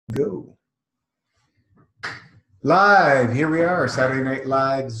Go. Live, here we are, Saturday Night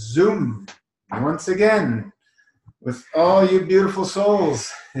Live Zoom, once again, with all you beautiful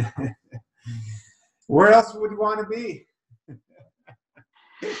souls. Where else would you want to be?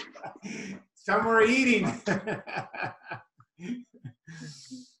 Somewhere eating.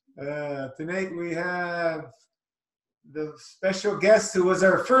 Tonight we have the special guest who was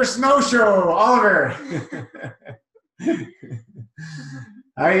our first no-show, Oliver.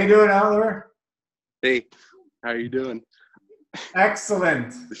 How are you doing, Oliver? Hey, how are you doing?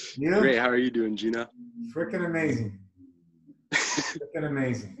 Excellent. You? Great. How are you doing, Gina? Freaking amazing. Freaking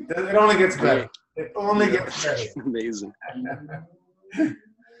amazing. It only gets better. It only gets better. Amazing.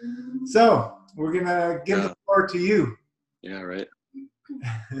 So we're gonna give the floor to you. Yeah, right.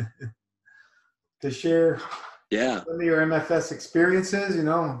 To share some of your MFS experiences, you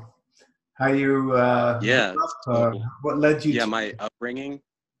know, how you what led you to my upbringing.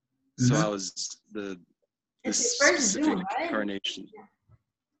 So I was the specific Zoom, right? incarnation.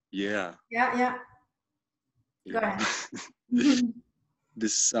 Yeah. Go ahead.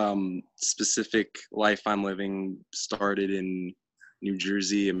 This specific life I'm living started in New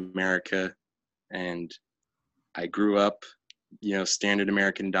Jersey, America, and I grew up, you know, standard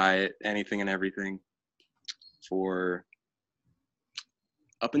American diet, anything and everything. For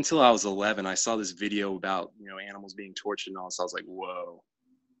up until I was 11, I saw this video about, you know, animals being tortured and all, so I was like, whoa,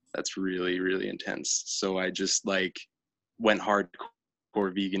 that's really, really intense. So I just like went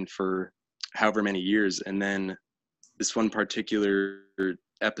hardcore vegan for however many years. And then this one particular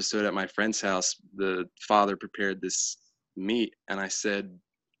episode at my friend's house, the father prepared this meat, and I said,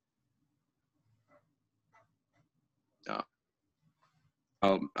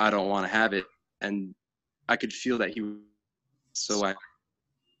 I don't want to have it. And I could feel that he was, so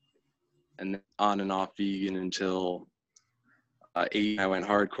and then on and off vegan until 8. I went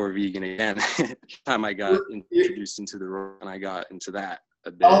hardcore vegan again. Time I got introduced into the role, and I got into that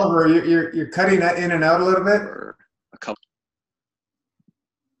a bit. Oliver, you're cutting that in and out a little bit. For a couple.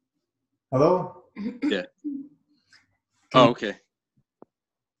 Hello? Yeah. Oh, okay.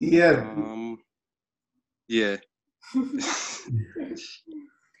 Yeah. Yeah.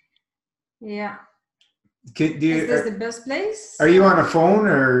 Yeah. Is this the best place? Are you on a phone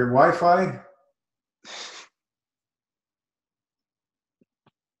or Wi-Fi?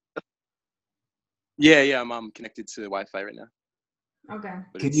 Yeah, I'm connected to Wi-Fi right now. Okay.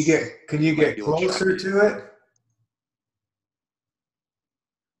 But Can you get closer to it?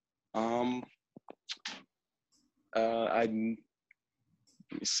 Let me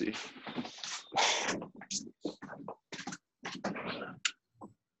see.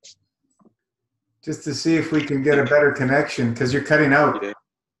 Just to see if we can get a better connection, because you're cutting out. Yeah.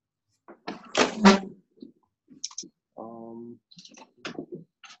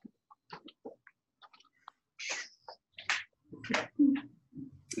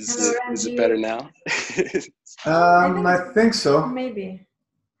 Is it better now? I think so. Maybe.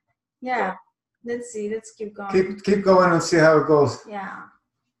 Yeah. Let's see. Let's keep going. Keep going and see how it goes. Yeah.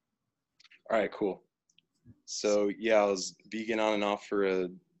 All right, cool. So yeah, I was vegan on and off for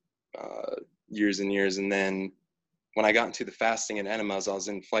years and years, and then when I got into the fasting and enemas, I was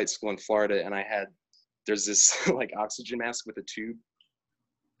in flight school in Florida, and there's this like oxygen mask with a tube,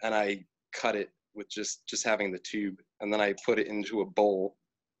 and I cut it with just having the tube, and then I put it into a bowl,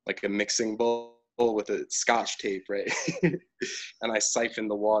 like a mixing bowl with a scotch tape, right? And I siphoned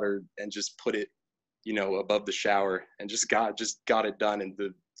the water and just put it, you know, above the shower, and just got it done. And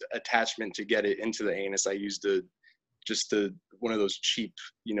the attachment to get it into the anus, I used one of those cheap,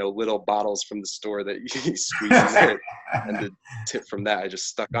 you know, little bottles from the store that you squeeze in there, and the tip from that I just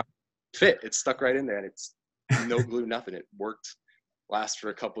stuck on. It stuck right in there, and it's no glue, nothing. It worked. Last for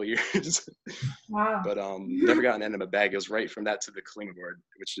a couple of years. Wow. But never got an enema bag. It was right from that to the Klima board,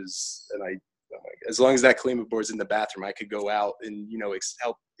 which is, and as long as that Klima board's in the bathroom, I could go out and, you know,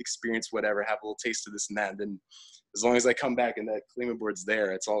 help experience whatever, have a little taste of this and that. And then as long as I come back and that Klima board's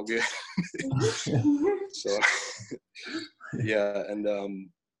there, it's all good. So yeah, and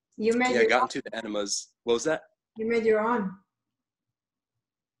I got into the enemas. What was that? You made your own.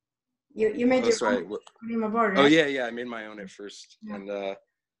 You made your own Klima board, right? Oh yeah, I made my own at first, and yeah,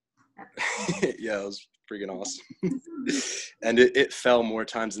 it was freaking awesome. And it fell more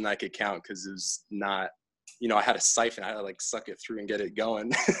times than I could count, because it was not, you know, I had a siphon, I had to like suck it through and get it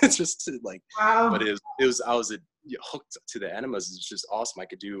going. Just to like, wow. But I was hooked to the enemas. It's just awesome.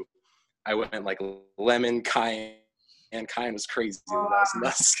 I went like lemon, cayenne, and cayenne was crazy. That was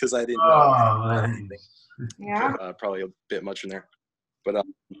nuts, because I didn't know anything. Yeah. Probably a bit much in there. But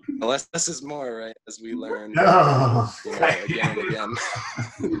less is more, right? As we learn, again and again.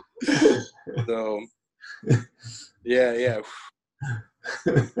 So, yeah.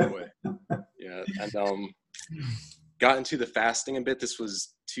 Boy. Yeah, and got into the fasting a bit. This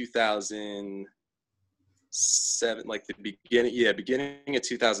was 2007, like the beginning of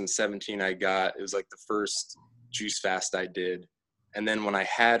 2017. It was like the first juice fast I did. And then when I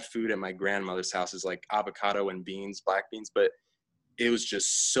had food at my grandmother's house, is like avocado and beans, black beans, but it was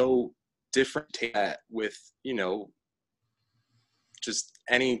just so different with, just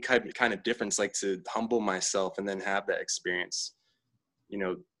any kind of difference, like to humble myself and then have that experience,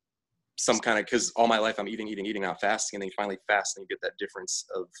 some kind of, because all my life I'm eating, not fasting, and then you finally fast and you get that difference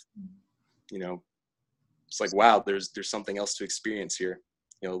of, it's like, wow, there's something else to experience here,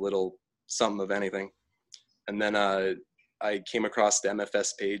 a little something of anything. And then I came across the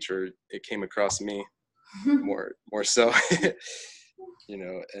MFS page, or it came across me more so,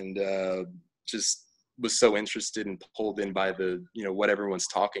 and just was so interested and pulled in by the, what everyone's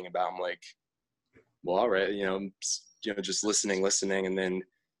talking about. I'm like, well, all right, just listening, and then,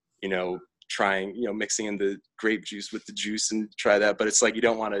 trying, mixing in the grape juice with the juice and try that. But it's like, you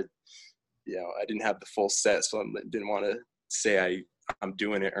don't want to, I didn't have the full set, so I didn't want to say I'm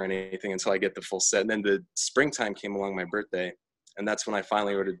doing it or anything until I get the full set. And then the springtime came along, my birthday, and that's when I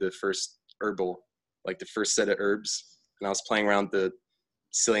finally ordered the first herbal, like the first set of herbs. And I was playing around the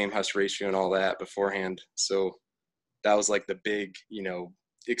psyllium husk ratio and all that beforehand. So that was like the big,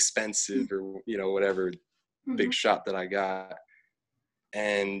 expensive or, whatever big shot that I got.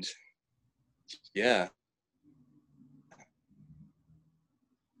 And yeah.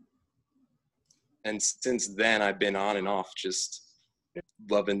 And since then I've been on and off, just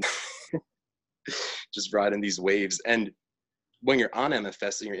loving, just riding these waves. And when you're on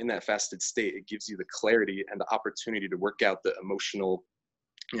MFS and you're in that fasted state, it gives you the clarity and the opportunity to work out the emotional,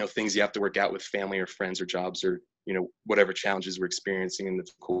 things you have to work out with family or friends or jobs or, whatever challenges we're experiencing in the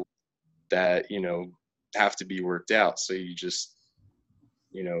school that, have to be worked out. So you just,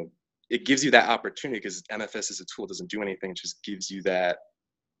 it gives you that opportunity, because MFS as a tool doesn't do anything. It just gives you that,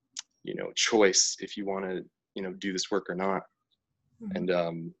 choice if you want to, do this work or not. And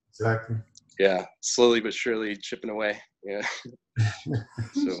exactly. Yeah, slowly but surely chipping away. Yeah.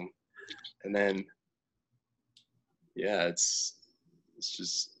 So, and then, yeah, it's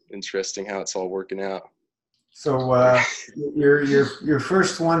just interesting how it's all working out. So your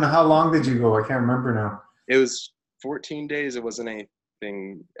first one, how long did you go? I can't remember now. It was 14 days. It wasn't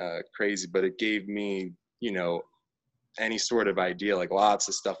anything crazy, but it gave me, any sort of idea. Like lots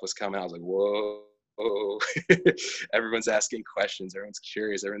of stuff was coming. I was like, whoa. Everyone's asking questions. Everyone's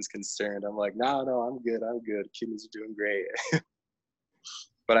curious. Everyone's concerned. I'm like, no, I'm good. Kidneys are doing great.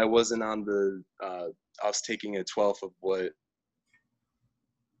 But I wasn't on the, I was taking a 12th of what,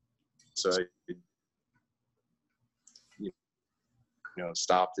 so I,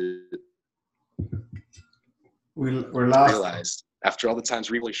 stopped it. We're lost. Realized after all the times,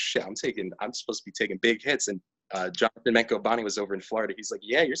 really shit, I'm supposed to be taking big hits. And Jonathan Menkobani was over in Florida. He's like,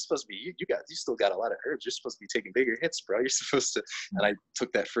 yeah, you're supposed to be, you still got a lot of herbs. You're supposed to be taking bigger hits, bro. You're supposed to. And I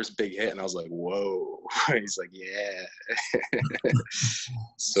took that first big hit and I was like, whoa. He's like, yeah.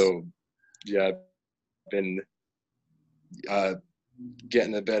 So, yeah, I've been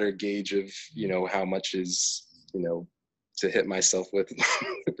getting a better gauge of, how much is, to hit myself with,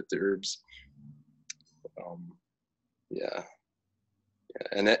 with the herbs. Yeah.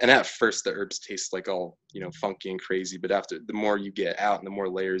 And at first the herbs taste like all, funky and crazy, but after, the more you get out and the more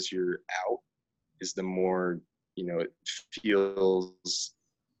layers you're out, is the more, it feels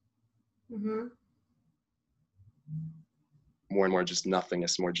more and more just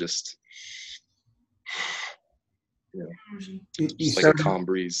nothingness, more just, just like a calm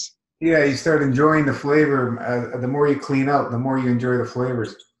breeze. Yeah, you start enjoying the flavor. The more you clean out, the more you enjoy the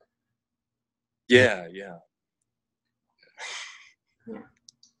flavors. Yeah.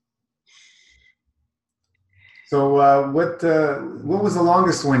 So what was the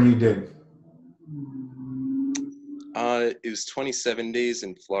longest one you did? It was 27 days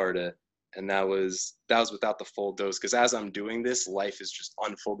in Florida, and that was without the full dose, because as I'm doing this, life is just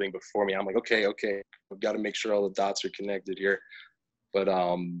unfolding before me. I'm like, okay, I've got to make sure all the dots are connected here. But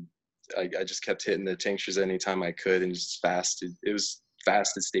I just kept hitting the tinctures anytime I could and just fasted. It was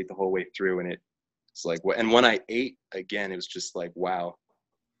fasted state the whole way through, and it's like, and when I ate again, it was just like, wow.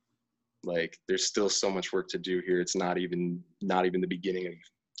 Like there's still so much work to do here. It's not even the beginning of,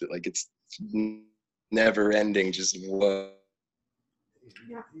 like, it's never ending. Just whoa.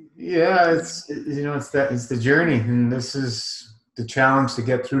 Yeah, it's the journey, and this is the challenge to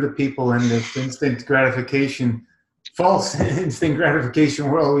get through to people, and this instant gratification false instant gratification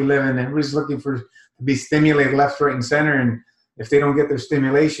world we live in. Everybody's looking to be stimulated left, right, and center, and if they don't get their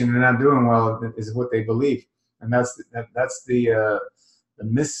stimulation, they're not doing well, is what they believe. And that's the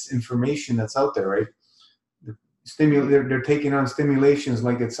misinformation that's out there, right? They're taking on stimulations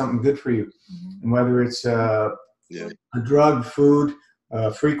like it's something good for you. Mm-hmm. And whether it's a drug, food,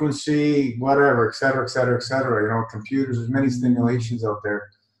 frequency, whatever, et cetera, et cetera, et cetera. You know, computers, there's many stimulations out there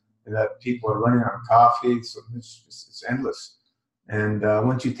that people are running on. Coffee, so it's endless. And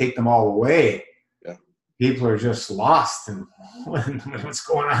once you take them all away, people are just lost in what's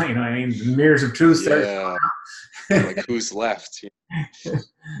going on. You know what I mean? The mirrors of truth start. Like, who's left?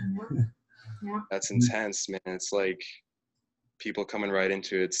 That's intense, man. It's like people coming right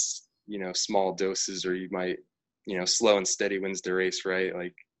into it. It's, you know, small doses, or you might, you know, slow and steady wins the race, right?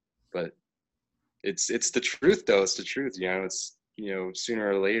 Like, but it's the truth, though. It's the truth. You know, it's, you know, sooner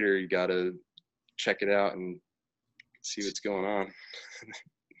or later you gotta check it out and see what's going on.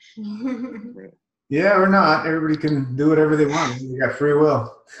 Right. Yeah, or not. Everybody can do whatever they want. You got free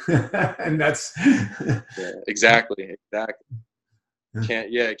will, and that's exactly. Can't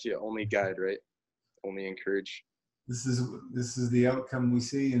only guide, right? Only encourage. This is the outcome we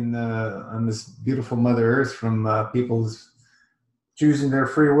see in on this beautiful Mother Earth from people's choosing their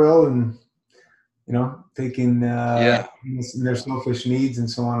free will and, you know, taking their selfish needs and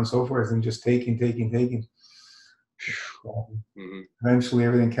so on and so forth, and just taking. Eventually,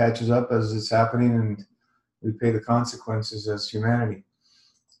 everything catches up as it's happening, and we pay the consequences as humanity.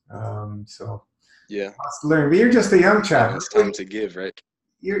 So. Yeah. Lots to learn. But you're just a young chap. It's time to give, right?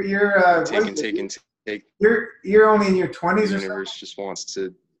 You're take. You're only in your 20s or so? The universe just wants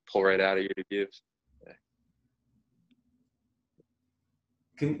to pull right out of you to give.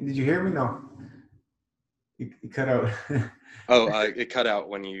 Did you hear me? No. You cut out. It cut out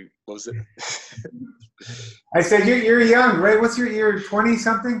when you, what was it? I said you're young, right? What's you're 20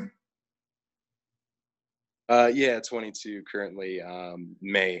 something? 22 currently.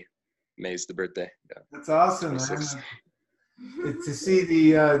 May's the birthday. Yeah. That's awesome, 26. Man. To see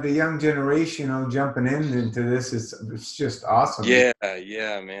the young generation, you know, jumping into this it's just awesome. Yeah,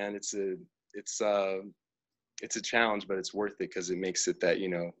 man. It's a challenge, but it's worth it because it makes it that, you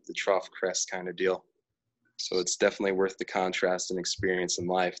know, the trough crest kind of deal. So it's definitely worth the contrast and experience in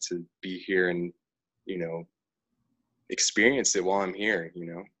life to be here and, you know, experience it while I'm here, you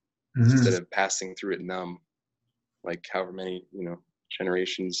know, instead of passing through it numb, like however many, you know,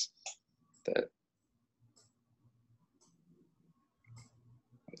 generations that.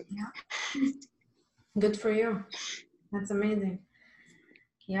 Yeah. Good for you. That's amazing.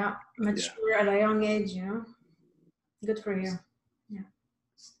 Yeah, mature at a young age, you know. Good for you. Yeah.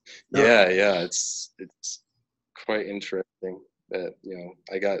 It's quite interesting that, you know,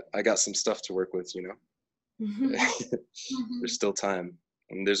 I got some stuff to work with, you know. There's still time,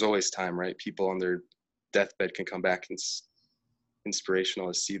 and there's always time, right? People on their deathbed can come back, and it's inspirational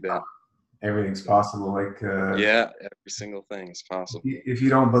to see that. Everything's possible. Like every single thing is possible. If you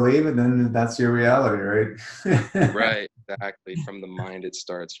don't believe it, then that's your reality, right? Right, exactly. From the mind it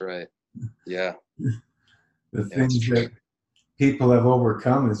starts, right? Yeah. The things that people have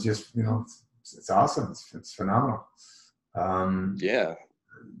overcome is just, you know, it's awesome. It's phenomenal. You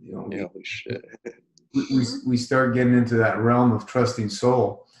know, shit. we start getting into that realm of trusting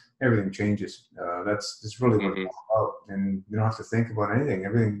soul. Everything changes. That's really what it's all about. And you don't have to think about anything.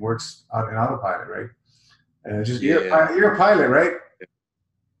 Everything works in autopilot, right? You're a pilot, right?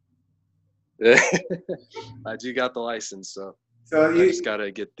 I do got the license, so I just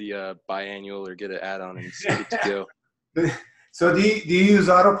gotta get the biannual or get an add-on and it's good to go. So do you use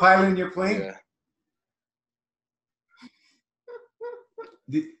autopilot in your plane?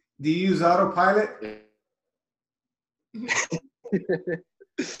 Yeah. Do you use autopilot?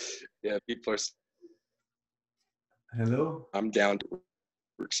 Yeah, people are. Hello? I'm down to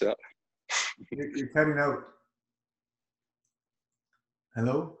works out. You're cutting out.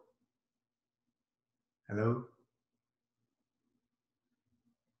 Hello? Hello?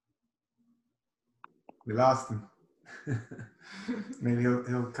 We lost him. Maybe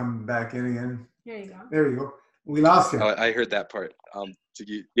he'll come back in again. There you go. There you go. We lost him. Oh, I heard that part.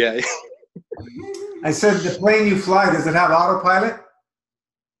 Yeah. I said the plane you fly, does it have autopilot?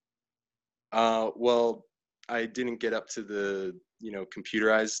 Well, I didn't get up to the, you know,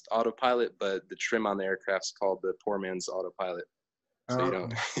 computerized autopilot, but the trim on the aircraft's called the poor man's autopilot. So you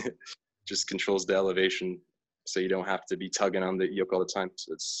don't just controls the elevation, so you don't have to be tugging on the yoke all the time.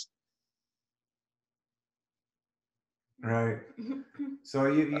 So it's right. So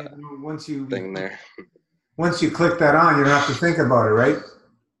you once you thing there. Once you click that on, you don't have to think about it, right?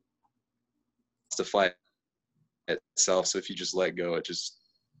 It's the flight. itself. So if you just let go, it's.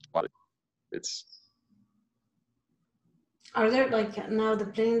 Are there like now the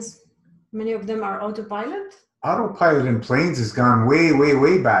planes? Many of them are autopilot. Autopilot in planes has gone way, way,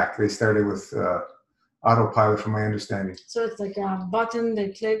 way back. They started with autopilot, from my understanding. So it's like a button they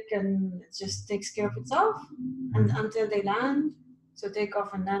click and it just takes care of itself, and until they land. So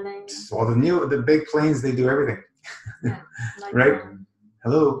takeoff and landing. So the big planes, they do everything. Yeah, like, right?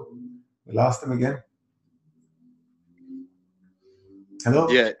 Hello, we lost them again. Hello.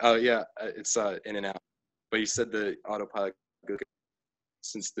 Yeah. Oh, yeah. It's in and out. But you said the autopilot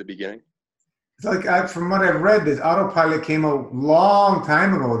since the beginning. It's like from what I've read, this autopilot came a long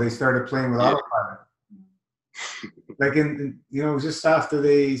time ago. They started playing with autopilot. Like in just after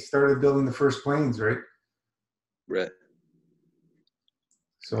they started building the first planes, right? Right.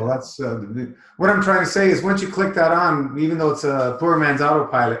 So that's what I'm trying to say is once you click that on, even though it's a poor man's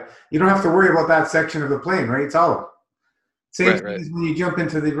autopilot, you don't have to worry about that section of the plane, right? It's auto. Same thing as when you jump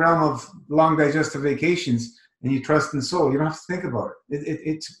into the realm of long digestive vacations and you trust in soul. You don't have to think about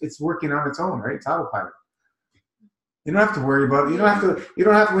it. It's working on its own, right? It's autopilot. You don't have to worry about it. You don't have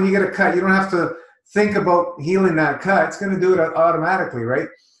to when you get a cut, you don't have to think about healing that cut. It's going to do it automatically, right?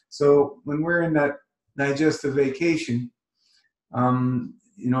 So when we're in that digestive vacation,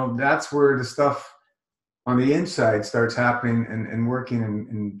 that's where the stuff on the inside starts happening and working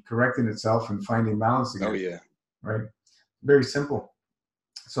and correcting itself and finding balance again. Oh yeah. Right. Very simple.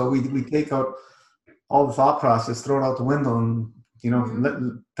 So we take out all the thought process, throw it out the window, and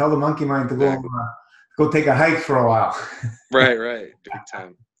tell the monkey mind to go take a hike for a while. Right. Big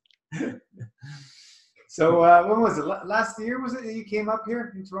time. So when was it? Last year was it you came up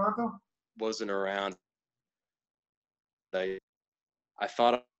here in Toronto? Wasn't around. I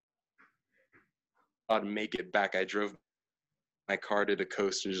thought I'd make it back. I drove my car to the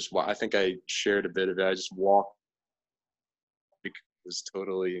coast and just I think I shared a bit of it. I just walked. It was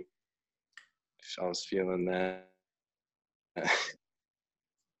totally. I was feeling that.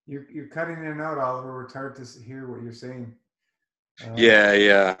 You're cutting in and out, Oliver. It's hard to hear what you're saying.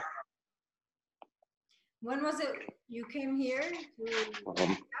 Yeah. When was it you came here?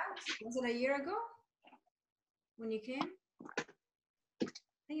 Was it a year ago when you came? I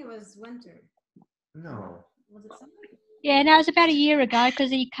think it was winter. No. Was it summer? Yeah, no, it was about a year ago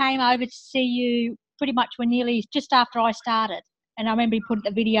because he came over to see you pretty much nearly just after I started. And I remember he put the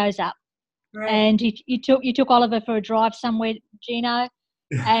videos up. Right. And you took Oliver for a drive somewhere, Gino,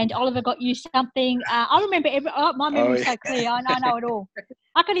 and Oliver got you something. I remember my memory's so clear. I know it all.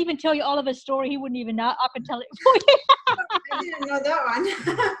 I could even tell you Oliver's story. He wouldn't even know. I could tell it for you. I didn't know that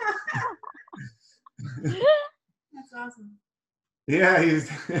one. That's awesome. Yeah,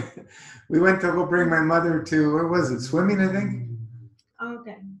 we went to go bring my mother to, where was it, swimming, I think?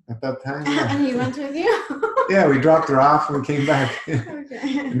 Okay. At that time, yeah. And he went with you? Yeah, we dropped her off and we came back.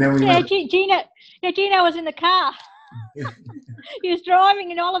 Okay. And then Gino was in the car. He was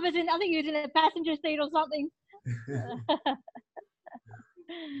driving and Oliver's I think he was in the passenger seat or something.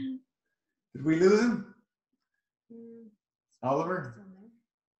 Did we lose him? Oliver?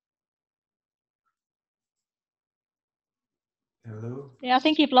 Hello? Yeah, I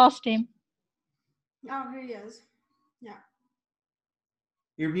think you've lost him. Oh, here he is. Yeah.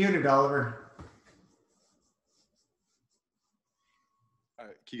 You're muted, Oliver. All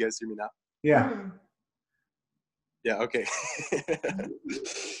right, can you guys hear me now? Yeah. Yeah, okay.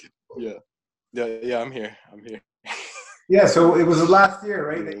 Yeah, I'm here. Yeah, so it was last year,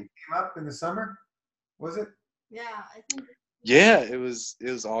 right? That you came up in the summer, was it? Yeah, I think. Yeah, it was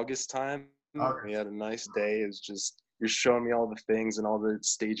August time. Okay. We had a nice day. It was just, you're showing me all the things and all the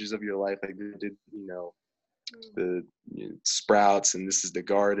stages of your life. Like we did, the sprouts, and this is the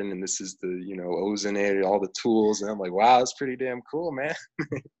garden, and this is the ozonator, all the tools, and I'm like, wow, that's pretty damn cool, man.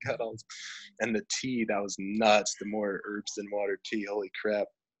 And the tea, that was nuts. The more herbs than water tea, holy crap.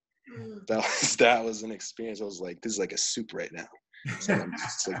 That was an experience. I was like, this is like a soup right now. It's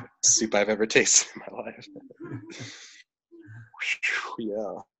like soup I've ever tasted in my life.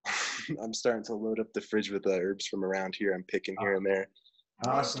 Yeah, I'm starting to load up the fridge with herbs from around here. I'm picking here and there.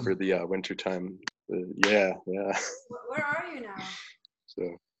 Awesome. For the winter time. Yeah. Where are you now?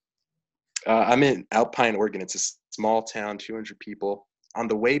 So I'm in Alpine, Oregon. It's a small town, 200 people. On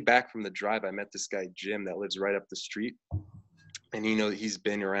the way back from the drive, I met this guy Jim that lives right up the street, and he's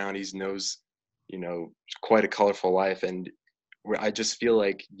been around. He knows quite a colorful life, and where I just feel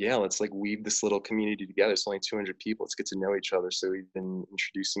like, yeah, let's like weave this little community together. It's only 200 people. Let's get to know each other. So he's been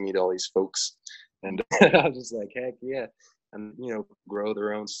introducing me to all these folks, and I was just like, heck yeah. and, you know, grow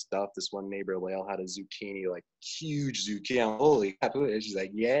their own stuff. This one neighbor, Lael, had a zucchini, like huge zucchini. I'm, holy crap. And she's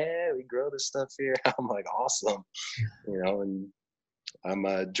like, yeah, we grow this stuff here. I'm like, awesome. You know, and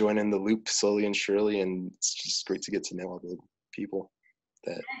I'm joining the loop slowly and surely, and it's just great to get to know all the people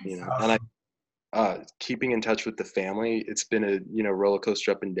that, you know, and keeping in touch with the family. It's been a, you know, roller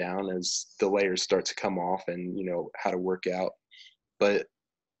coaster up and down as the layers start to come off, and, you know, how to work out. But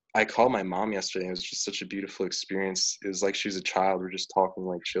I called my mom yesterday. It was just such a beautiful experience. It was like she was a child. We're just talking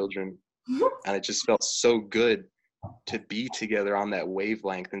like children. And it just felt so good to be together on that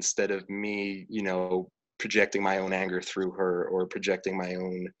wavelength, instead of me, you know, projecting my own anger through her, or projecting my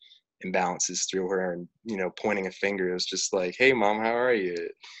own imbalances through her, and, you know, pointing a finger. It was just like, hey, Mom, how are you?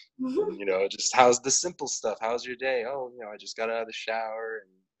 And, you know, just how's the simple stuff? How's your day? Oh, you know, I just got out of the shower,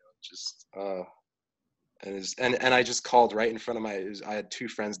 and, you know, just and I just called right in front of I had two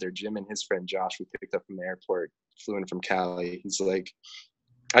friends there, Jim and his friend Josh, we picked up from the airport, flew in from Cali. He's like,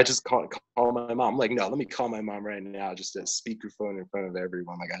 I just call my mom. I'm like, no, let me call my mom right now, just a speakerphone in front of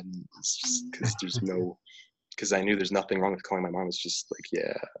everyone. Like, it's just because I knew there's nothing wrong with calling my mom. It's just like,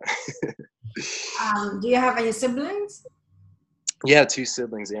 yeah. Do you have any siblings? Yeah, two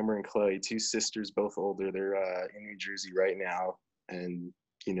siblings, Amber and Chloe, two sisters, both older. They're in New Jersey right now, and,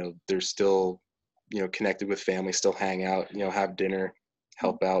 you know, they're still, you know, connected with family, still hang out, you know, have dinner,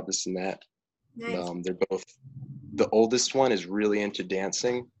 help out, this and that. Nice. They're both, the oldest one is really into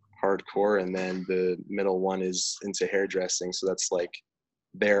dancing, hardcore, and then the middle one is into hairdressing. So that's like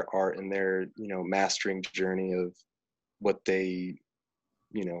their art and their, you know, mastering journey of what they,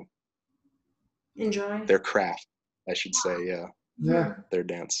 you know, Enjoy their craft, I should say. Yeah. Yeah. Their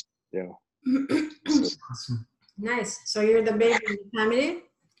dance. Yeah. So, Awesome. nice. So you're the baby in the family?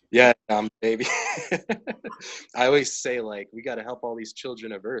 Yeah, I'm a baby. I always say, like, we got to help all these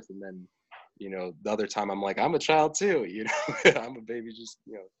children of Earth, and then, you know, the other time I'm like, I'm a child too, you know. I'm a baby, just,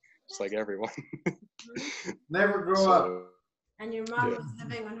 you know, just like everyone. Never grow up. And your mom was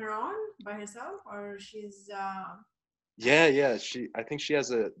living on her own by herself, or she's Yeah. I think she has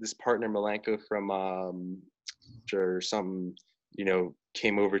this partner, Milenko, from or something, you know,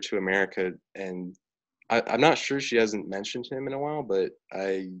 came over to America, and I'm not sure, she hasn't mentioned him in a while, but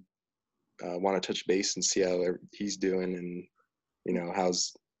I want to touch base and see how he's doing, and, you know,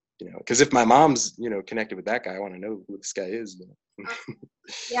 how's, you know, because if my mom's, you know, connected with that guy, I want to know who this guy is. You know?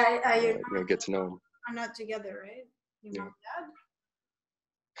 yeah, you know, get to know him. Are not together, right? Your mom and dad?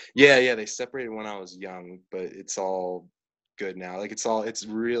 Yeah, they separated when I was young, but it's all good now. Like, it's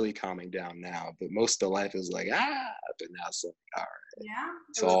really calming down now, but most of life is like, but now it's like, all right. Yeah.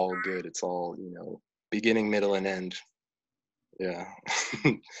 It's all good. It's all, you know, beginning, middle, and end. Yeah.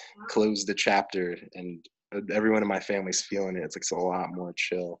 Close the chapter, and everyone in my family's feeling it. It's like, it's a lot more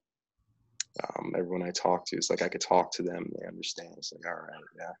chill. Everyone I talk to, it's like I could talk to them, they understand. It's like, all right,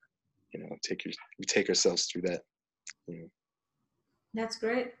 yeah, you know, we take ourselves through that, you know. That's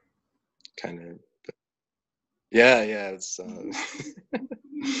great. Kind of. Yeah, it's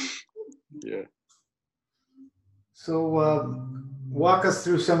yeah. So walk us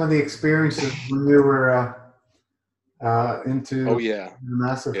through some of the experiences when you were into the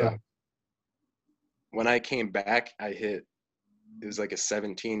Massive. Yeah. When I came back, it was like a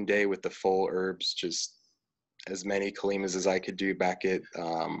 17-day with the full herbs, just as many kalimas as I could do back at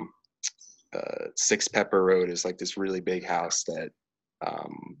Six Pepper Road. Is like this really big house that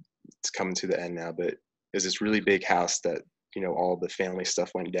it's coming to the end now, but there's this really big house that, you know, all the family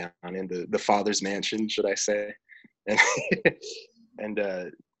stuff went down in, the father's mansion, should I say. And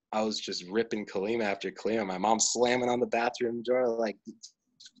and I was just ripping kalima after kalima. My mom's slamming on the bathroom door like,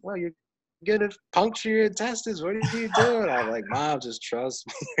 well, you're gonna puncture your intestines, what are you doing? I'm like, Mom, just trust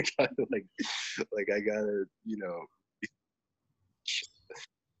me. I gotta, you know.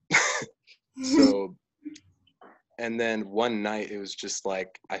 So, and then one night it was just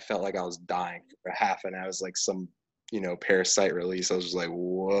like, I felt like I was dying for half an hour. It was like some, you know, parasite release. I was just like,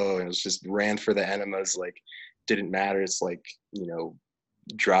 whoa. And it was just ran for the enemas, like, didn't matter. It's like, you know,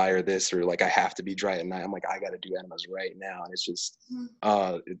 dry or this, or like I have to be dry at night. I'm like, I got to do enemas right now. And it's just,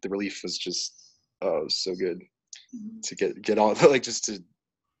 the relief was just, it was so good to get all, like, just to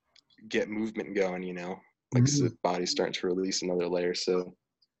get movement going, you know, like, so the body's starting to release another layer. So,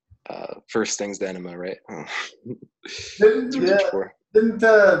 first thing's the enema, right? Didn't you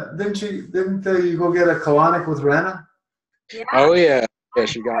go get a colonic with Rena? Yeah. Oh yeah,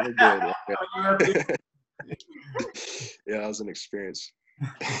 she got me good. Yeah. Yeah, that was an experience.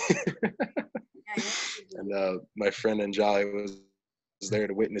 And my friend Anjali was there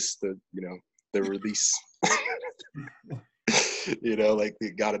to witness the, you know, the release. You know, like, they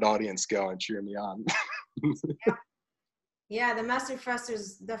got an audience going, cheering me on. Yeah, the master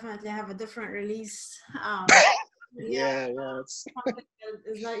fasters definitely have a different release. Yeah, It's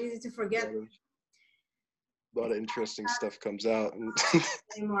not easy to forget a lot of interesting stuff comes out.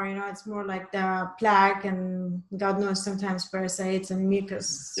 anymore. You know, it's more like the plaque and God knows sometimes parasites and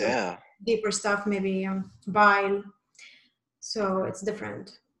mucus. So Yeah. deeper stuff, maybe bile. So it's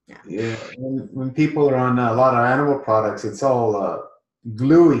different. Yeah. Yeah. When people are on a lot of animal products, it's all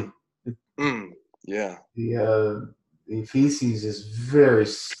gluey. Yeah. The feces is very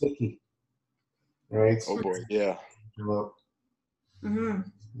sticky, right? Oh boy. Yeah. Well, Mm-hmm.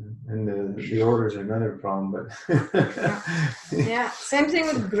 and the odors are another problem, but Yeah. Same thing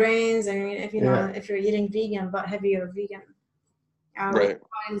with grains. I mean, if you know, Yeah. if you're eating vegan, but heavier vegan, Right. with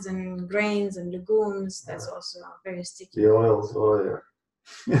oils and grains and legumes, that's also very sticky The oils, oh yeah.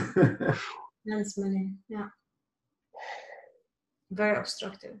 and smelly. Yeah. Very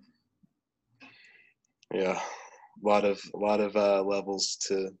obstructive. Yeah. A lot of levels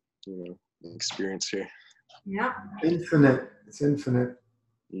to experience here. Yeah. Infinite. It's infinite.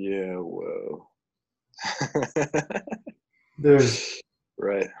 Yeah. Whoa. There's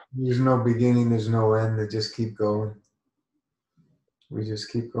Right. There's no beginning, there's no end. They just keep going. We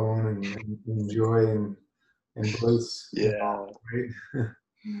just keep going and enjoy and embrace. Yeah. Right?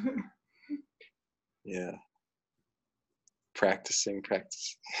 Yeah. Practicing.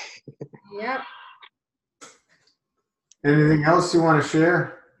 Yeah. Anything else you want to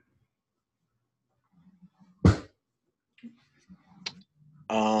share?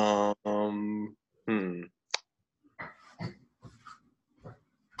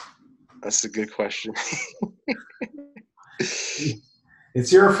 That's a good question.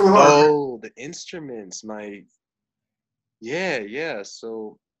 It's your floor. Oh, the instruments. Yeah.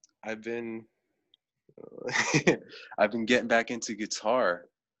 So I've been getting back into guitar,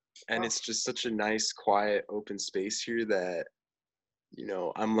 and it's just such a nice, quiet, open space here that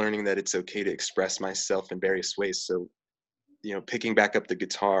I'm learning that it's okay to express myself in various ways. So picking back up the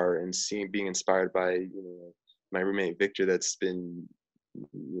guitar and being inspired by my roommate Victor, that's been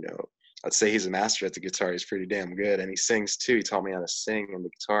I'd say he's a master at the guitar. He's pretty damn good, and he sings too. He taught me how to sing on the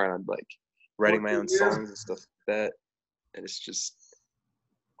guitar, and I'm like writing my own songs and stuff like that. And it's just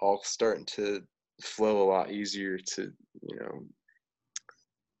all starting to flow a lot easier to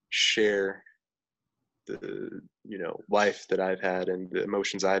share the life that I've had and the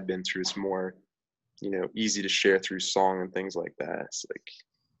emotions I've been through. It's more easy to share through song and things like that. It's like,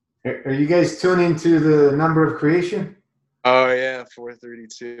 are you guys tuning to the number of creation? Oh yeah,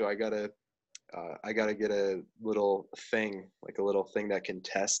 432. I gotta get a little thing, like a little thing that can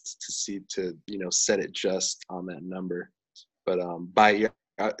test to set it just on that number. But by ear,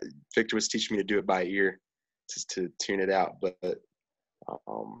 Victor was teaching me to do it by ear, just to tune it out. But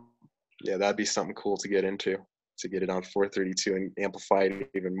yeah, that'd be something cool to get into, to get it on 432 and amplify it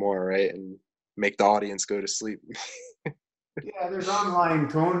even more, right? And make the audience go to sleep. Yeah, there's online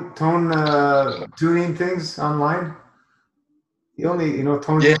tone tuning things online. You only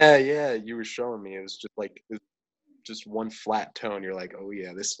tone. Yeah, you were showing me. It was just one flat tone. You're like, oh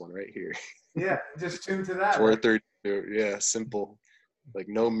yeah, this one right here. Yeah, just tune to that. 432. Yeah, simple. Like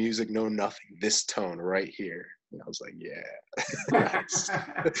no music, no nothing. This tone right here. And I was like, yeah.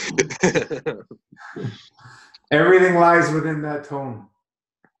 Everything lies within that tone.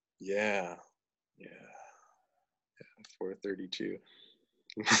 Yeah. 432.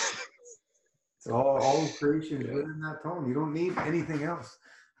 So all creation is within that tone. You don't need anything else.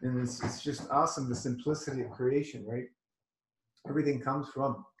 And it's just awesome, the simplicity of creation, right? Everything comes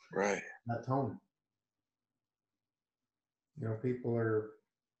from that tone. People are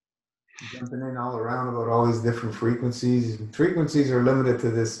jumping in all around about all these different frequencies. Frequencies are limited to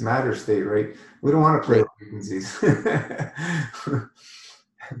this matter state, right? We don't want to play with frequencies.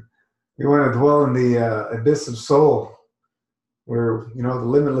 We want to dwell in the abyss of soul, where the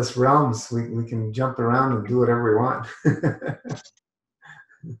limitless realms. We can jump around and do whatever we want.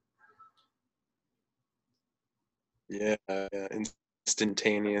 Yeah,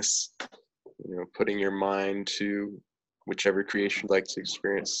 instantaneous. Putting your mind to whichever creation you'd like to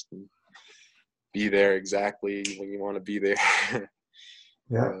experience. And be there exactly when you want to be there.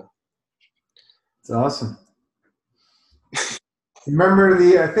 Yeah, it's awesome. Remember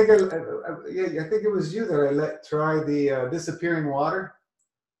I think it was you that I let try the disappearing water.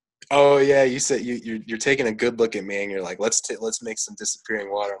 Oh yeah, you said you're taking a good look at me, and you're like, let's make some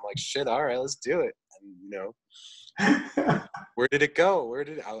disappearing water. I'm like, shit, all right, let's do it. And where did it go?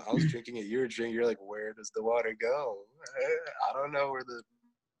 I was drinking it? You were drinking. You're like, where does the water go? I don't know where the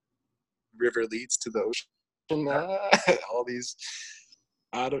river leads to the ocean. All these,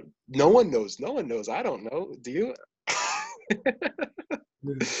 no one knows. I don't know. Do you?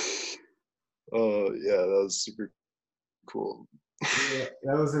 Oh yeah, that was super cool. Yeah,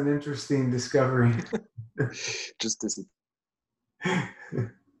 that was an interesting discovery. Just this,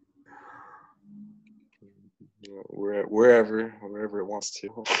 wherever it wants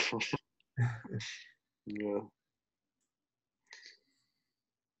to. Yeah.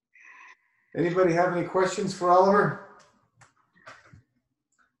 Anybody have any questions for Oliver?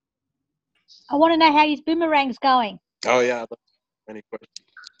 I want to know how his boomerang's going. Oh yeah. Any questions?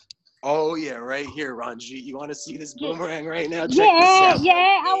 Oh yeah, right here, Ranjit. You want to see this boomerang right now? Check this out.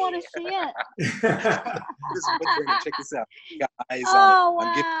 Yeah, I want to see it. This woodburner, check this out. Got eyes Oh,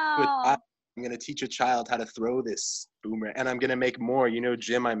 on it. wow. I'm gonna teach a child how to throw this boomerang, and I'm gonna make more. You know,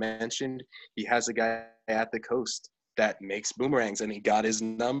 Jim, I mentioned he has a guy at the coast that makes boomerangs, and he got his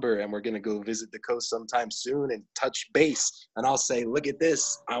number, and we're gonna go visit the coast sometime soon and touch base. And I'll say, look at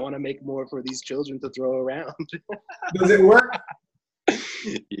this. I want to make more for these children to throw around. Does it work?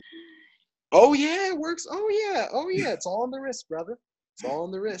 Oh yeah, it works. Oh yeah. It's all on the wrist, brother. It's all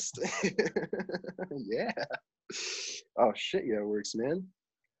on the wrist. Yeah. Oh shit, yeah, it works, man.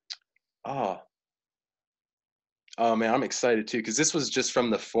 Oh man, I'm excited too, because this was just from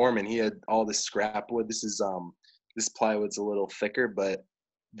the foreman. He had all this scrap wood. This plywood's a little thicker, but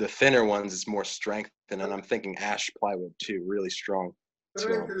the thinner ones is more strength, and I'm thinking ash plywood too, really strong. Put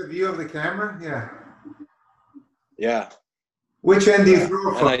it into the view of the camera. Yeah. Yeah. Which end do you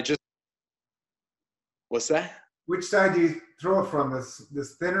throw it from? And what's that? Which side do you throw it from?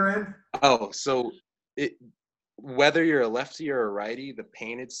 This thinner end? Oh, so whether you're a lefty or a righty, the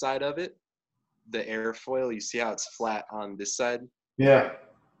painted side of it, the airfoil, you see how it's flat on this side? Yeah.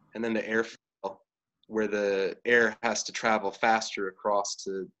 And then the airfoil, where the air has to travel faster across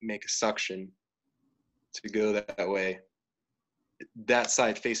to make a suction to go that way. That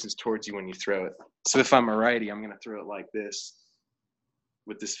side faces towards you when you throw it. So if I'm a righty, I'm going to throw it like this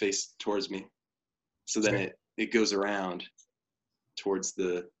with this face towards me. So then it goes around towards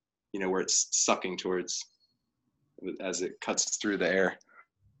the, where it's sucking towards as it cuts through the air.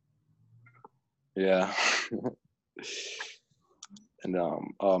 Yeah. And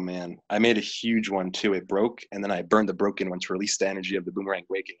oh man, I made a huge one too. It broke, and then I burned the broken one to release the energy of the boomerang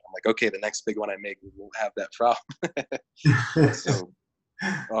waking. I'm like, okay, the next big one I make won't have that problem. So,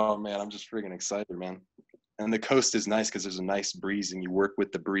 oh man, I'm just freaking excited, man. And the coast is nice because there's a nice breeze, and you work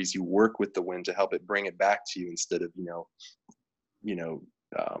with the breeze, you work with the wind to help it bring it back to you instead of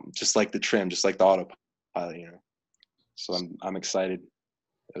just like the trim, just like the autopilot, So I'm excited.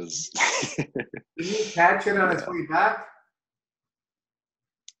 It was. Did you catch it on its way back?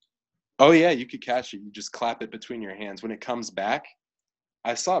 Oh yeah, you could catch it. You just clap it between your hands. When it comes back,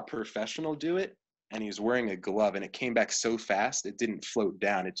 I saw a professional do it, and he was wearing a glove, and it came back so fast it didn't float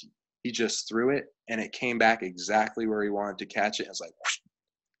down. He just threw it, and it came back exactly where he wanted to catch it. I was like, whoosh,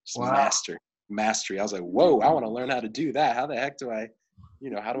 Wow. mastery. I was like, whoa, I want to learn how to do that. How the heck do I,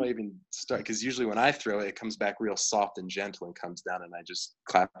 how do I even start? Because usually when I throw it, it comes back real soft and gentle and comes down, and I just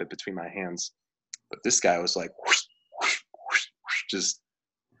clap it between my hands. But this guy was like, whoosh, whoosh, whoosh, whoosh, just.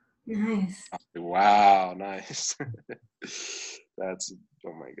 Nice. Wow, nice. That's,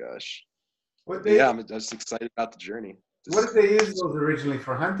 oh my gosh. I'm just excited about the journey. What did they use those originally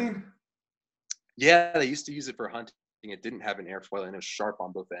for, hunting? Yeah, they used to use it for hunting. It didn't have an airfoil, and it was sharp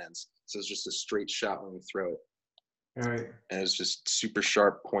on both ends. So it's just a straight shot when you throw it. All right. And it was just super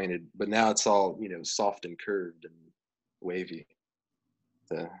sharp pointed. But now it's all, soft and curved and wavy.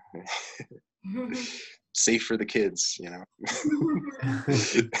 Safe for the kids,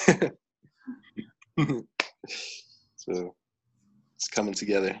 So it's coming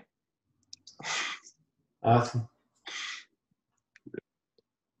together. Awesome.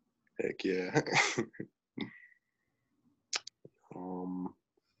 Heck yeah.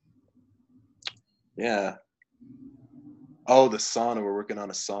 Yeah. Oh, the sauna. We're working on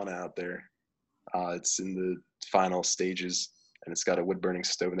a sauna out there. It's in the final stages, and it's got a wood burning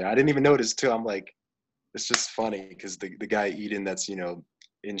stove in there. I didn't even notice too. I'm like, it's just funny because the guy Eden that's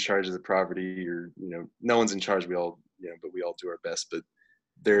in charge of the property, or no one's in charge. We all but we all do our best. But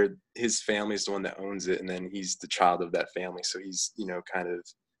his family's the one that owns it, and then he's the child of that family, so he's kind of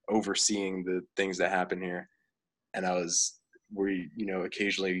overseeing the things that happen here. And we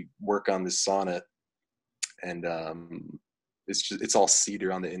occasionally work on this sauna, and it's all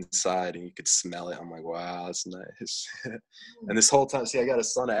cedar on the inside, and you could smell it. I'm like, wow, that's nice. And this whole time, see, I got a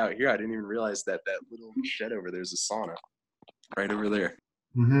sauna out here. I didn't even realize that little shed over there's a sauna right over there.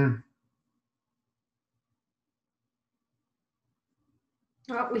 Mm-hmm.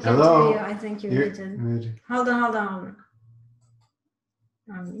 Oh, we can't hear you. I think you're muted. Muted. Hold on.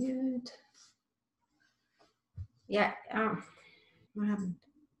 I'm mute. Yeah. Oh, what happened?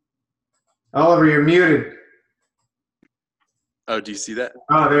 Oliver, you're muted. Oh, do you see that?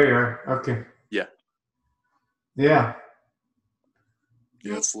 Oh, there you are. Okay. Yeah. Yeah.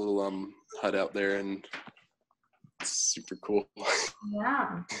 Yeah, it's a little hut out there, and it's super cool.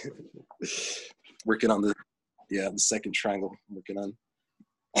 Yeah. Working on the second triangle. I'm working on.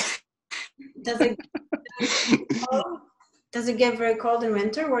 Does it get very cold in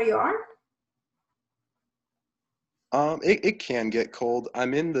winter where you are? It can get cold.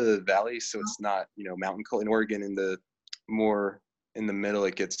 I'm in the valley, so it's not, mountain cold. In Oregon, in the middle,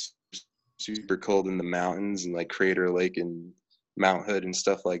 it gets super cold in the mountains and like Crater Lake and Mount Hood and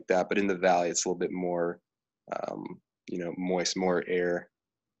stuff like that. But in the valley, it's a little bit more, moist, more air,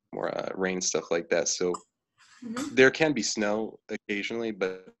 more rain, stuff like that. So there can be snow occasionally,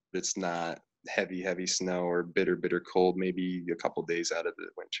 but it's not heavy snow or bitter cold. Maybe a couple days out of the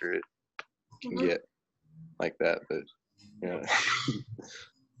winter, it can get like that, but yeah.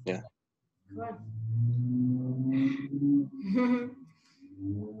 Yeah.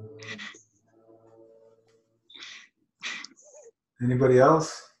 Anybody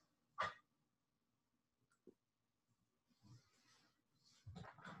else?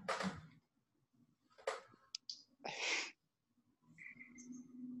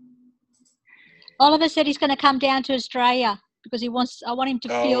 Oliver said he's going to come down to Australia because I want him to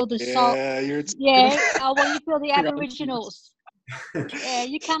feel the salt. Yeah, I want you to feel the Aboriginals. Yeah,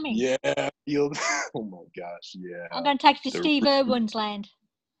 you coming? Yeah, feel. Oh my gosh, yeah. I'm going to take you to Steve Irwin's land.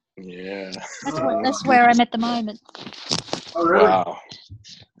 Yeah. That's where I'm at the moment. Oh, really? Wow.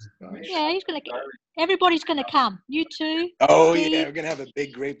 Yeah, everybody's going to come. You too. Oh, Steve, yeah, we're going to have a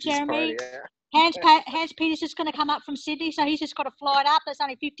big grape juice Jeremy, party. Yeah. Hans Peters is going to come up from Sydney, so he's just got to fly it up. It's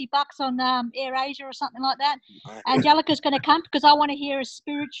only $50 on Air Asia or something like that. Angelica's going to come because I want to hear a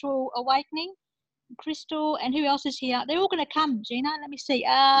spiritual awakening. Crystal, and who else is here? They're all going to come, Gina. Let me see.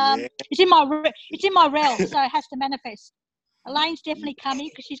 It's in my realm, so it has to manifest. Elaine's definitely coming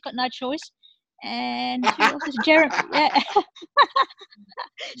because she's got no choice. And who else is Jeremy? Yeah.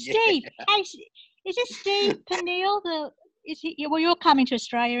 Steve, hey, is this Steve Peniel? Well, you're coming to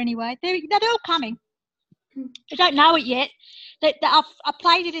Australia anyway. They're all coming. I don't know it yet. I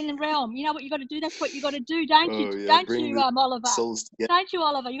played it in the realm. You know what you got to do? That's what you got to do, don't you? Yeah. Don't you, Oliver? Don't you,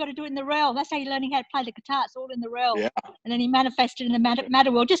 Oliver? You got to do it in the realm. That's how you're learning how to play the guitar. It's all in the realm. Yeah. And then he manifested in the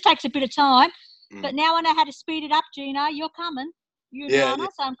matter world. Just takes a bit of time. But now I know how to speed it up, Gina. You're coming. You and Lana,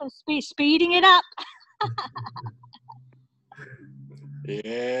 so I'm going to be speeding it up.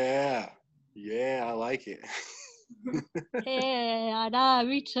 Yeah, I like it. Yeah, I know.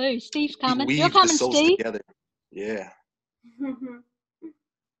 Me too. Steve's coming. Weave You're coming, the souls Steve. Together. Yeah. Look,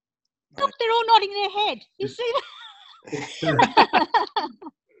 they're all nodding their head. You see that?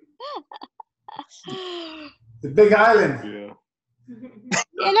 The big island. Yeah.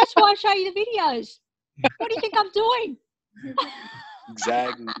 Yeah, that's why I show you the videos. What do you think I'm doing?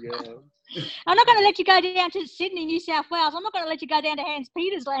 Exactly, yeah. I'm not going to let you go down to Sydney, New South Wales. I'm not going to let you go down to Hans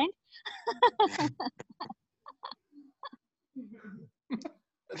Peters land.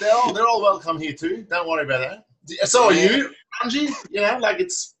 They're all welcome here too. Don't worry about that. So are you, Angie.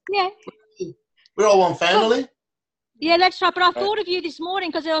 We're all one family. Yeah, that's right. But I thought of you this morning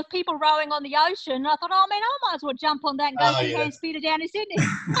because there were people rowing on the ocean. And I thought, I might as well jump on that and go see Hans Peter down in Sydney.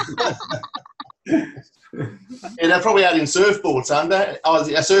 Yeah, they're probably out in surfboards, aren't they? Oh,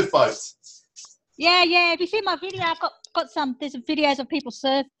 surf boats. Yeah. If you see my video, I've got some. There's videos of people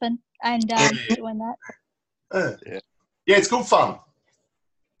surfing and doing that. Yeah, it's good fun.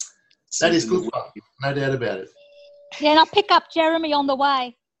 That is good fun, no doubt about it. Yeah, and I'll pick up Jeremy on the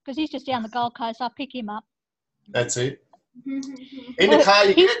way because he's just down the Gold Coast. I'll pick him up. That's it. In the car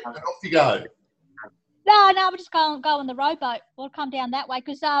you get, and off you go. No, we'll just go on the rowboat. We'll come down that way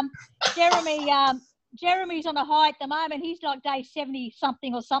because Jeremy's on a high at the moment. He's like day 70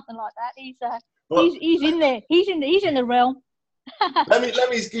 something or something like that. He's in there. He's in the realm. Let me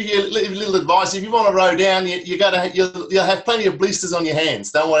give you a little advice. If you want to row down, you'll have plenty of blisters on your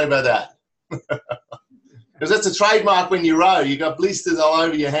hands. Don't worry about that. Because that's a trademark when you row. You got blisters all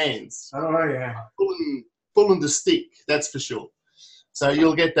over your hands. Oh yeah. Pulling the stick, that's for sure. So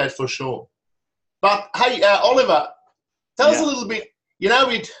you'll get that for sure. But hey, Oliver, tell us a little bit.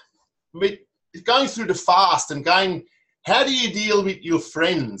 With going through the fast and going, how do you deal with your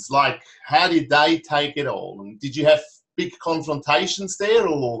friends? Like, how did they take it all? And did you have big confrontations there,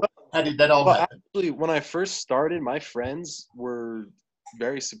 or how did that all happen? Actually, when I first started, my friends were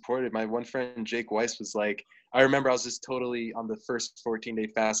very supportive. My one friend, Jake Weiss, was like, I remember I was just totally on the first 14-day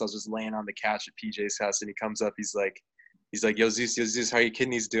fast. I was just laying on the couch at PJ's house, and he comes up. He's like, he's like, yo, Zeus, how your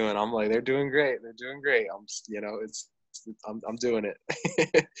kidneys doing? I'm like, they're doing great. I'm, I'm doing it.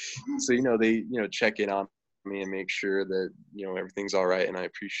 So, they, check in on me and make sure that, everything's all right. And I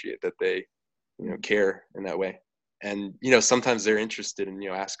appreciate that they, care in that way. And, sometimes they're interested in,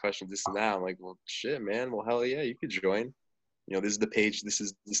 ask questions, this and that. I'm like, well, shit, man. Well, hell yeah, you could join. This is the page. This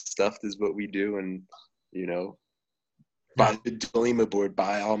is the stuff. This is what we do. And, buy the Kalima board.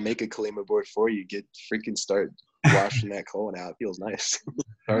 I'll make a Kalima board for you. Start washing that colon out. It feels nice.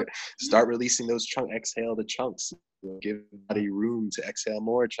 start releasing those chunks. Exhale the chunks. Give the body room to exhale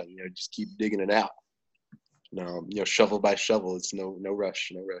more. Just keep digging it out. Shovel by shovel. It's no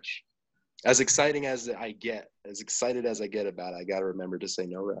rush. As excited as I get about it, I gotta remember to say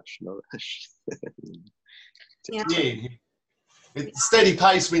no rush. Yeah. Steady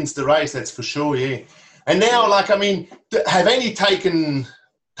pace wins the race, that's for sure. Yeah. And now, have any taken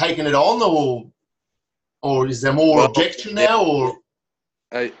it on, or is there more objection now? Or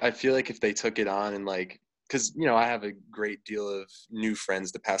I feel like if they took it on and because I have a great deal of new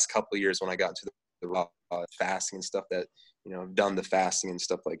friends the past couple of years when I got into the fasting and stuff that have done the fasting and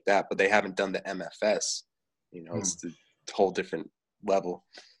stuff like that, but they haven't done the MFS. It's a whole different level.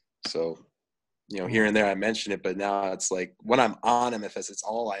 So here and there I mention it, but now it's like when I'm on MFS, it's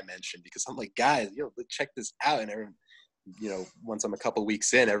all I mention because I'm like, guys, check this out. And everyone, once I'm a couple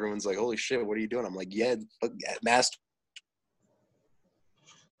weeks in, everyone's like, holy shit, what are you doing? I'm like, yeah, master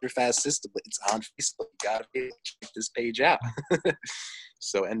fast system. It's on Facebook. You gotta check this page out.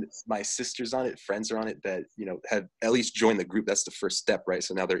 So, and my sister's on it, friends are on it that, have at least joined the group. That's the first step, right?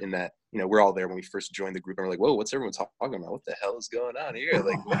 So now they're in that, we're all there when we first joined the group and we're like, whoa, what's everyone talking about? What the hell is going on here?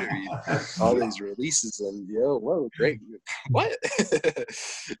 Like, what are you, all these releases and, whoa, great. What?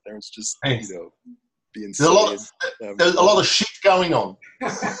 Everyone's just, being silly. There's a lot of shit going on.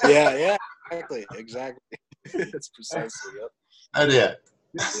 Yeah, exactly. That's precisely, yep. Oh, yeah.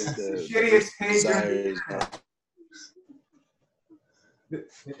 The shittiest page on the internet. Did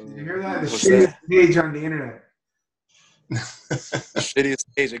you hear that? The shittiest page on the internet. The shittiest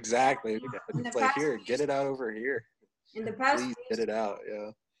page, exactly. It's like, here, get it out over here. In the past, please get it out.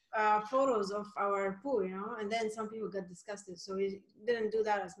 Yeah. Photos of our pool, and then some people got disgusted, so we didn't do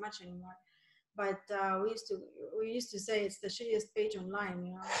that as much anymore. But we used to say it's the shittiest page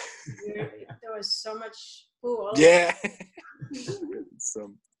online. There was so much pool. Yeah. A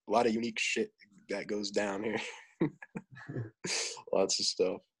lot of unique shit that goes down here. Lots of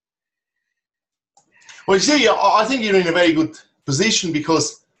stuff. Well, you see, I think you're in a very good position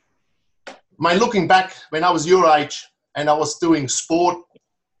because looking back when I was your age and I was doing sport,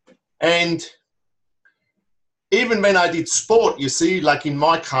 and even when I did sport, you see, like in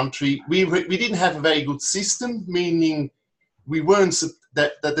my country, we didn't have a very good system, meaning we weren't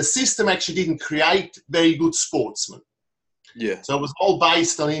that the system actually didn't create very good sportsmen. Yeah. So it was all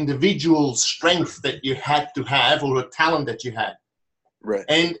based on individual strength that you had to have or a talent that you had. Right.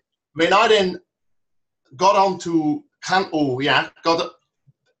 And when I then got onto got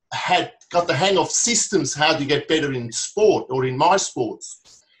the hang of systems, how to get better in sport or in my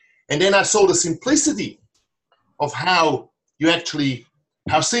sports, and then I saw the simplicity of how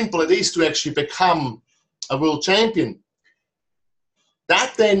simple it is to actually become a world champion.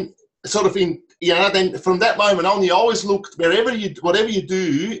 That then sort of then from that moment on, you always looked whatever you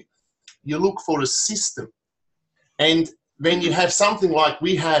do, you look for a system. And when you have something like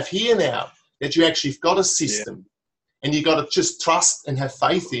we have here now, that you actually got a system, and you got to just trust and have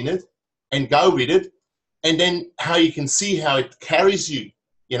faith in it and go with it, and then how you can see how it carries you,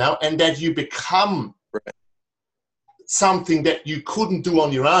 and that you become something that you couldn't do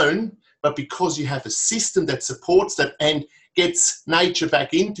on your own, but because you have a system that supports that and gets nature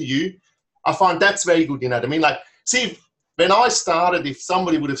back into you, I find that's very good, what I mean? Like, see, when I started, if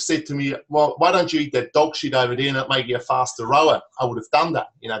somebody would have said to me, well, why don't you eat that dog shit over there and it'll make you a faster rower? I would have done that,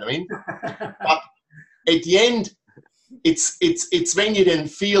 you know what I mean? But at the end, it's when you then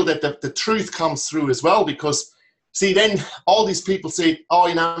feel that the truth comes through as well, because, see, then all these people say,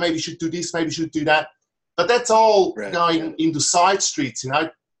 oh, maybe you should do this, maybe you should do that. But that's all going into side streets,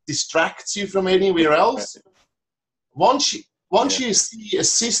 distracts you from anywhere else. Once you see a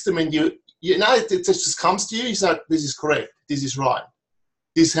system and it just comes to you, you say, this is correct, this is right.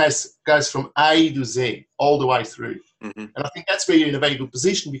 This goes from A to Z all the way through. Mm-hmm. And I think that's where you're in a very good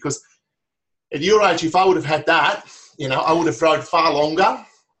position, because at your age, if I would have had that, I would have rode far longer.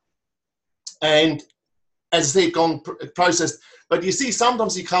 And as I said, gone processed. But you see,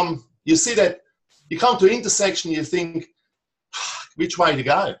 sometimes you come to an intersection, you think, which way to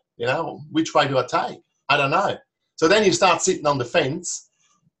go? Which way do I take? I don't know. So then you start sitting on the fence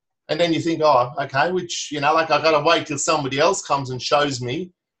And then you think, oh, okay, which, you know, like I got to wait till somebody else comes and shows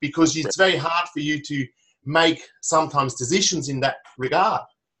me, because it's very hard for you to make sometimes decisions in that regard.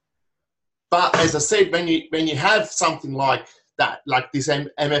 But as I said, when you have something like that, like this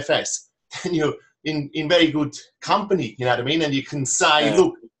MFS, then you're in very good company, you know what I mean? And you can say,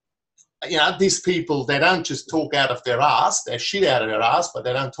 look, you know, these people, they don't just talk out of their ass, they shit out of their ass, but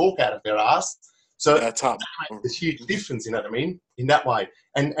they don't talk out of their ass. So that makes a huge difference, you know what I mean, in that way.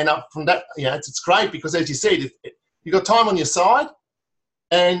 And from that, you know, it's great because, as you said, you've got time on your side,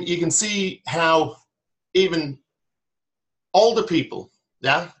 and you can see how even older people,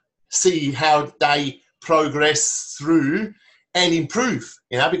 see how they progress through and improve,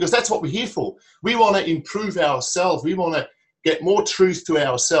 you know, because that's what we're here for. We want to improve ourselves. We want to get more truth to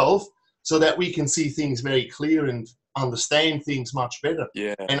ourselves so that we can see things very clear and understand things much better.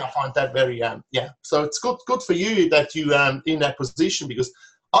 Yeah. And I find that very, so it's good for you that you in that position, because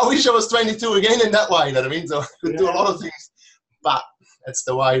I wish I was 22 again in that way, you know what I mean? So I could do a lot of things, but that's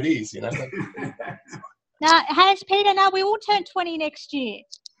the way it is, you know. Now, Peter, we all turn 20 next year.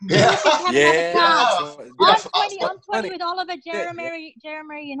 Yeah. I'm 20 with Oliver,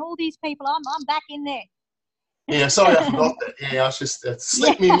 Jeremy, and all these people. I'm back in there. Yeah, sorry, I forgot that. Yeah, I was just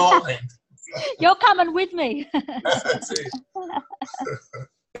slipped me mind. You're coming with me. That's it.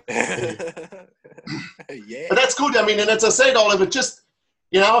 Yeah. But that's good. I mean, and as I said, Oliver, just,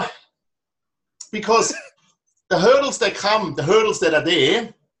 you know, because the hurdles that come, the hurdles that are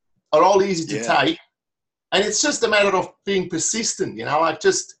there, are all easy to take. And it's just a matter of being persistent, you know, like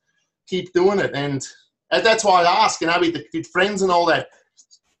just keep doing it. And that's why I ask, you know, with friends and all that,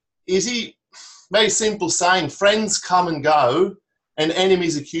 is he very simple saying, friends come and go and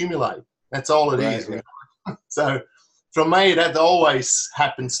enemies accumulate. That's all it is. Right. You know? So from me, that always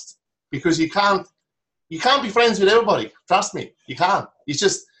happens, because you can't be friends with everybody. Trust me, you can't. It's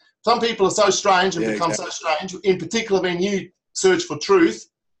just, some people are so strange and become so strange, in particular when you search for truth,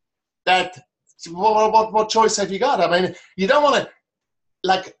 that what choice have you got? I mean, you don't want to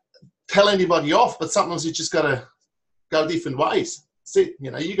like tell anybody off, but sometimes you just got to go different ways. See, you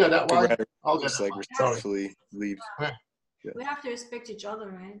know, you go that way, I'll go that way. Respectfully leave. Yeah. We have to respect each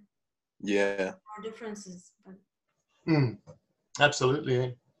other, right? Yeah. Our differences. But...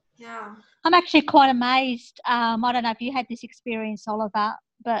 Absolutely. Yeah. I'm actually quite amazed. I don't know if you had this experience, Oliver,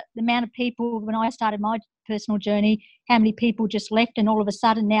 but the amount of people, when I started my personal journey, how many people just left, and all of a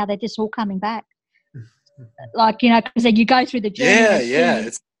sudden now they're just all coming back. Like, you know, because then you go through the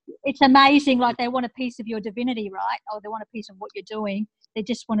journey. It's amazing. Like, they want a piece of your divinity, right? Or they want a piece of what you're doing. They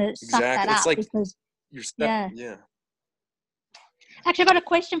just want to suck that up, like, because you're Actually, I've got a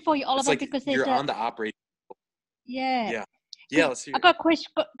question for you, Oliver, like because you're on the operating. Yeah. Let's hear it. I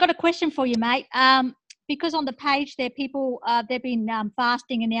got a question for you, mate. Because on the page there, people they've been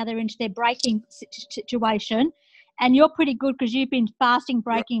fasting, and now they're into their breaking situation, and you're pretty good because you've been fasting,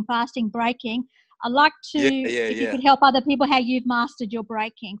 breaking. I'd like to, if you could help other people, how you've mastered your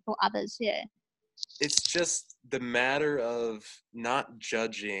breaking for others. Yeah. It's just the matter of not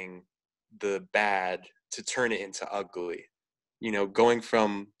judging the bad to turn it into ugly. You know, going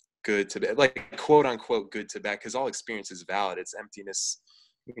from good to bad, like quote unquote good to bad, because all experience is valid. It's emptiness.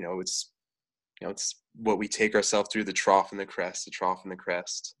 You know, it's what we take ourselves through, the trough and the crest,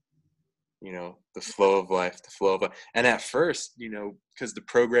 you know, the flow of life. And at first, you know, because the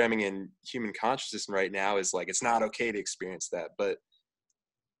programming in human consciousness right now is like, it's not okay to experience that, but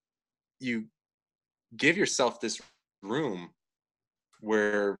you give yourself this room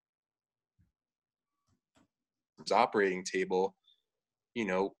where it's operating table. You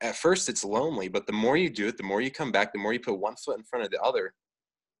know, at first it's lonely, but the more you do it, the more you come back, the more you put one foot in front of the other,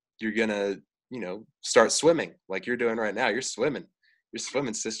 you're gonna, you know, start swimming like you're doing right now. You're swimming,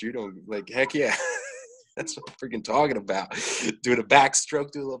 sister. You're doing, like, heck yeah. That's what I'm freaking talking about. Doing a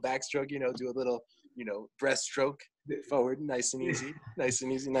backstroke, do a little backstroke, you know, do a little, you know, breaststroke forward, nice and easy, nice,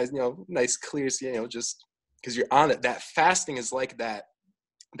 you know, nice, clear, you know, just because you're on it. That fasting is like that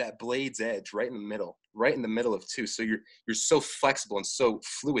blade's edge right in the middle of two. So you're so flexible and so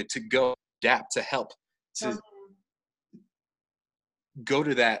fluid to go adapt, to help, to go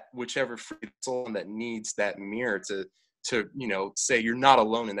to that whichever free soul that needs that mirror to you know, say you're not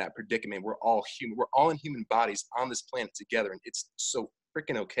alone in that predicament. We're all human. We're all in human bodies on this planet together, and it's so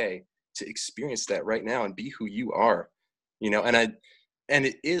freaking okay to experience that right now and be who you are, you know. And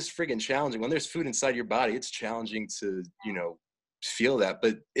it is freaking challenging when there's food inside your body. It's challenging to, you know, feel that,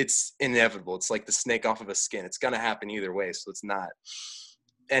 but it's inevitable. It's like the snake off of a skin. It's gonna happen either way, so it's not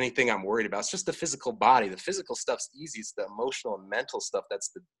anything I'm worried about. It's just the physical body. The physical stuff's easy. It's the emotional and mental stuff that's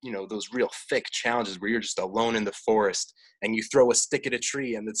the, you know, those real thick challenges where you're just alone in the forest and you throw a stick at a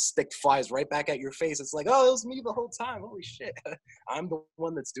tree and the stick flies right back at your face. It's like, oh, it was me the whole time. Holy shit. I'm the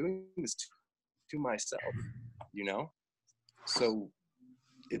one that's doing this to myself, you know? So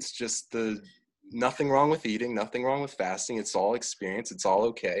it's just nothing wrong with eating, nothing wrong with fasting. It's all experience. It's all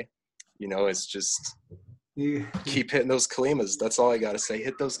okay. You know, it's just keep hitting those kalimas. That's all I got to say.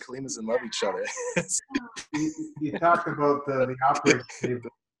 Hit those kalimas and love each other. You talked about the operating table.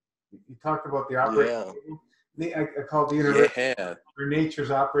 You talked about the operating table. I call it the universe or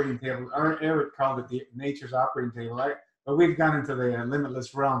nature's operating table. Eric called it the nature's operating table, right? But we've gone into the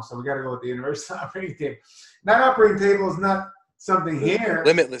limitless realm, so we got to go with the universal operating table. That operating table is not something here.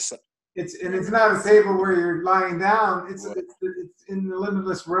 Limitless. It's not a table where you're lying down. It's in the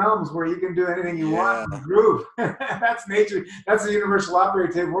limitless realms where you can do anything you want and groove. That's nature. That's the universal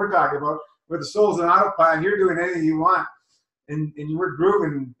operating table we're talking about, where the soul's an autopilot and you're doing anything you want, and you were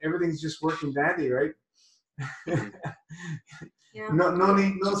grooving. Everything's just working dandy, right?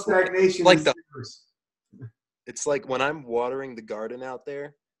 No stagnation. Like it's like when I'm watering the garden out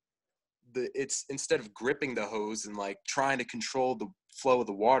there. It's instead of gripping the hose and like trying to control the flow of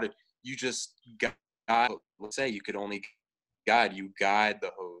the water, you just guide. Let's say you could only guide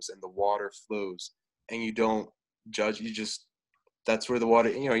the hose and the water flows, and you don't judge. You just, that's where the water,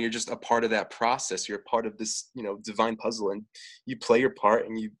 you know, you're just a part of that process. You're a part of this, you know, divine puzzle, and you play your part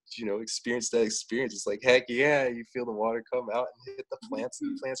and you know, experience that experience. It's like, heck yeah, you feel the water come out and hit the plants,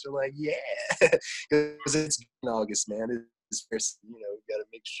 and the plants are like, yeah, because it's August, man. You know, you got to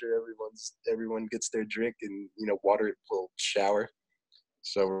make sure everyone gets their drink and, you know, water a little shower.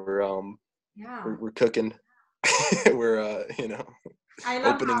 So we're cooking. We're you know,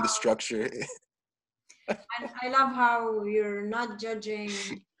 opening the structure. I love how you're not judging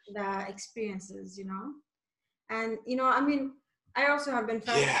the experiences, you know, and you know, I mean, I also have been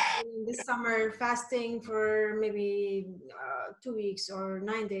fasting this summer, fasting for maybe 2 weeks or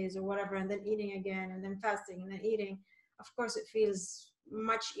 9 days or whatever, and then eating again, and then fasting and then eating. Of course, it feels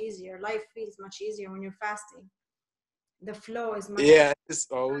much easier. Life feels much easier when you're fasting. The flow is much easier.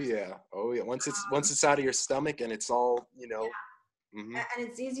 Oh yeah. Once it's out of your stomach and it's all, you know. Yeah. Mm-hmm. And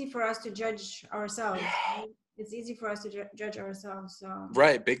it's easy for us to judge ourselves. Right? It's easy for us to judge ourselves. So.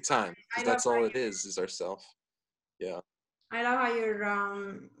 Right, big time. Because that's all it is ourself. Yeah. I love how you're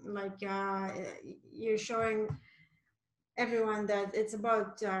you're showing everyone that it's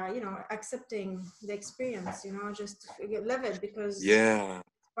about you know, accepting the experience, you know, just live it, because it's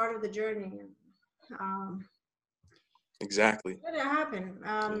part of the journey. Exactly. What did happen?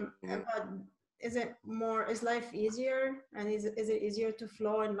 But is life easier, and is it easier to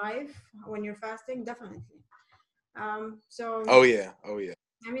flow in life when you're fasting? Definitely. So oh yeah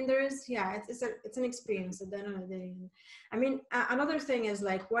I mean, there is, it's an experience at the end of the day. I mean, another thing is,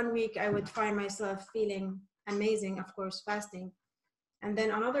 like, 1 week I would find myself feeling amazing, of course, fasting, and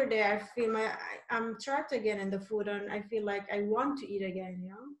then another day I feel I'm trapped again in the food, and I feel like I want to eat again, you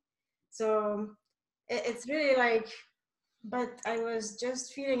know. So it's really like, but I was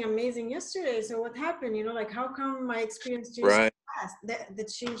just feeling amazing yesterday, so what happened, you know, like, how come my experience changed so fast? That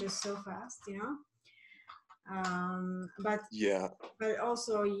changes so fast, you know. But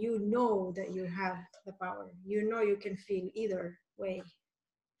also, you know, that you have the power, you know, you can feel either way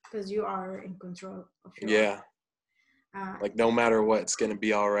because you are in control of your life. Like, no matter what, it's gonna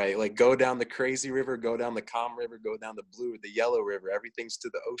be all right. Like, go down the crazy river, go down the calm river, go down the blue, the yellow river, everything's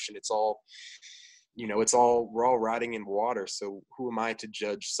to the ocean. It's all, you know, we're all riding in water. So who am I to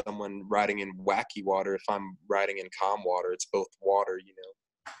judge someone riding in wacky water if I'm riding in calm water? It's both water, you know.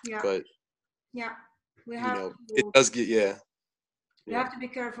 But we have, you know, it does get we have to be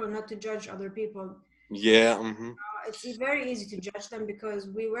careful not to judge other people. Mm-hmm. It's very easy to judge them because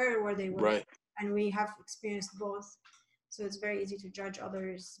we were where they were, and we have experienced both, so it's very easy to judge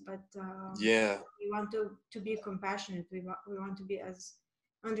others. But we want to be compassionate. We want to be as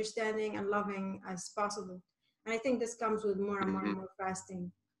understanding and loving as possible, and I think this comes with more and more and more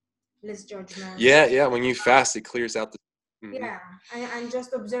fasting, less judgment. When you fast, it clears out the and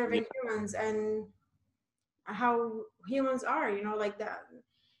just observing humans and how humans are, you know, like that.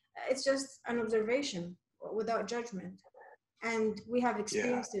 It's just an observation without judgment, and we have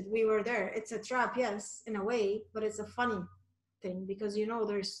experienced it. We were there. It's a trap, yes, in a way, but it's a funny thing because, you know,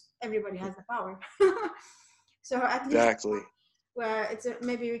 everybody has the power. So at least where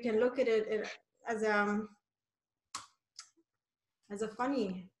maybe we can look at it as a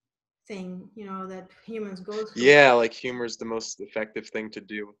funny thing, you know, that humans go through. Like, humor is the most effective thing to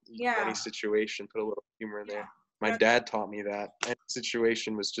do in any situation. Put a little humor in there. My dad taught me that, and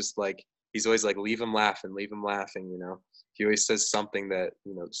situation was just like, he's always like, leave him laughing, you know. He always says something that,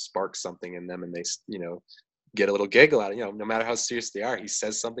 you know, sparks something in them, and they, you know, get a little giggle out of it. You know, no matter how serious they are, he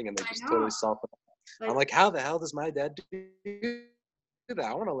says something and they just totally soften up. Like, I'm like, how the hell does my dad do that?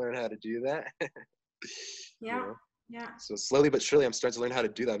 I want to learn how to do that. Yeah. You know? Yeah. So slowly but surely, I'm starting to learn how to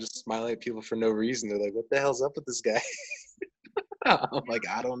do that. I'm just smiling at people for no reason. They're like, what the hell's up with this guy? I'm like,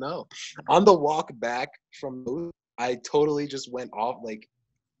 I don't know. On the walk back from, I totally just went off. Like,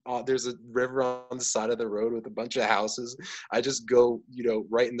 there's a river on the side of the road with a bunch of houses. I just go, you know,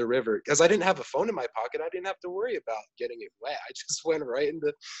 right in the river, because I didn't have a phone in my pocket. I didn't have to worry about getting it wet. I just went right into,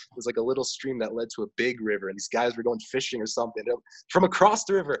 it was like a little stream that led to a big river, and these guys were going fishing or something. From across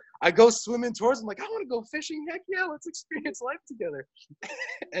the river, I go swimming towards them, like, I want to go fishing. Heck yeah, let's experience life together.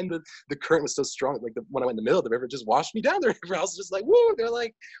 And the current was so strong, like when I went in the middle of the river, it just washed me down the river. I was just like, woo. They're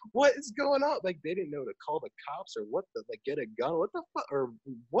like, what is going on? Like, they didn't know to call the cops or what the, like, get a gun, what the fuck, or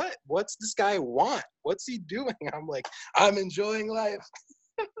what's this guy want? What's he doing? I'm like, I'm enjoying life.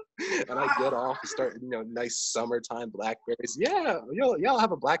 And I get off and start, you know, nice summertime blackberries. Yeah, y'all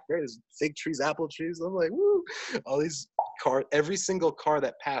have a blackberry. There's fig trees, apple trees. I'm like, woo. All these cars, every single car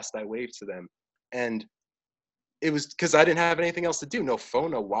that passed, I waved to them. And it was because I didn't have anything else to do. No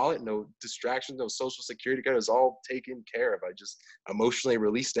phone, no wallet, no distractions, no social security card. It was all taken care of. I just emotionally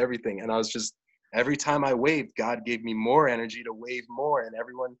released everything. And I was just, every time I waved, God gave me more energy to wave more. And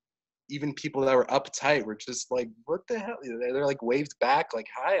everyone, even people that were uptight, were just like, what the hell? They're like waved back, like,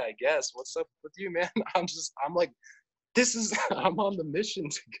 hi, I guess. What's up with you, man? I'm like, I'm on the mission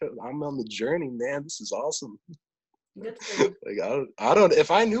to go. I'm on the journey, man. This is awesome. Good for you. Like, I don't,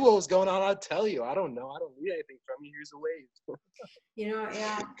 if I knew what was going on, I'd tell you. I don't know. I don't need anything from you. Here's a wave. You know,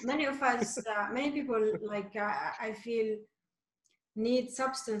 yeah. Many of us, many people, like, I feel, need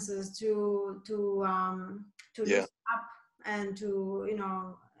substances to loosen up and to, you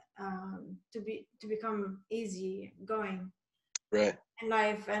know, to become easy going Right. in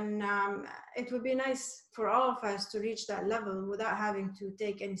life. And it would be nice for all of us to reach that level without having to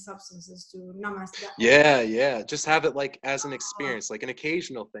take any substances to numb us down. Yeah. Just have it like as an experience, like an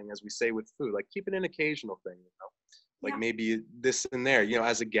occasional thing, as we say with food. Like, keep it an occasional thing, you know. Like, maybe this and there, you know,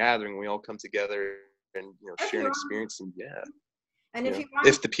 as a gathering, we all come together and, you know, share an experience. And and if you want,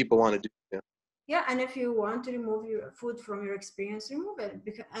 if the people want to do it. Yeah, and if you want to remove your food from your experience, remove it.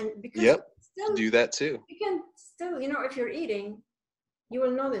 Because still, do that too. You can still, you know, if you're eating, you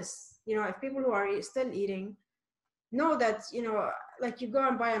will know this. You know, if people who are still eating know that, you know, like, you go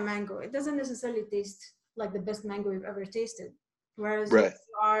and buy a mango, it doesn't necessarily taste like the best mango you've ever tasted. Whereas if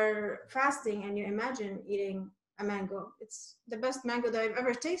you are fasting and you imagine eating a mango, it's the best mango that I've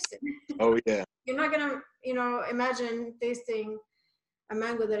ever tasted. Oh yeah. You're not gonna, you know, imagine tasting a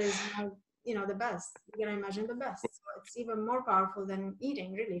mango that is, you know, the best. You're gonna imagine the best. So it's even more powerful than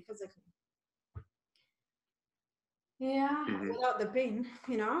eating, really, physically. Yeah, without the pain,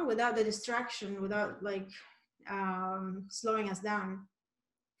 you know, without the distraction, without, like, slowing us down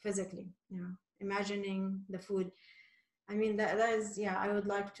physically, you know, imagining the food. I mean, that is, yeah, I would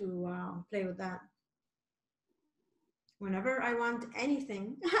like to play with that. Whenever I want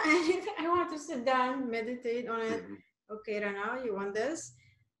anything, I want to sit down, meditate on it. Okay, Rana, you want this?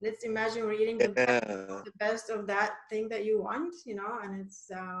 Let's imagine we're eating the best of that thing that you want, you know, and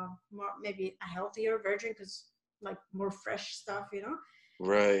it's more, maybe a healthier version, because, like, more fresh stuff, you know.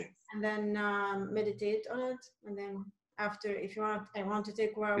 Right. And then meditate on it, and then after, if you want, I want to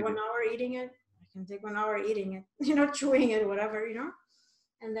take 1 hour eating it, I can take 1 hour eating it, you know, chewing it, whatever, you know,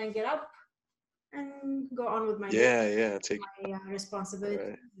 and then get up and go on with my day, take my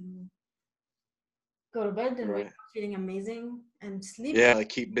responsibilities, and go to bed and wake up feeling amazing and sleep. Yeah, like,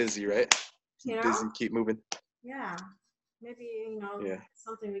 keep busy, right? You know? Busy, keep moving. Yeah, maybe, you know,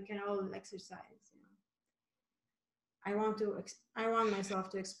 something we can all exercise. You know, I want myself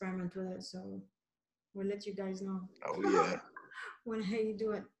to experiment with it, so we'll let you guys know. Oh yeah. when I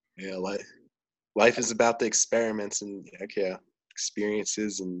do it. Yeah, life is about the experiments and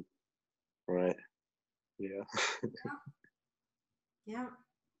experiences and Yeah.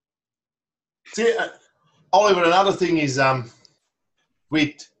 See, Oliver, another thing is,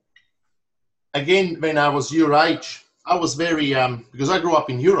 again, when I was your age, I was very, because I grew up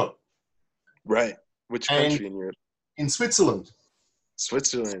in Europe. Right. Which country in Europe? In Switzerland.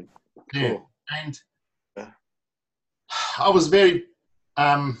 Switzerland. Cool. Yeah. And I was very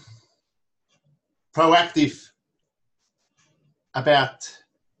proactive about,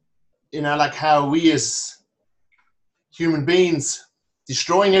 you know, like, how we as human beings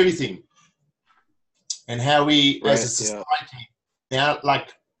destroying everything, and how we as a society now,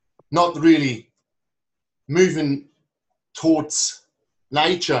 like, not really moving towards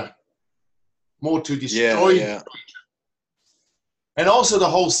nature, more to destroy nature. And also the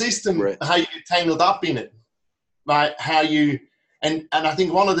whole system, how you get tangled up in it, right? How you, and I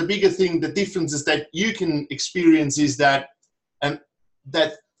think one of the bigger things, the differences that you can experience is that,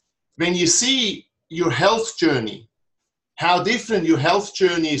 that when you see your health journey, how different your health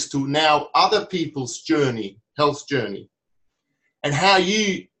journey is to now other people's journey, health journey, and how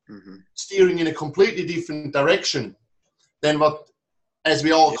you steering in a completely different direction than what, as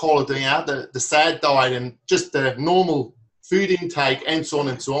we all call it, the sad diet and just the normal food intake and so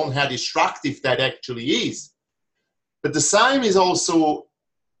on, how destructive that actually is. But the same is also,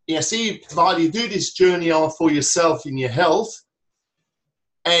 you see, while you do this journey for yourself in your health,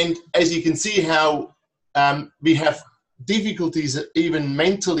 and as you can see how we have difficulties even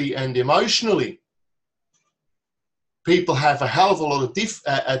mentally and emotionally, people have a hell of a lot of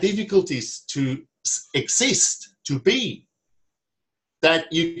difficulties to exist, to be,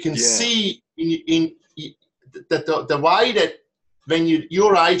 that you can see in that the way that when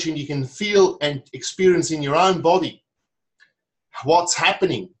you're age and you can feel and experience in your own body what's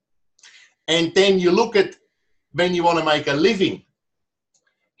happening. And then you look at when you want to make a living,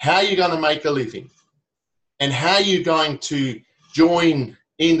 how you're going to make a living and how you're going to join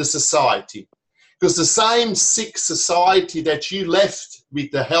in the society. Because the same sick society that you left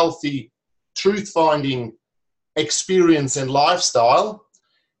with the healthy truth-finding experience and lifestyle,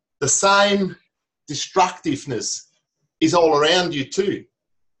 the same destructiveness is all around you too,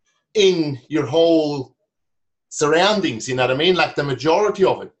 in your whole surroundings, you know what I mean? Like the majority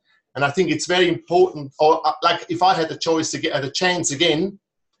of it. And I think it's very important, or like if I had the choice to get a chance again,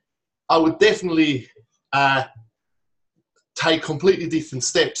 I would definitely take completely different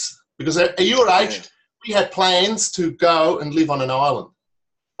steps. Because at your age, we had plans to go and live on an island,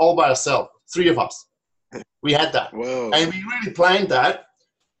 all by ourselves, 3 of us. We had that. Whoa. And we really planned that.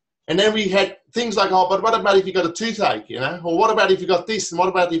 And then we had things like, oh, but what about if you got a toothache, you know? Or what about if you got this and what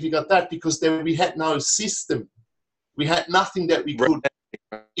about if you got that? Because then we had no system. We had nothing that we could.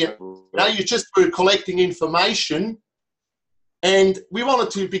 Now you just were collecting information. And we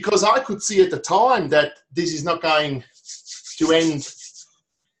wanted to, because I could see at the time that this is not going to end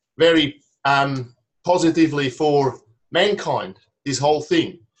very positively for mankind, this whole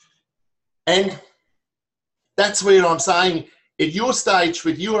thing. And that's where I'm saying, at your stage,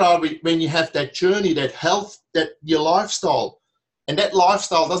 when you have that journey, that health, that your lifestyle, and that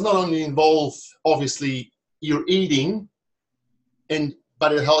lifestyle does not only involve, obviously, your eating,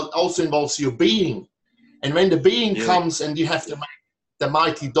 but it also involves your being. And when the being comes and you have to make the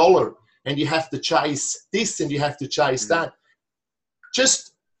mighty dollar and you have to chase this and you have to chase that,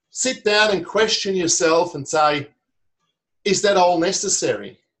 just sit down and question yourself and say, is that all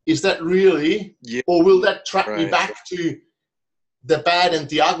necessary? Is that really, or will that track me back to the bad and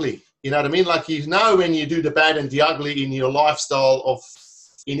the ugly? You know what I mean? Like, you know, when you do the bad and the ugly in your lifestyle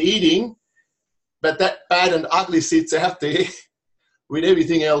in eating, but that bad and ugly sits out there with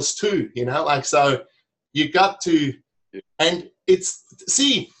everything else too, you know, like, so you got to, and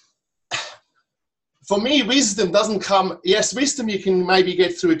for me, wisdom doesn't come, yes, wisdom you can maybe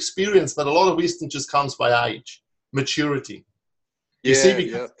get through experience, but a lot of wisdom just comes by age, maturity. You see,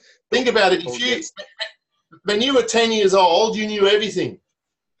 because think about it, when you were 10 years old, you knew everything.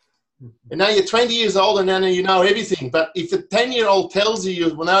 And now you're 20 years old and now you know everything. But if a 10-year-old tells you,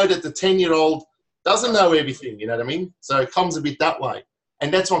 you will know that the 10-year-old doesn't know everything, you know what I mean? So it comes a bit that way.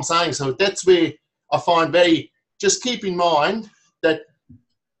 And that's what I'm saying. So that's where I find just keep in mind that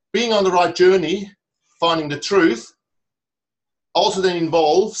being on the right journey, finding the truth, also then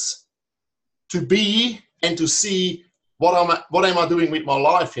involves to be and to see what am I doing with my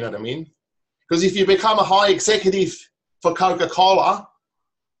life, you know what I mean? Because if you become a high executive for Coca-Cola,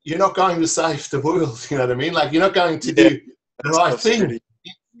 you're not going to save the world, you know what I mean? Like, you're not going to do the right thing,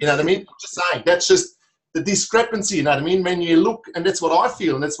 you know what I mean? I'm just saying, that's just the discrepancy, you know what I mean? When you look, and that's what I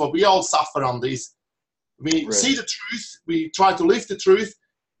feel, and that's what we all suffer on these. We see the truth, we try to live the truth,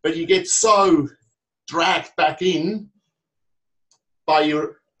 but you get so dragged back in by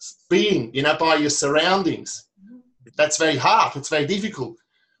your being, you know, by your surroundings. That's very hard. It's very difficult.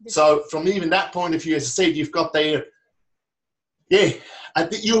 So from even that point of view, as I said, you've got there,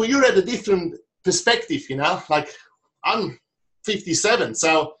 you're at a different perspective, you know, like I'm 57,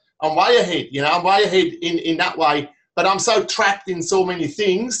 so I'm way ahead, you know, I'm way ahead in that way, but I'm so trapped in so many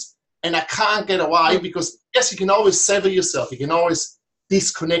things and I can't get away because, yes, you can always sever yourself. You can always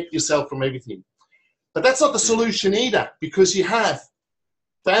disconnect yourself from everything. But that's not the solution either, because you have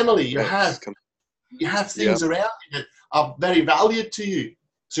family, you have things around you that are very valued to you.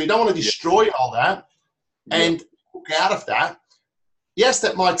 So you don't want to destroy all that and walk out of that. yes,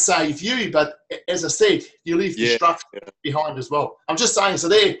 that might save you, but as I said, you leave destruction behind as well. I'm just saying, so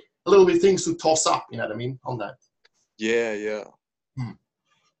they're a little bit things to toss up, you know what I mean, on that. Yeah.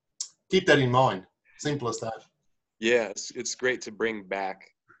 Keep that in mind. Simple as that. Yeah, it's great to bring back,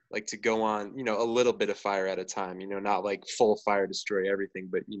 like to go on, you know, a little bit of fire at a time, you know, not like full fire destroy everything,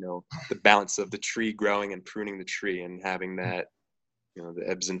 but, you know, the balance of the tree growing and pruning the tree and having that, you know, the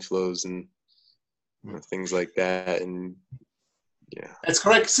ebbs and flows and you know, things like that. And yeah. That's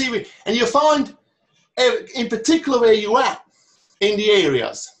correct. See, and you find, in particular where you're at, in the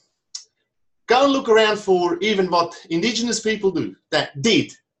areas, go and look around for even what indigenous people do, that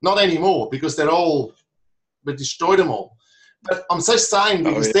did, not anymore, because we destroyed them all. But I'm just saying,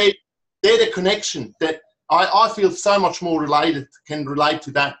 because they're the connection that I feel so much more can relate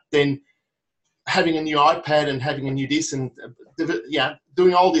to that than having a new iPad and having a new this and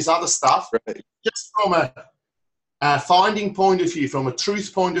doing all this other stuff. Right. Just from a finding point of view, from a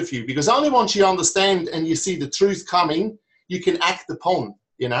truth point of view, because only once you understand and you see the truth coming, you can act upon,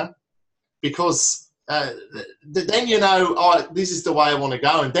 you know, because then you know, oh, this is the way I want to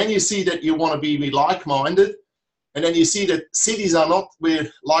go. And then you see that you want to be like-minded. And then you see that cities are not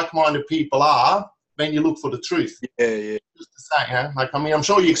where like-minded people are when you look for the truth. Yeah. Just to say, you know, like, I mean, I'm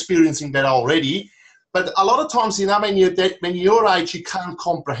sure you're experiencing that already. But a lot of times, you know, when you're your age, you can't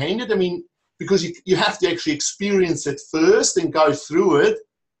comprehend it. I mean, because you have to actually experience it first and go through it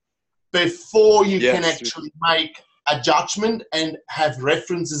before you can actually make a judgment and have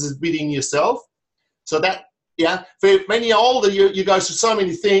references within yourself. So that, when you're older, you go through so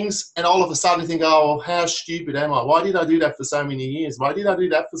many things and all of a sudden you think, oh, how stupid am I? Why did I do that for so many years? Why did I do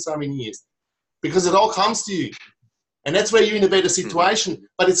that for so many years? Because it all comes to you. And that's where you're in a better situation.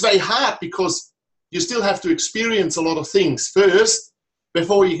 But it's very hard because you still have to experience a lot of things first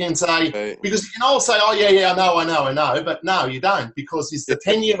before you can say, because you can all say, oh, yeah, I know. But no, you don't, because it's the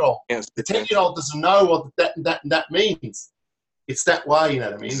 10-year-old. The 10-year-old doesn't know what that means. It's that way, you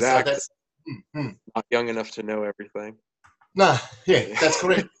know what I mean? Exactly. So that's not young enough to know everything. No, that's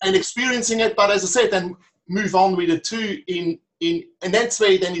correct. And experiencing it, but as I said, then move on with it too. And that's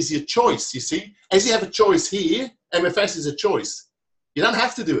where then is your choice. You see, as you have a choice here, MFS is a choice. You don't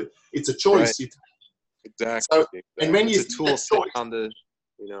have to do it. It's a choice. Right. Exactly. So, and when it's a tool set on the,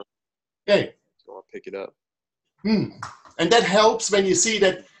 you know. Yeah. So I'll pick it up. And that helps when you see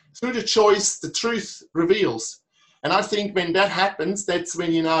that through the choice, the truth reveals. And I think when that happens, that's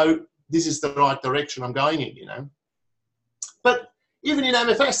when you know this is the right direction I'm going in, you know. But even in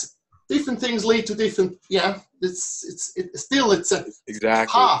MFS, different things lead to different, it's a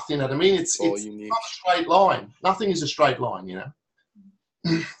path, you know what I mean? It's not a straight line. Nothing is a straight line, you know.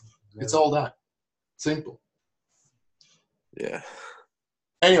 It's all that. Simple. Yeah.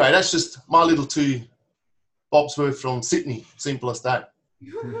 Anyway, that's just my little 2 bob's worth from Sydney. Simple as that.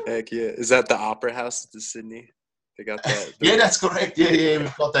 Heck yeah. Is that the Opera House to Sydney? They got that. Yeah, that's correct. Yeah,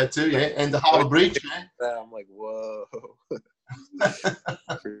 we've got that too, yeah. And the Harbour Bridge, man. I'm like, whoa.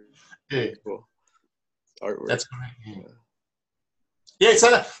 Yeah. Cool. Artwork. That's correct. Yeah,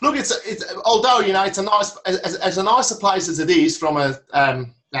 so look, it's although, you know, it's a nice, as a nicer place as it is from a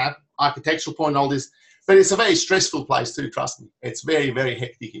architectural point and all this, but it's a very stressful place too, trust me. It's very, very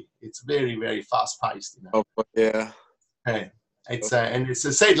hectic. It's very, very fast paced, you know. Oh, yeah. It's and it's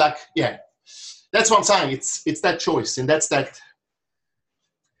a said like, that's what I'm saying. It's that choice, and that's that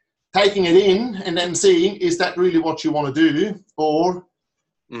taking it in and then seeing, is that really what you want to do, or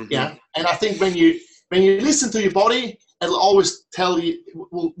and I think when you listen to your body, it'll always tell you,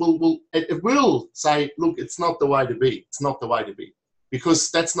 it will say, look, it's not the way to be. It's not the way to be, because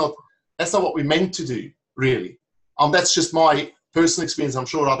that's not what we're meant to do, really. That's just my personal experience. I'm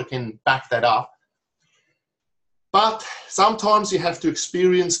sure others can back that up. But sometimes you have to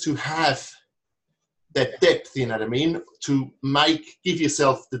experience to have that depth, you know what I mean? To give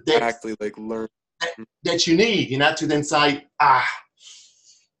yourself the depth. Exactly, like learn. That you need, you know, to then say,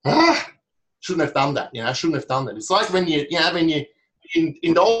 shouldn't have done that, you know, I shouldn't have done that. It's like when you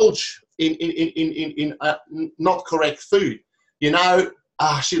indulge in not correct food, you know,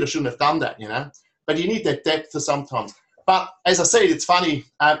 shit, I shouldn't have done that, you know. But you need that depth for sometimes. But as I said, it's funny,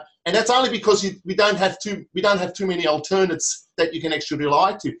 and that's only because we don't have too many alternates that you can actually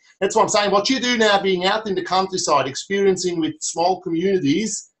rely to. That's what I'm saying. What you do now, being out in the countryside, experiencing with small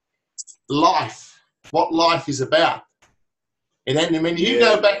communities, what life is about. And then when you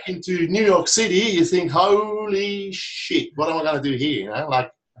go back into New York City, you think, holy shit, what am I going to do here? You know,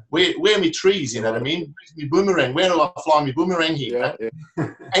 like, where are my trees, you know what I mean? Where's my boomerang? Where do I fly my boomerang here?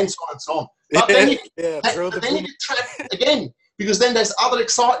 And so on and so on. But then you get trapped again, because then there's other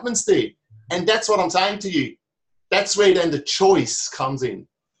excitements there. And that's what I'm saying to you. that's where then the choice comes in.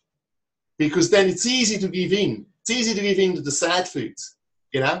 Because then it's easy to give in. It's easy to give in to the sad foods,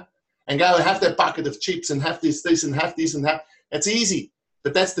 you know, and go and have that bucket of chips and have this, and have this and that. It's easy,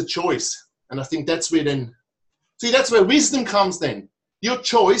 but that's the choice. And I think that's where then, see, that's where wisdom comes then. Your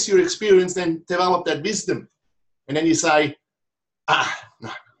choice, your experience, then develop that wisdom. And then you say,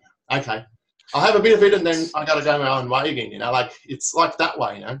 no, okay, I'll have a bit of it and then I got to go my own way again, you know, like it's like that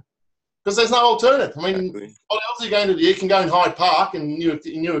way, you know, because there's no alternative. I mean, what else are you going to do? You can go in Hyde Park in New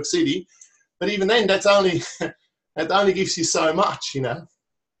York City, but even then, that's only, that only gives you so much, you know.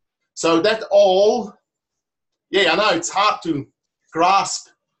 So that all, yeah, I know it's hard to grasp,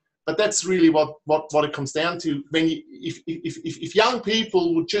 but that's really what it comes down to. When you, if young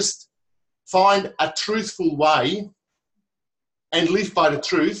people would just find a truthful way and live by the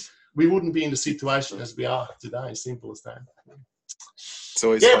truth, we wouldn't be in the situation as we are today. Simple as that. It's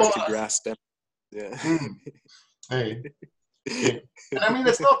always hard to grasp them. Yeah. Hey. Yeah. And I mean,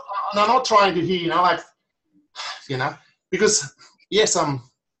 it's not, and I'm not trying to hear, you know, like, you know, because yes, I'm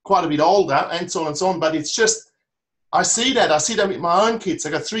quite a bit older and so on and so on, but it's just, I see that with my own kids.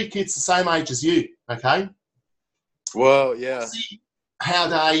 I got 3 kids the same age as you, okay? Well, yeah. I see how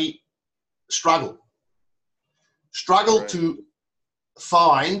they struggle right. To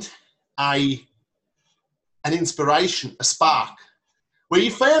find an inspiration, a spark. Where you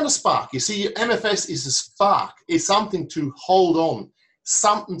found a spark, you see, MFS is a spark. It's something to hold on,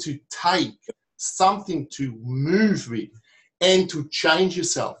 something to take, something to move with, and to change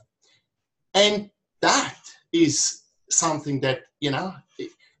yourself. And that is something that, you know,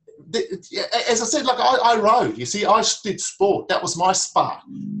 as I said, like I rode, you see, I did sport. That was my spark.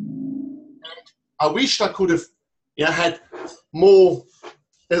 And I wished I could have, you know, had more,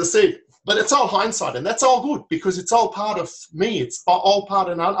 as I said, but it's all hindsight, and that's all good because it's all part of me. It's all part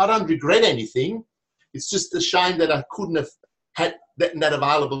of, and I don't regret anything. It's just a shame that I couldn't have had that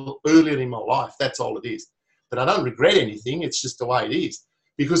available earlier in my life. That's all it is. But I don't regret anything. It's just the way it is.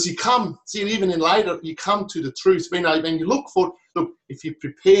 Because you come, see, even in later, you come to the truth. When you look, if you're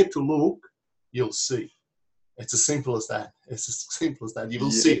prepared to look, you'll see. It's as simple as that. It's as simple as that. You will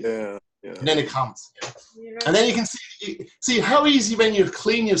see it. Yeah. And then it comes. Yeah. And then you can see how easy when you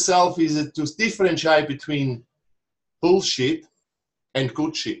clean yourself is it to differentiate between bullshit and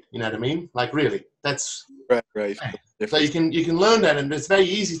good shit. You know what I mean? Like really, that's right. So you can learn that, and it's very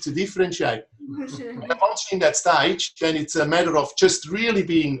easy to differentiate. Once you're in that stage, then it's a matter of just really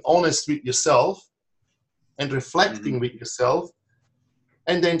being honest with yourself and reflecting with yourself,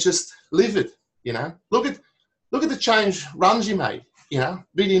 and then just live it. You know, look at the change Ranji made. You know,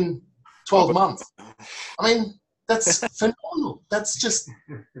 within 12 months. I mean, that's phenomenal. That's just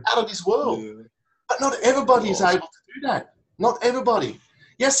out of this world. But not everybody is able to do that. Not everybody.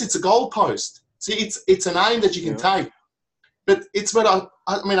 Yes, it's a goalpost. See, it's an aim that you can take. But it's what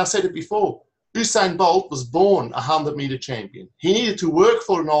I mean, I said it before. Usain Bolt was born a 100-meter champion. He needed to work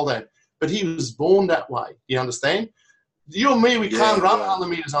for it and all that, but he was born that way. You understand? You and me, we can't run 100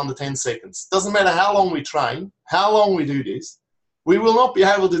 meters under 10 seconds. Doesn't matter how long we train, how long we do this. We will not be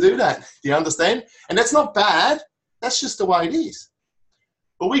able to do that. Do you understand? And that's not bad. That's just the way it is.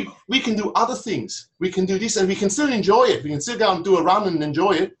 But we can do other things. We can do this and we can still enjoy it. We can still go and do a run and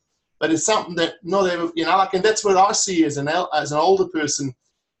enjoy it. But it's something that not ever, you know, like, and that's what I see as an older person,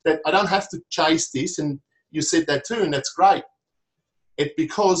 that I don't have to chase this. And you said that too, and that's great. It's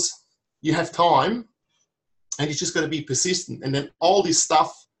because you have time and you just got to be persistent. And then all this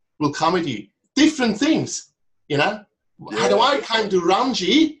stuff will come at you. Different things, you know. How the way it came to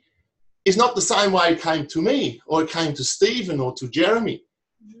Ranji is not the same way it came to me, or it came to Stephen, or to Jeremy,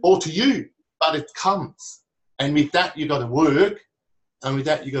 or to you, but it comes. And with that, you got to work, and with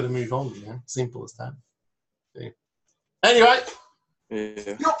that, you got to move on. You know? Simple as that. Yeah. Anyway,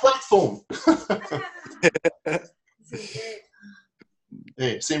 your platform.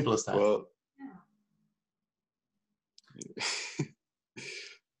 Yeah, simple as that. Well,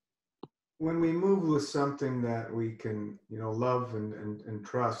 when we move with something that we can, you know, love and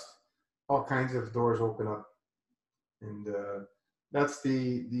trust, all kinds of doors open up. And that's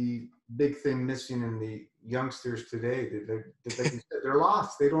the big thing missing in the youngsters today. Like you said, they're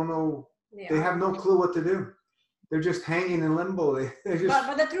lost. They don't know. They have no clue what to do. They're just hanging in limbo.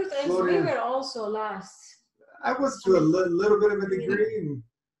 But the truth is, we were also lost. I was to a little bit of a degree,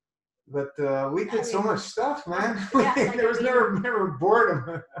 but we did so much stuff, man. Yeah, there was never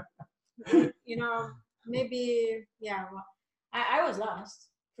boredom. You know, maybe, well, I was lost,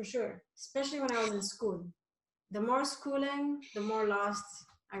 for sure, especially when I was in school. The more schooling, the more lost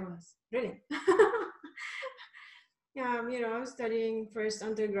I was, really. You know, I was studying first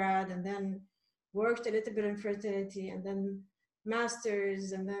undergrad and then worked a little bit in fertility, and then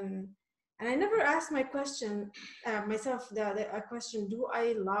masters, and I never asked myself a question: do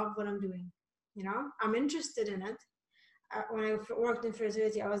I love what I'm doing? You know, I'm interested in it. When I worked in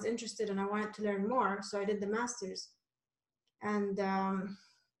fertility, I was interested and I wanted to learn more, so I did the masters, and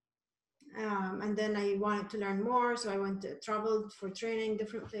then I wanted to learn more, so I traveled for training,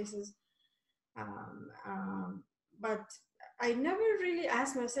 different places. But I never really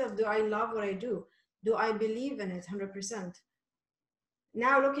asked myself, do I love what I do? Do I believe in it 100%?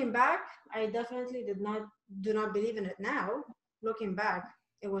 Now looking back, I definitely do not believe in it now. Looking back,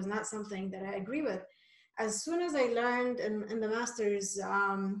 it was not something that I agree with. As soon as I learned in the masters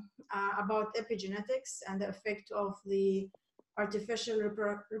about epigenetics and the effect of the artificial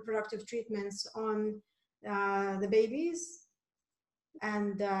reproductive treatments on the babies,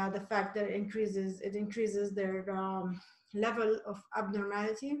 and the fact that it increases their level of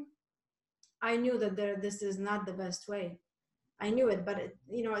abnormality, I knew that this is not the best way. I knew it, but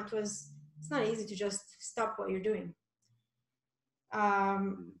it's not easy to just stop what you're doing.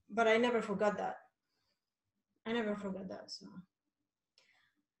 But I never forgot that. So,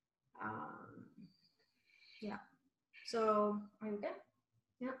 yeah. So, are you okay?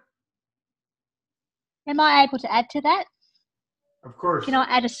 Yeah. Am I able to add to that? Of course. Can I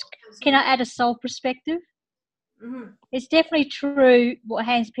add a soul perspective? Mm-hmm. It's definitely true what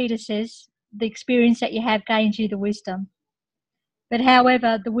Hans Peter says. The experience that you have gains you the wisdom. But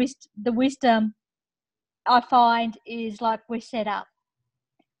however, the wisdom I find is like we're set up.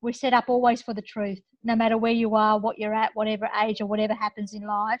 We're set up always for the truth, no matter where you are, what you're at, whatever age or whatever happens in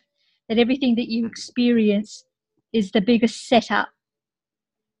life, that everything that you experience is the biggest setup.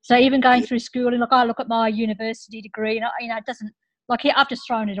 So even going through school, and I look at my university degree, and it doesn't, I've just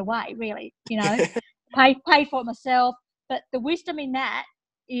thrown it away, really, paid for it myself. But the wisdom in that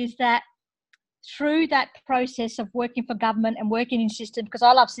is that through that process of working for government and working in systems, because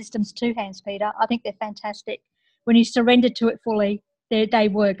I love systems too, Hans Peter, I think they're fantastic. When you surrender to it fully, they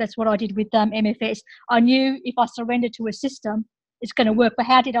work. That's what I did with MFS. I knew if I surrendered to a system, it's going to work. But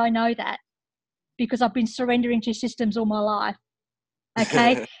how did I know that? Because I've been surrendering to systems all my life.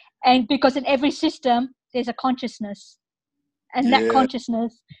 Okay. And because in every system, there's a consciousness. And that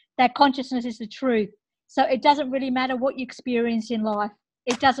consciousness is the truth. So it doesn't really matter what you experience in life.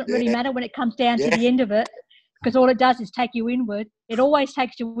 It doesn't really matter when it comes down to the end of it, because all it does is take you inward. It always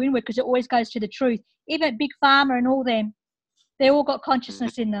takes you inward because it always goes to the truth. Even Big Pharma and all them, they all got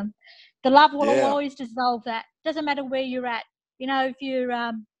consciousness in them. The love will always dissolve that. Doesn't matter where you're at. If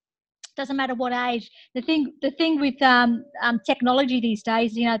you're doesn't matter what age. The thing with technology these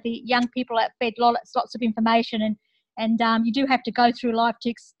days, the young people are fed lots of information, and you do have to go through life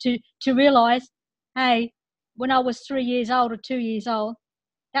to realise, hey, when I was 3 years old or 2 years old,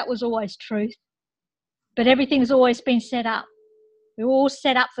 that was always truth. But everything's always been set up. We're all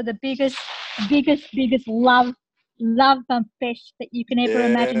set up for the biggest love fest that you can ever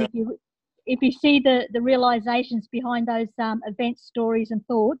imagine. If you see the realizations behind those events, stories and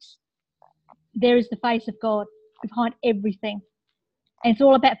thoughts, there is the face of God behind everything. And it's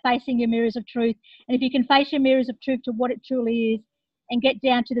all about facing your mirrors of truth. And if you can face your mirrors of truth to what it truly is and get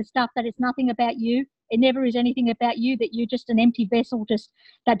down to the stuff that it's nothing about you, it never is anything about you, that you're just an empty vessel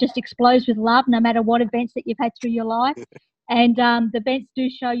that just explodes with love no matter what events that you've had through your life. And the events do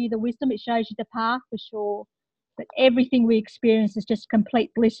show you the wisdom. It shows you the path for sure. But everything we experience is just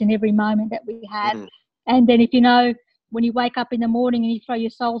complete bliss in every moment that we have. And then when you wake up in the morning and you throw your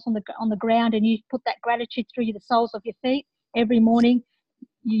soles on the ground and you put that gratitude through the soles of your feet every morning,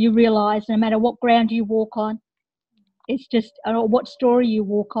 you realise no matter what ground you walk on, it's just what story you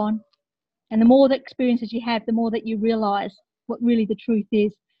walk on. And the more the experiences you have, the more that you realise what really the truth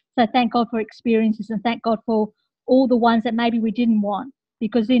is. So thank God for experiences, and thank God for all the ones that maybe we didn't want,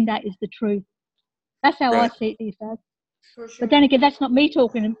 because in that is the truth. That's how I see it these days. For sure. But then again, that's not me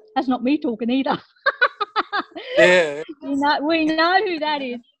talking. That's not me talking either. We know who that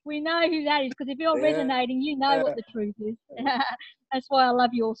is. We know who that is, because if you're resonating, you know what the truth is. That's why I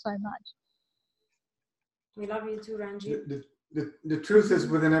love you all so much. We love you too, Ranjit. The truth is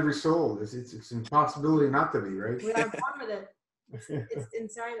within every soul. It's impossibility not to be, right? We are born with it. It's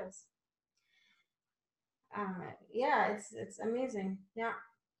inside us. It's amazing. Yeah.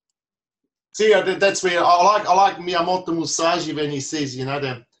 See, that's where I like Miyamoto Musashi when he says,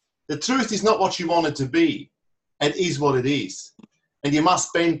 the truth is not what you want it to be. It is what it is. And you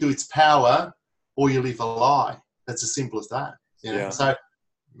must bend to its power or you live a lie. That's as simple as that. So,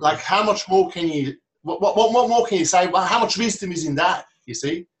 how much more can you, what more can you say? Well, how much wisdom is in that, you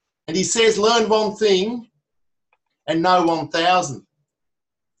see? And he says, learn one thing and know 1,000.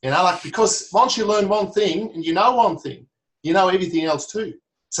 You know, like, because once you learn one thing and you know one thing, you know everything else too.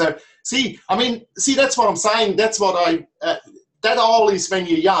 So, see, that's what I'm saying. That's what that all is when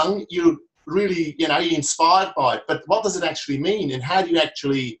you're young, you really, you're inspired by it. But what does it actually mean? And how do you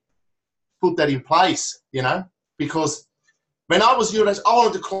actually put that in place, Because when I was your age, I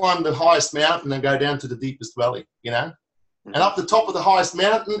wanted to climb the highest mountain and go down to the deepest valley, And up the top of the highest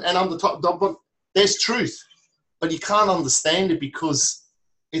mountain and on the top, there's truth. But you can't understand it because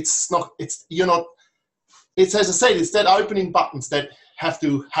it's, as I said, it's that opening buttons that have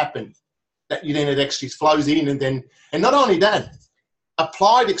to happen. That then it actually flows in, and not only that,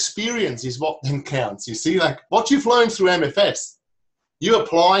 applied experience is what then counts. You see, like what you've learned through MFS, you're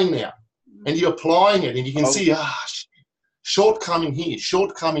applying now, and you're applying it, and you can see, shortcoming here,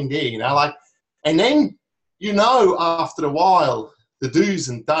 shortcoming there, and then after a while the do's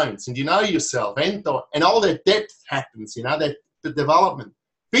and don'ts, and yourself, and all that depth happens, that the development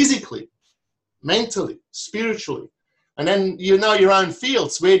physically, mentally, spiritually. And then your own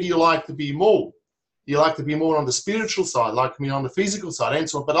fields. Where do you like to be more? Do you like to be more on the spiritual side, like me on the physical side, and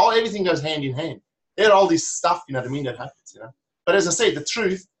so on? But everything goes hand in hand. There's all this stuff, that happens, But as I say, the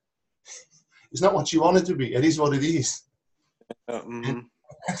truth is not what you want it to be. It is what it is.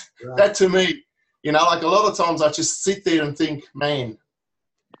 That to me, like a lot of times I just sit there and think, man,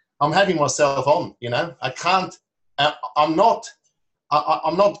 I'm having myself on, I can't, I'm not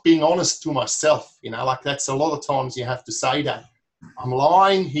being honest to myself, that's a lot of times you have to say that. I'm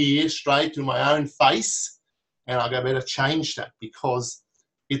lying here straight to my own face, and I go, better change that because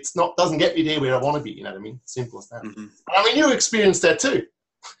doesn't get me there where I want to be, you know what I mean? Simple as that. Mm-hmm. You experienced that too.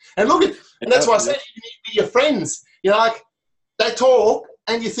 And look at, and that's why I said you need to be your friends, they talk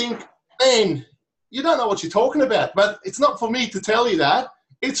and you think, man, you don't know what you're talking about, but it's not for me to tell you that.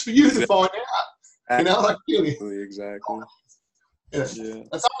 It's for you to find out, really. Exactly. Yeah. As long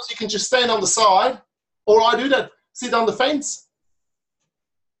as you can just stand on the side, or I do that, sit on the fence.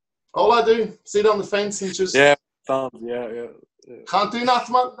 All I do, sit on the fence and just can't do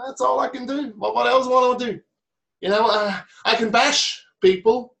nothing. That's all I can do. What else want I do? I can bash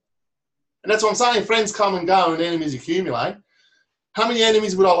people, and that's what I'm saying. Friends come and go, and enemies accumulate. How many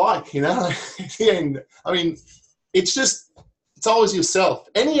enemies would I like? And it's always yourself.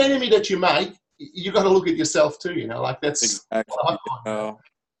 Any enemy that you make, you got to look at yourself too. That's exactly.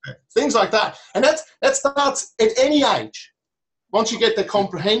 Things like that, and that starts at any age. Once you get the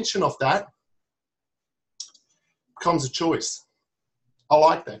comprehension of that, comes a choice. I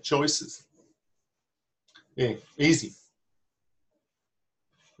like that, choices. Yeah, easy.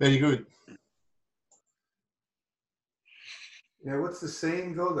 Very good. Yeah, what's the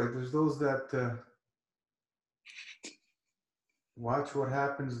saying go? Like, there's those that watch what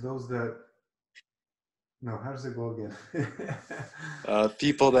happens, those that... No, how does it go again?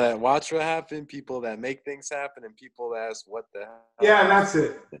 People that watch what happened, people that make things happen, and people that ask what the hell. Yeah, that's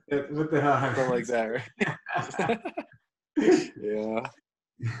it. What the hell? Something like that, right? Yeah.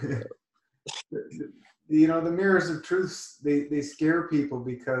 The mirrors of truth, they scare people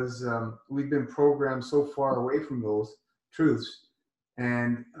because we've been programmed so far away from those truths,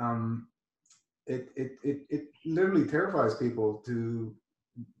 and it literally terrifies people to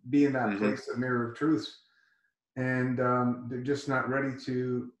be in that place, the mirror of truth. And they're just not ready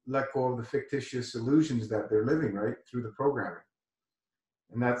to let go of the fictitious illusions that they're living, right, through the programming.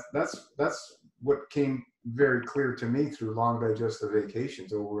 And that's what came very clear to me through long digestive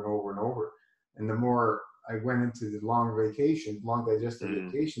vacations over and over and over. And the more I went into the long digestive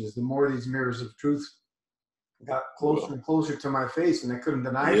vacations, the more these mirrors of truth got closer and closer to my face, and I couldn't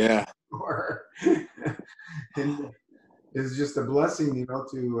deny it anymore. And it's just a blessing, to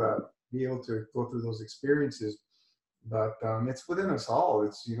be able to go through those experiences. But it's within us all.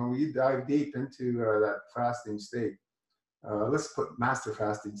 It's, you dive deep into that fasting state. Let's put master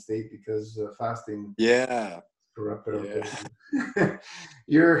fasting state, because fasting corrupted.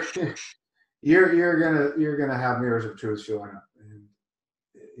 Yeah. You're gonna have mirrors of truth showing up, and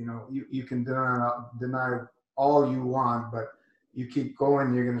you can deny all you want, but you keep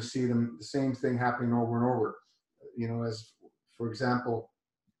going, you're gonna see the same thing happening over and over. As for example,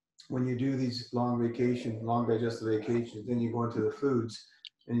 when you do these long digestive vacations, then you go into the foods,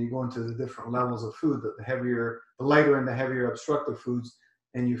 and you go into the different levels of food, the lighter and the heavier obstructive foods,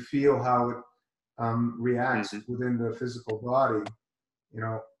 and you feel how it reacts within the physical body,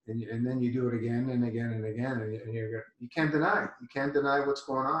 and then you do it again and again and again, and you can't deny it. You can't deny what's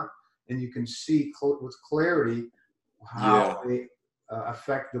going on, and you can see with clarity how they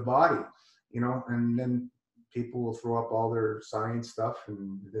affect the body, and then people will throw up all their science stuff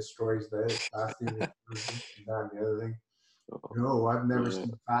and destroys that fasting and that and the other thing. No, I've never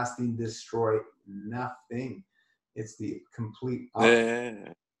seen fasting destroy nothing. It's the complete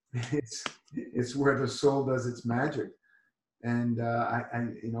opposite. It's where the soul does its magic, and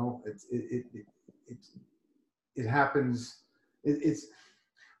you know, it happens.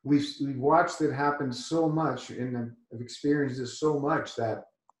 We've watched it happen so much, and I've experienced this so much that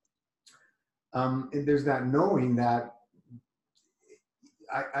and there's that knowing that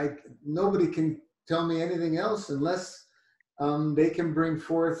nobody can tell me anything else unless they can bring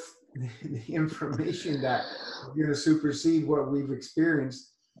forth the information that is going to supersede what we've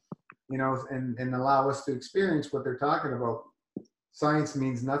experienced, you know, and allow us to experience what they're talking about. Science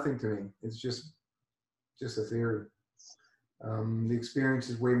means nothing to me. It's just a theory. The experience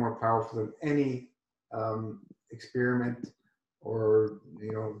is way more powerful than any experiment or,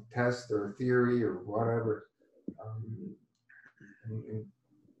 you know, test or theory or whatever. And,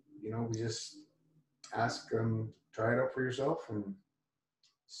 you know, we just ask, try it out for yourself and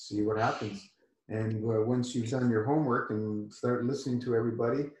see what happens. And once you've done your homework and start listening to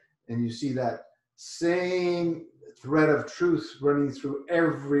everybody, and you see that same thread of truth running through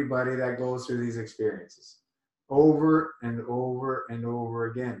everybody that goes through these experiences over and over and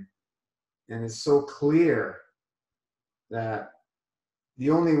over again. And it's so clear that the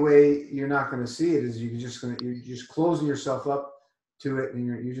only way you're not going to see it is you're just closing yourself up to it, and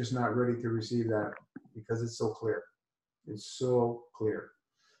you're just not ready to receive that because it's so clear. It's so clear.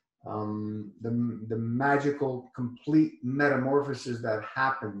 The magical complete metamorphosis that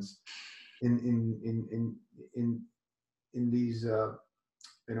happens in these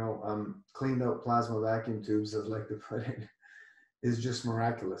cleaned out plasma vacuum tubes, as I like to put it, is just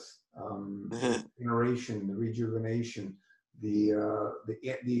miraculous. The regeneration, the rejuvenation,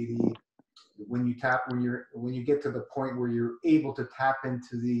 when you get to the point where you're able to tap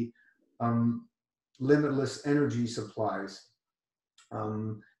into the limitless energy supplies,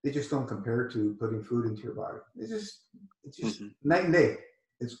 they just don't compare to putting food into your body. It's just night and day.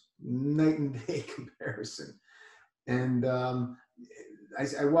 It's night and day comparison. And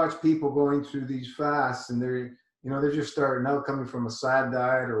I watch people going through these fasts, and they're just starting out, coming from a sad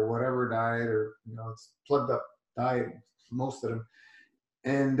diet or whatever diet, or, you know, it's plugged up diet, most of them.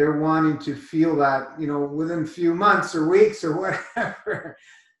 And they're wanting to feel that, you know, within a few months or weeks or whatever.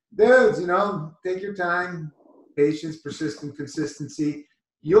 Dudes, you know, take your time, patience, persistence, consistency.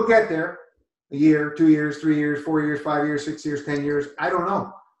 You'll get there. A year, 2 years, 3 years, 4 years, 5 years, 6 years, 10 years. I don't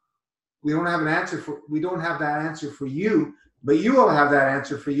know. We don't have that answer for you, but you will have that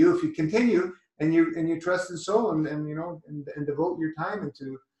answer for you if you continue and you trust in soul and you know, and devote your time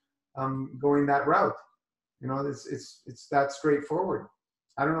into going that route. You know, it's that straightforward.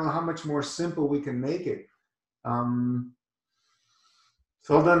 I don't know how much more simple we can make it. It's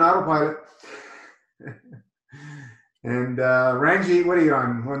all done autopilot. And Ranji, what are you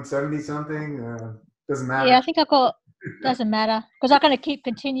on? 170 something? Doesn't matter. Yeah, I think doesn't matter, because I'm going to keep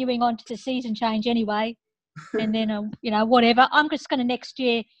continuing on to the season change anyway. And then, you know, whatever. I'm just going to next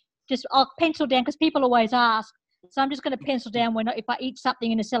year, I'll pencil down, because people always ask. So I'm just going to pencil down if I eat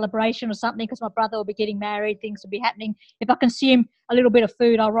something in a celebration or something, because my brother will be getting married, things will be happening. If I consume a little bit of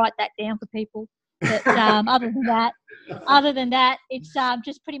food, I'll write that down for people. But other than that, it's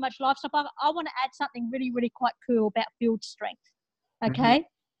just pretty much lifestyle. I want to add something really, really quite cool about field strength. Okay,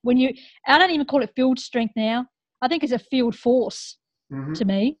 I don't even call it field strength now. I think it's a field force to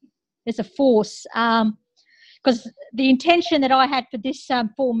me. It's a force. Because the intention that I had for this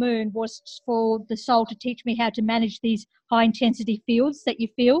full moon was for the soul to teach me how to manage these high intensity fields that you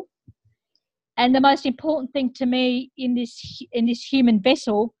feel. And the most important thing to me in this human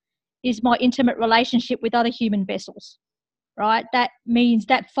vessel is my intimate relationship with other human vessels, right? That means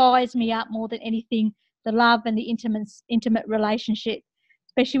that fires me up more than anything, the love and the intimate relationship,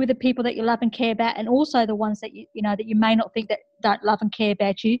 especially with the people that you love and care about, and also the ones that you know that you may not think that don't love and care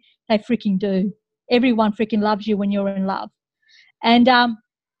about you. They freaking do. Everyone freaking loves you when you're in love. And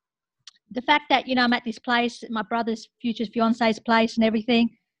the fact that, you know, I'm at this place, my brother's future fiance's place and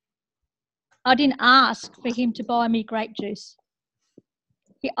everything, I didn't ask for him to buy me grape juice.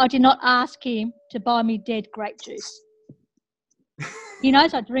 I did not ask him to buy me dead grape juice. He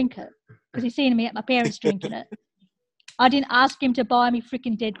knows I drink it because he's seen me at my parents drinking it. I didn't ask him to buy me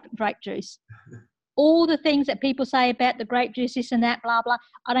freaking dead grape juice. All the things that people say about the grape juice, this and that, blah, blah,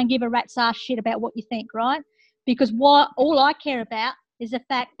 I don't give a rat's ass shit about what you think, right? Because all I care about is the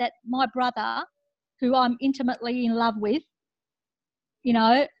fact that my brother, who I'm intimately in love with, you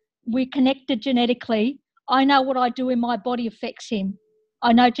know, we're connected genetically. I know what I do in my body affects him.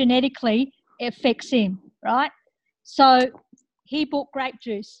 I know genetically it affects him, right? So he bought grape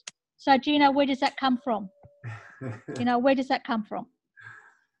juice. So do you know where does that come from? You know, where does that come from?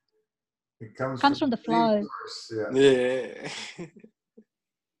 It comes from the flow. Yeah.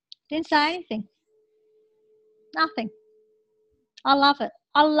 Didn't say anything. Nothing. I love it.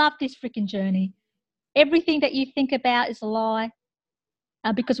 I love this freaking journey. Everything that you think about is a lie.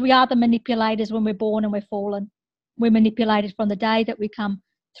 Because we are the manipulators when we're born and we're fallen. We're manipulated from the day that we come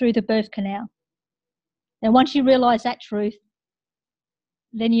through the birth canal. And once you realise that truth,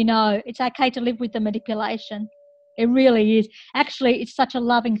 then you know it's okay to live with the manipulation. It really is. Actually, it's such a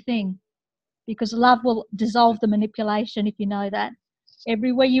loving thing, because love will dissolve the manipulation if you know that.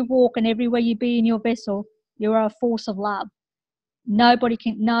 Everywhere you walk and everywhere you be in your vessel, you are a force of love. Nobody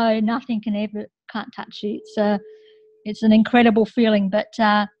can, nothing can't touch you. It's an incredible feeling. But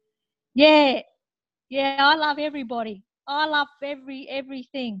yeah, I love everybody. I love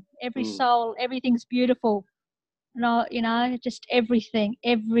everything, every soul. Everything's beautiful. Just everything,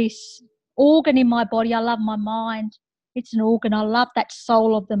 every organ in my body. I love my mind. It's an organ. I love that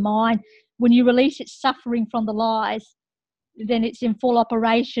soul of the mind. When you release its suffering from the lies, then it's in full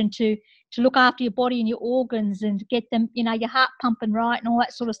operation to look after your body and your organs and get them, your heart pumping right and all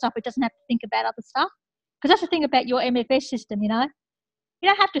that sort of stuff. It doesn't have to think about other stuff. Because that's the thing about your MFS system, You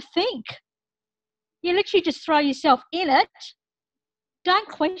don't have to think. You literally just throw yourself in it. Don't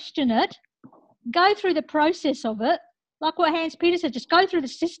question it. Go through the process of it. Like what Hans Peter said, just go through the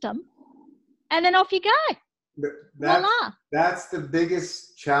system and then off you go. That's the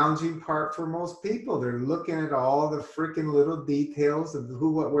biggest challenging part for most people. They're looking at all the freaking little details of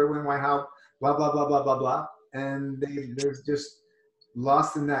who, what, where, when, why, how, blah, blah, blah, blah, blah, blah. And they're just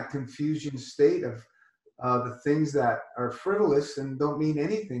lost in that confusion state of the things that are frivolous and don't mean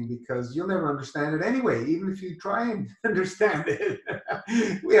anything, because you'll never understand it anyway, even if you try and understand it.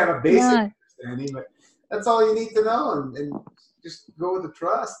 We have a basic understanding, but that's all you need to know, and just go with the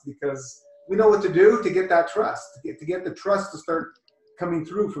trust, because we know what to do to get that trust, to get the trust to start coming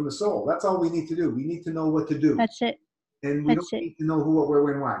through from the soul. That's all we need to do. We need to know what to do. That's it. And we don't need to know who, what, where,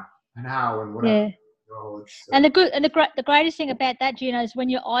 when, why, and how, and whatever. Yeah. And the greatest thing about that, Gino, is when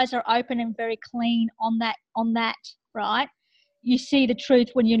your eyes are open and very clean on that, right? You see the truth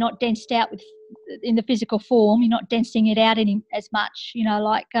when you're not densed out in the physical form. You're not densing it out as much.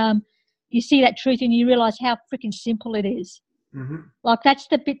 You see that truth and you realise how freaking simple it is. Mm-hmm. Like, that's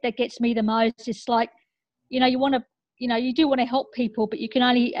the bit that gets me the most. It's like, you want to, you do want to help people, but you can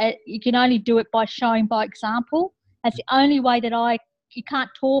only do it by showing by example. That's the only way that you can't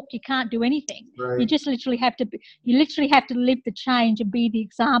talk, you can't do anything. Right. You just literally have to live the change and be the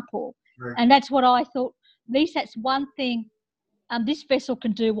example. Right. And that's what I thought. At least that's one thing this vessel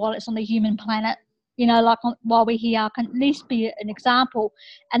can do while it's on the human planet. While we're here, can at least be an example,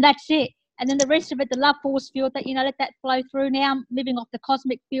 and that's it. And then the rest of it, the love force field, that let that flow through. Now I'm living off the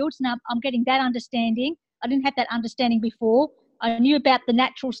cosmic fields. Now I'm getting that understanding. I didn't have that understanding before. I knew about the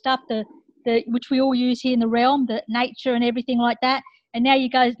natural stuff, the which we all use here in the realm, the nature and everything like that. And now you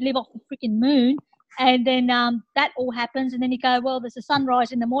go live off the freaking moon, and then that all happens. And then you go, well, there's a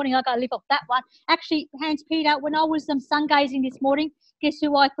sunrise in the morning. I got to live off that one. Actually, Hans Peter, when I was sun gazing this morning, guess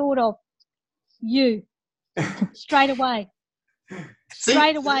who I thought of? You. Straight away.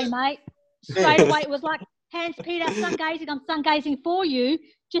 Straight away, mate. Straight away. It was like, Hans Peter, sun gazing. I'm sun gazing for you,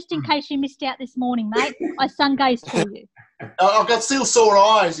 just in case you missed out this morning, mate. I sun gazed for you. I've got still sore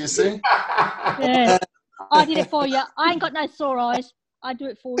eyes, you see. Yeah. I did it for you. I ain't got no sore eyes. I do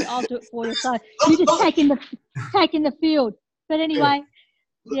it for you. I'll do it for you. So you just taking the field. But anyway,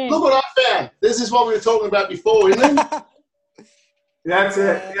 yeah. Look what I found. This is what we were talking about before, isn't it? That's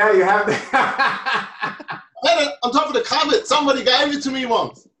it. Yeah, you have it. I had it on top of the cupboard. Somebody gave it to me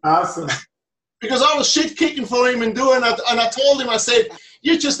once. Awesome. Because I was shit kicking for him and I told him, I said,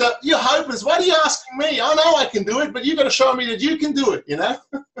 you're hopeless. What are you asking me? I know I can do it, but you got to show me that you can do it,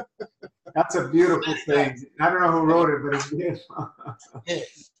 That's a beautiful thing. I don't know who wrote it, but it's beautiful. Yeah.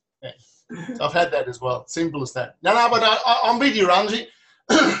 So I've had that as well. Simple as that. No, but I'm with you, Ranji.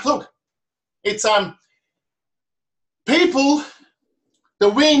 Look, it's people. The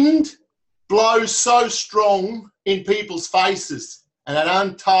wind blows so strong in people's faces, and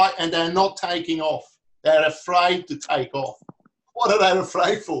they're not taking off. They're afraid to take off. What are they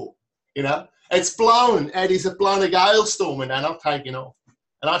afraid for? It's blowing. It is blowing a gale storm, and they're not taking off.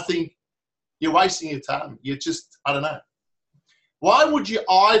 And I think you're wasting your time. You're just, I don't know. Why would you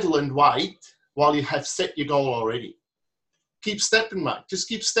idle and wait while you have set your goal already? Keep stepping, mate. Just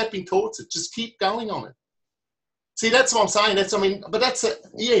keep stepping towards it. Just keep going on it. See, that's what I'm saying. But that's it.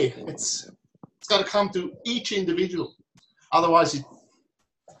 Yeah, it's got to come to each individual. Otherwise,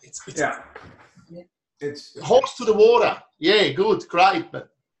 it's horse to the water. Yeah, good, great, but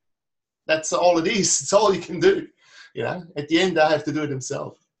That's all it is. It's all you can do. You know, at the end, they have to do it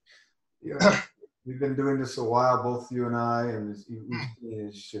themselves. Yeah, we've been doing this a while, both you and I, and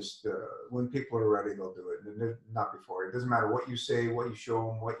it's just when people are ready, they'll do it, and not before. It doesn't matter what you say, what you show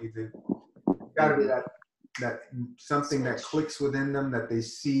them, what you do. Got to be that something that clicks within them that they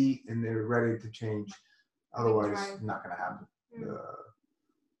see and they're ready to change. Otherwise, not going to happen. You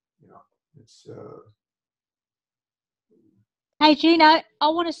know, it's. Hey Gino, I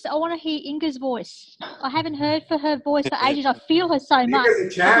want to hear Inga's voice. I haven't heard for her voice for ages. I feel her so much. Inga's a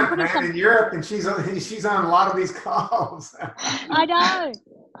champ, man, in Europe, and she's on a lot of these calls. I know.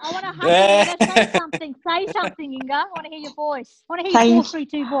 I want to hug you, Inga. Say something. Say something, Inga. I want to hear your voice. I want to hear your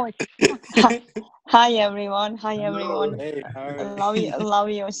 432 voice. Hi everyone. Hi everyone. Hey, Love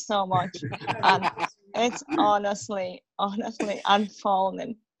you so much. And it's honestly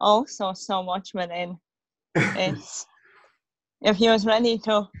unfolding also so much within. It's if you was ready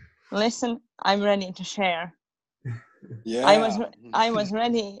to listen, I'm ready to share. Yeah. I was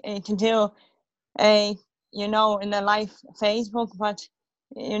ready to do a in the live Facebook, but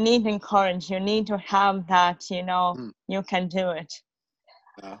you need encourage. You need to have that. You can do it.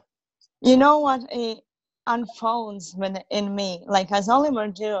 Yeah. You know what unfolds in me, like as Oliver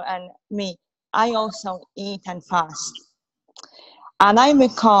do and me. I also eat and fast, and I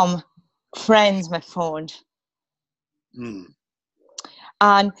become friends with food.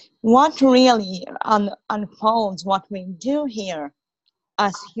 And what really unfolds, what we do here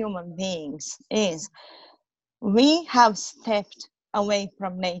as human beings, is we have stepped away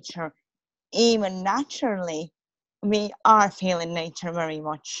from nature. Even naturally, we are feeling nature very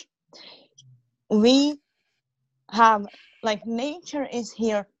much. We have, like, nature is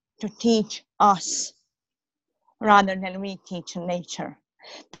here to teach us rather than we teach nature.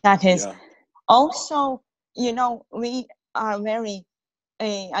 That is also, we are very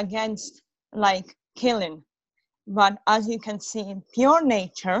against like killing, but as you can see in pure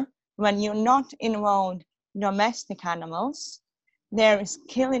nature, when you're not involved domestic animals, there is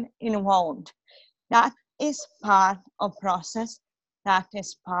killing involved. That is part of process, that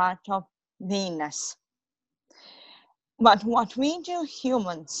is part of Venus. But what we do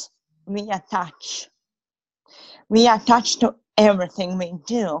humans, we attach to everything we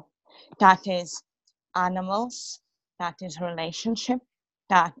do. That is animals, that is relationship,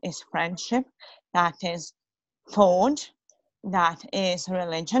 that is friendship, that is food, that is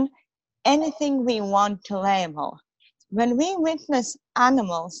religion, anything we want to label. When we witness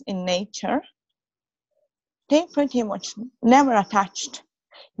animals in nature, they pretty much never attached.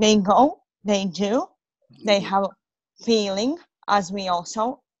 They go, they do, they have feeling, as we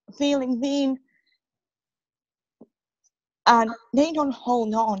also feeling being, and they don't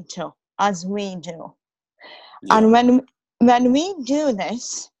hold on to as we do. And when we do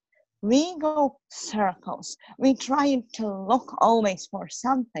this, we go circles. We try to look always for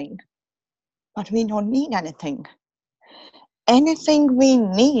something, but we don't need anything. Anything we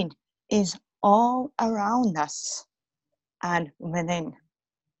need is all around us and within.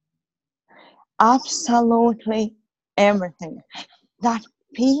 Absolutely everything. That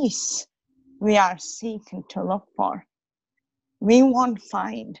peace we are seeking to look for, we won't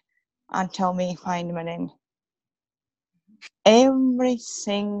find until we find within. Every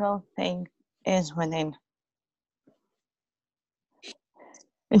single thing is within.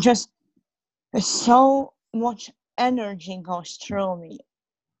 It just, so much energy goes through me.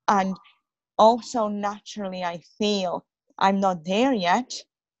 And also naturally I feel I'm not there yet,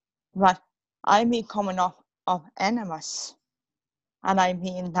 but I be coming off of enemas. And I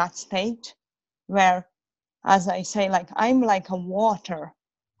be in that state where, as I say, like I'm like a water,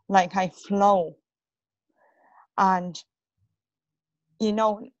 like I flow. And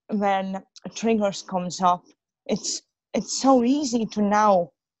when triggers comes up, it's so easy to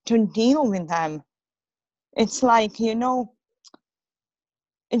now to deal with them. It's like,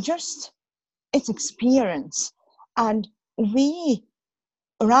 it's experience. And we,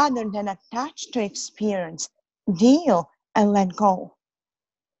 rather than attach to experience, deal and let go.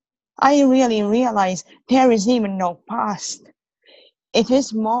 I really realize there is even no past. It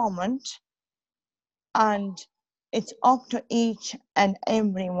is moment, and it's up to each and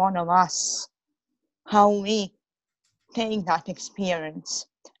every one of us how we take that experience.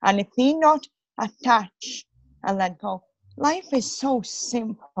 And if we not attach and let go, life is so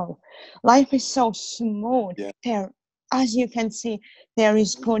simple. Life is so smooth. Yeah. There, as you can see, there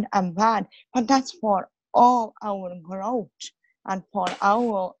is good and bad, but that's for all our growth and for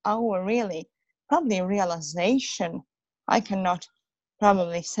our really probably realization. I cannot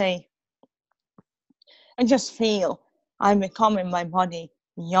probably say. I just feel I'm becoming my body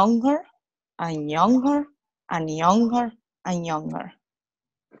younger and younger and younger and younger.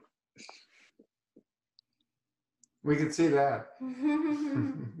 We can see that.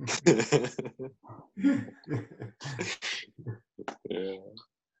 Yeah.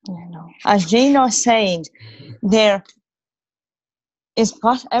 You know, as Gino said, there is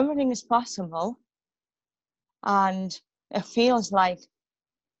everything is possible, and it feels like,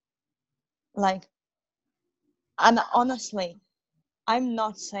 and honestly, I'm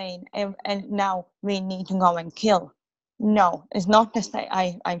not saying and now we need to go and kill. No, it's not to say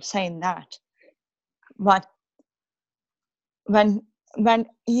I'm saying that, but when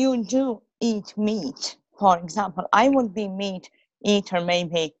you do eat meat, for example, I would be meat eater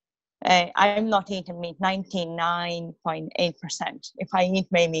maybe. I'm not eating meat 99.8%. If I eat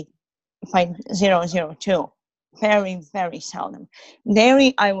maybe 0.002, very, very seldom.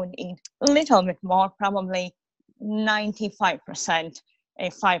 Dairy, I would eat a little bit more, probably 95%,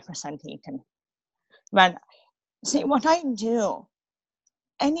 5% eaten. But see, what I do,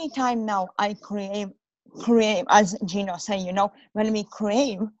 anytime now I crave, as Gino said, you know, when we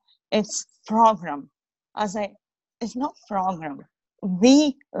crave, it's program. It's not program.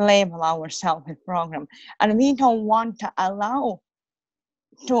 We label ourselves with program, and we don't want to allow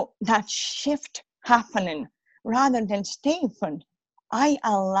to that shift happening. Rather than Stephen, I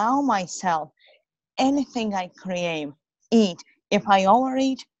allow myself anything I crave, eat. If I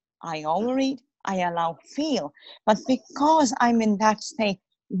overeat, I allow feel. But because I'm in that state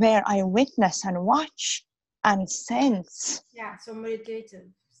where I witness and watch and sense, Yeah, so meditative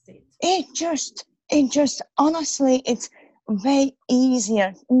state. it just honestly, it's way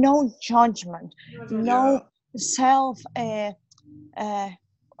easier. No judgment, no self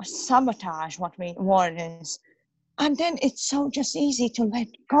sabotage, what we word is. And then it's so just easy to let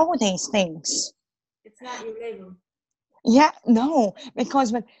go of these things. It's not your label. Yeah, no,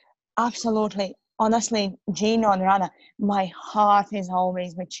 because when absolutely, honestly, Gino and Rana, my heart is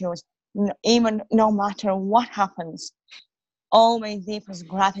always with you. Even no matter what happens, always deepest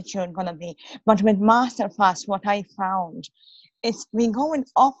gratitude gonna be. But with Masterclass, what I found, it's been going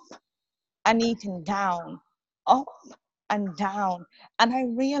up and eating down, up and down. And I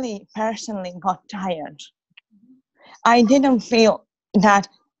really personally got tired. I didn't feel that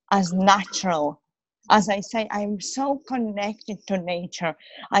as natural. As I say, I'm so connected to nature.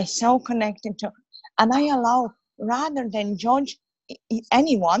 I'm so connected to, and I allow, rather than judge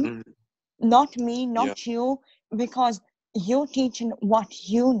anyone, not me, not you, because you teaching what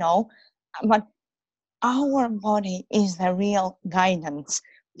you know, but our body is the real guidance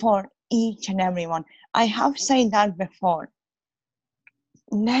for each and everyone. I have said that before.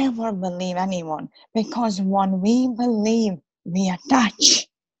 Never believe anyone, because when we believe, we attach.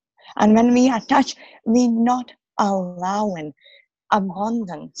 And when we attach, we're not allowing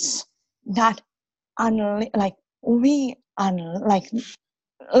abundance that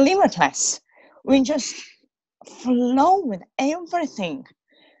limitless. We just flow with everything.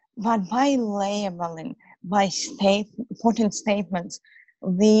 But by labeling, by putting statements,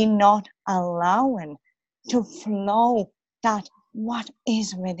 we not allowing to flow that what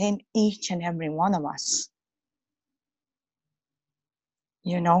is within each and every one of us.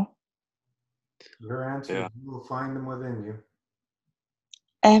 You know? Your answer, you will find them within you.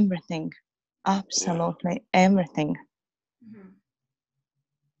 Everything. Absolutely everything. Mm-hmm.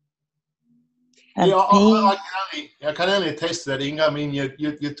 Yeah, I can only attest to that, Inga. I mean,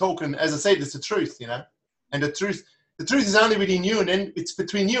 you're talking, as I said, it's the truth, you know, and the truth is only within you, and then it's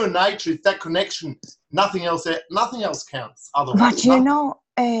between you and nature. It's that connection. Nothing else counts. Otherwise, but you know,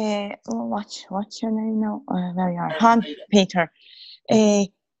 what's your name now? There you are, Han Peter.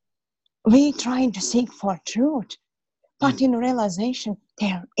 We trying to seek for truth, but in realization,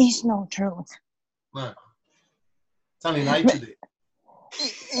 there is no truth. No, it's only nature there.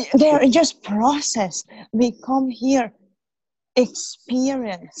 They're just process. We come here,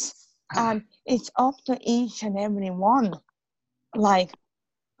 experience, and it's up to each and every one, like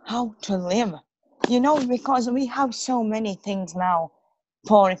how to live. You know, because we have so many things now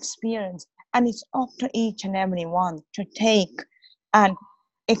for experience, and it's up to each and every one to take and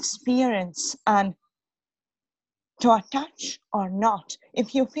experience and to attach or not.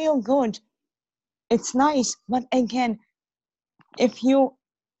 If you feel good, it's nice, but again, if you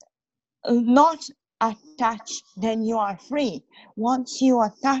not attach, then you are free. Once you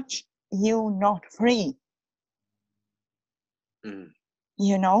attach, you're not free.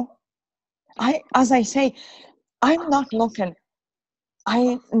 You know, as I say, I'm not looking.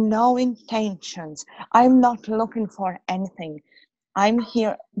 I no intentions. I'm not looking for anything. I'm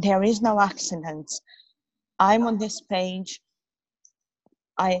here. There is no accidents. I'm on this page.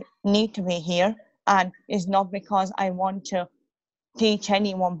 I need to be here, and it's not because I want to teach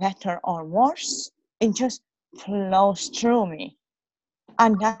anyone better or worse. It just flows through me,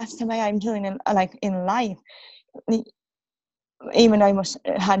 and that's the way I'm doing in life. Even I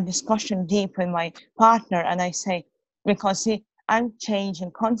had discussion deep with my partner, and I say, because see, I'm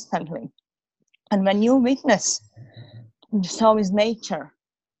changing constantly, and when you witness, so is nature.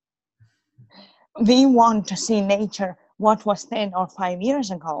 We want to see nature what was 10 or 5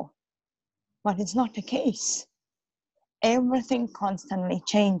 years ago, but it's not the case. Everything constantly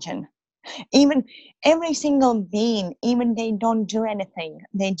changing. Even every single being, even they don't do anything,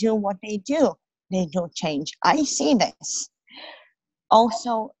 they do what they do change. I see this.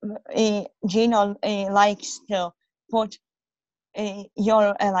 Also, Gino likes to put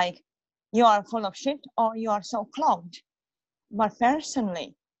you're you are full of shit or you are so clogged. But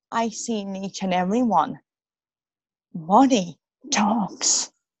personally, I see in each and every one, body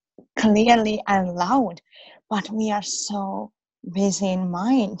talks clearly and loud, but we are so busy in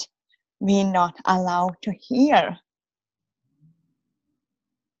mind, we're not allowed to hear.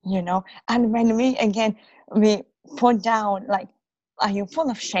 And when we put down, like, are you full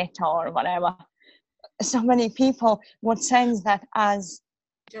of shit or whatever? So many people would sense that as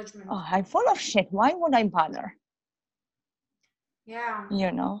judgment. Oh, I'm full of shit. Why would I bother? Yeah.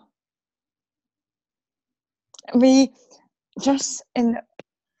 We just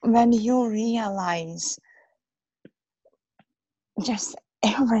when you realize just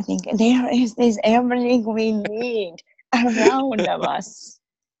everything, there is this everything we need around of us.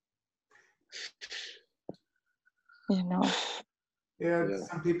 Yeah,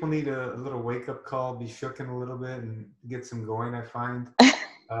 some people need a little wake-up call, be shooken a little bit, and get some going, I find.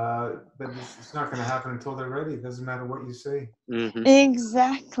 But it's not going to happen until they're ready. It doesn't matter what you say. Mm-hmm.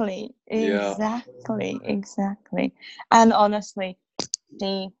 Exactly. And honestly,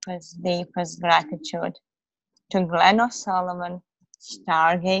 deepest gratitude to Glenn O'Sullivan,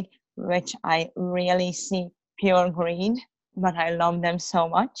 Stargate, which I really see pure greed, but I love them so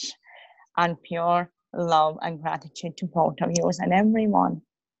much, and pure love and gratitude to both of you and everyone,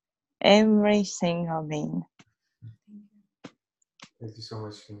 every single being. Thank you so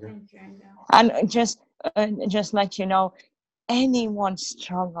much, Shinga. Thank you, Angel. And just let you know, anyone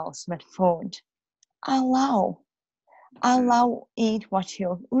struggles with food, allow eat what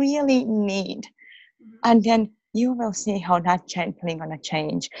you really need, and then you will see how that gently gonna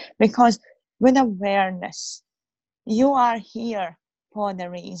change. Because with awareness, you are here for the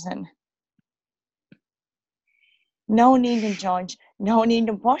reason. No need to judge, no need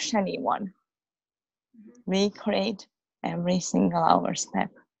to push anyone. We create every single hour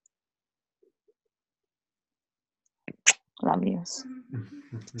step. Love yous.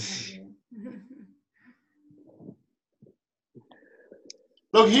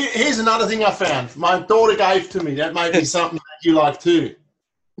 Look, here's another thing I found. My daughter gave to me. That may be something that you like too.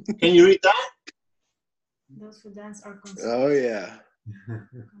 Can you read that? Those who dance are considered. Oh, yeah.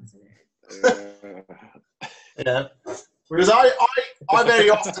 Yeah. Because I very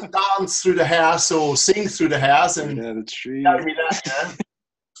often dance through the house or sing through the house, and the tree. gave me that,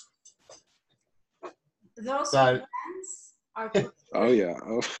 Those who dance are considered. Oh, yeah.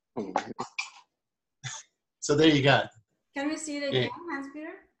 Oh. So there you go. Can we see it again,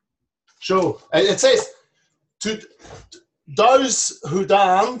 Hans-Peter? Sure. It says, to those who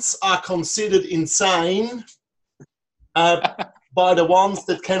dance are considered insane by the ones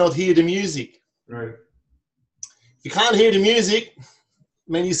that cannot hear the music. Right. If you can't hear the music,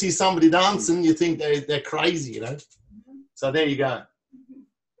 when you see somebody dancing, you think they're crazy, So there you go.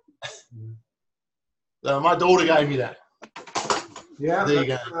 So my daughter gave me that. Yeah, there you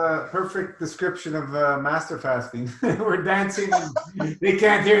go. Perfect description of master fasting. We're dancing and they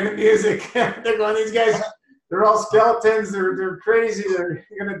can't hear the music. They're going, these guys, they're all skeletons. They're crazy. They're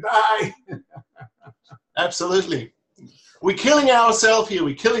going to die. Absolutely. We're killing ourselves here.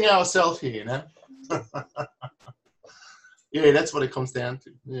 Yeah, that's what it comes down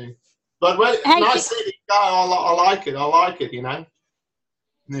to. Yeah. But nice setting. I like it,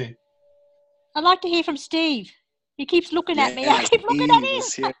 Yeah. I'd like to hear from Steve. He keeps looking at me. I keep looking at him.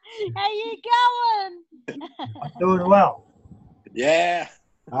 How you going? I'm doing well. Yeah.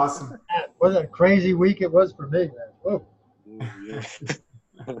 Awesome. What a crazy week it was for me, man. Whoa. Yeah.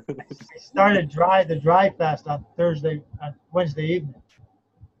 I started the dry fast on Wednesday evening.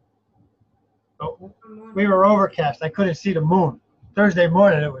 But we were overcast. I couldn't see the moon. Thursday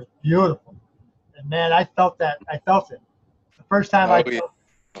morning, it was beautiful. And man, I felt it. The first time I felt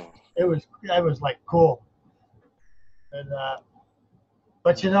it was like cool. And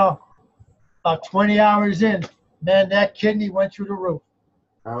but about 20 hours in, man, that kidney went through the roof.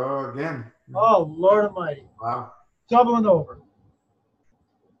 Oh, again. Oh, Lord Almighty. Wow. Doubling over.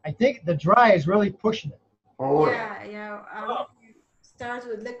 I think the dry is really pushing it. Oh, Yeah. Start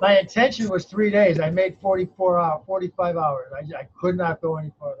with liquid. My intention was 3 days. I made 45 hours. I could not go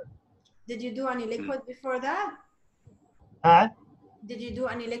any further. Did you do any liquid before that? Huh? Did you do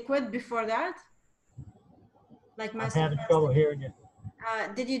any liquid before that? Like I'm master having fast? trouble hearing you.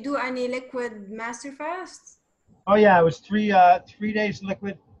 Did you do any liquid master fast? Oh yeah, it was 3 days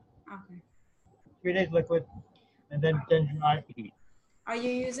liquid. Okay. 3 days liquid, and then dry. Are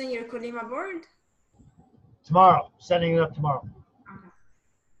you using your Colima board? Tomorrow, setting it up tomorrow. Okay.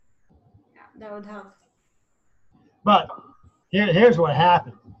 Yeah, that would help. But here's what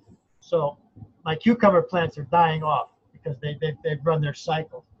happened. So my cucumber plants are dying off because they've run their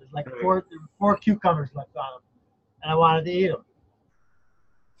cycle. There's like four cucumbers left on them, and I wanted to eat them.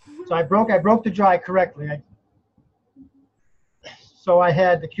 So I broke the dry correctly. So I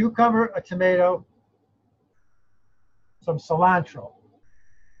had the cucumber, a tomato, some cilantro.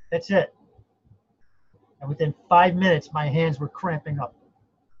 That's it. And within 5 minutes, my hands were cramping up.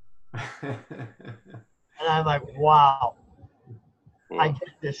 And I'm like, wow, I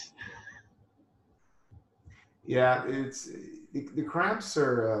get this. Yeah, it's the cramps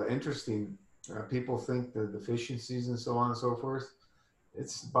are interesting. People think the deficiencies and so on and so forth.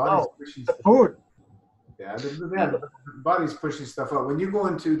 It's body's pushing the food. Yeah, the body's pushing stuff out. When you go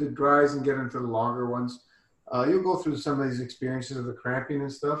into the dries and get into the longer ones, you'll go through some of these experiences of the cramping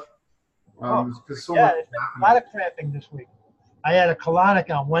and stuff. There's been a lot of cramping this week. I had a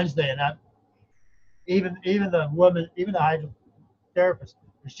colonic on Wednesday, and even the hydrotherapist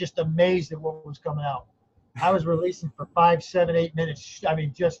was just amazed at what was coming out. I was releasing for 5, 7, 8 minutes. I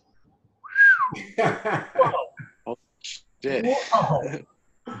mean, just whoa. Oh, shit. Whoa.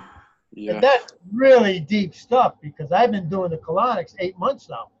 Yeah. And that's really deep stuff because I've been doing the colonics 8 months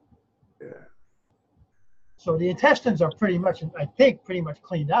now. Yeah. So the intestines are pretty much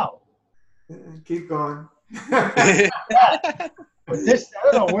cleaned out. Keep going. But this,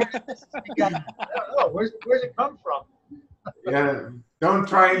 I don't know where this begun. I don't know where's it come from. Yeah, don't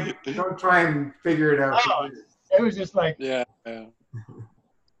try and figure it out. Oh, it was just like yeah.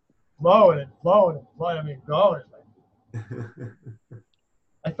 flowing and flowing and flowing. I mean, going. Like,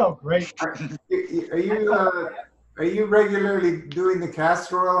 I felt great. Are you regularly doing the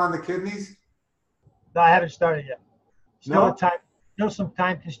castor oil on the kidneys? No, I haven't started yet. No? Still some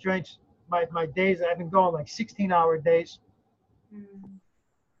time constraints. My days, I've been going like 16-hour days.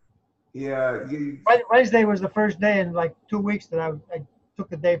 Yeah. Wednesday was the first day in like 2 weeks that I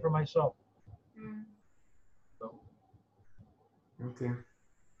took a day for myself. So, okay.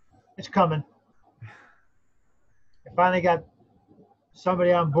 it's coming. I finally got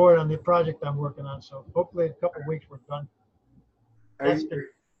somebody on board on the project I'm working on, so hopefully in a couple of weeks we're done. Are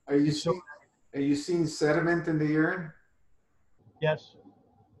you seeing sediment in the urine? Yes.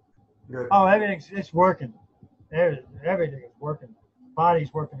 Good. Oh, it's working. Everything is working.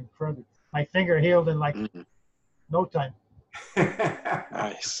 Body's working incredibly. My finger healed in like no time.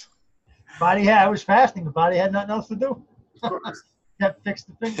 Nice. I was fasting. The body had nothing else to do. Kept fixed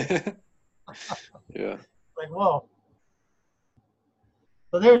the finger. Yeah. Like, whoa.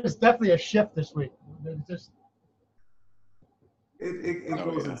 So there's definitely a shift this week. It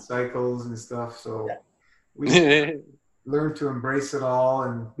goes in cycles and stuff. So we learn to embrace it all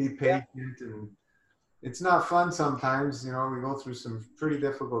and be patient. And it's not fun sometimes. You know, we go through some pretty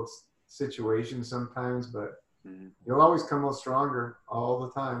difficult situations sometimes, but you'll always come out stronger all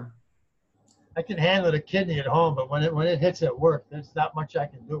the time. I can handle the kidney at home, but when it hits at work, there's not much I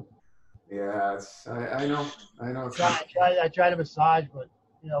can do. Yeah, I know. I try to massage, but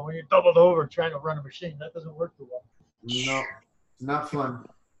you know, when you're doubled over trying to run a machine, that doesn't work too well. No, not fun.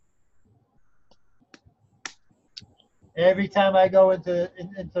 Every time I go into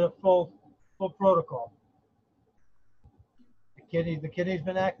the full protocol, the kidney's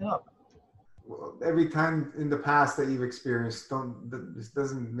been acting up. Well, every time in the past that you've experienced, this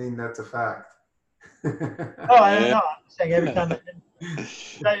doesn't mean that's a fact. Oh, I don't know. I'm saying every time.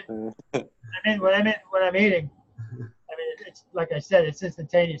 When I'm eating, I mean, it's like I said, it's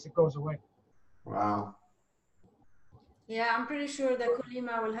instantaneous. It goes away. Wow. Yeah, I'm pretty sure that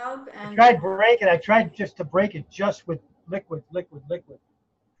Colima will help. And I tried just to break it just with liquid,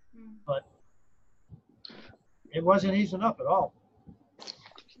 but it wasn't easy enough at all.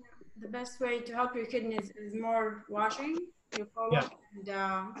 The best way to help your kidneys is more washing your colon and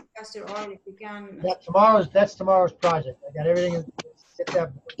castor oil if you can. Yeah, that's tomorrow's project. I got everything set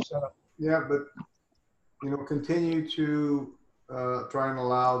up. Yeah, but continue to try and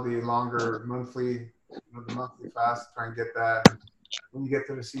allow the longer monthly fast. Try and get that. when you get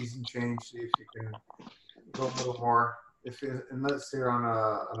to the season change, see if you can go a little more. Unless you're on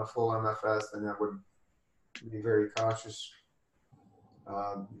a full MFS, then I would be very cautious.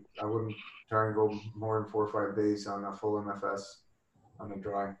 I wouldn't try and go more than 4 or 5 days on a full MFS on a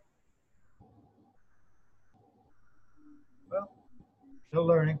dry. Well, still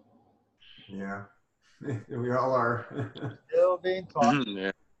learning. Yeah, we all are. Still being taught.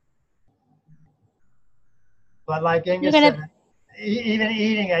 Yeah. But like Inga said, even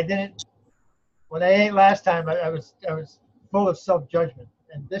eating, I didn't. When I ate last time, I was full of self-judgment,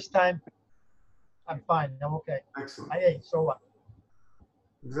 and this time, I'm fine. I'm okay. Excellent. I ate, so what?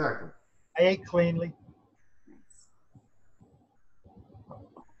 Exactly. I ate cleanly.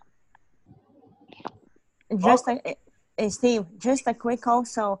 Just Steve, just a quick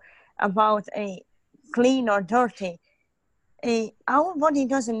also about a clean or dirty. Our body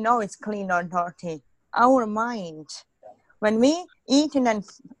doesn't know it's clean or dirty. Our mind, when we eat and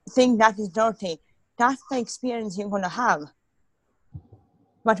think that is dirty, that's the experience you're going to have.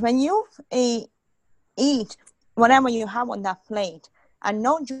 But when you eat whatever you have on that plate and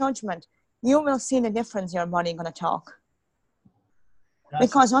no judgment, you will see the difference your body going to talk.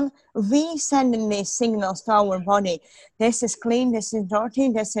 Because we sending these signals to our body, this is clean, this is dirty,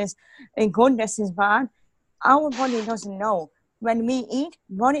 this is good, this is bad. Our body doesn't know. When we eat,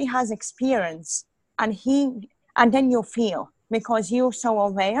 body has experience, and then you feel, because you're so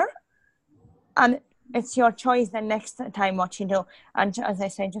aware, and it's your choice the next time what you do. And as I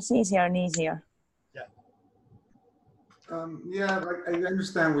say, just easier and easier. Yeah, like I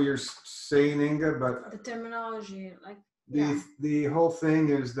understand what you're saying, Inga, but the terminology, like the whole thing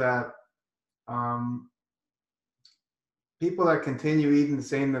is that people that continue eating the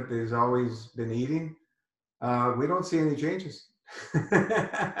same that they've always been eating, we don't see any changes.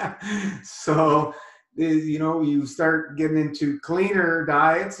 So, you know, you start getting into cleaner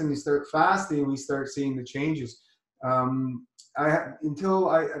diets and you start fasting, we start seeing the changes.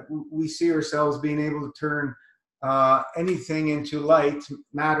 We see ourselves being able to turn anything into light,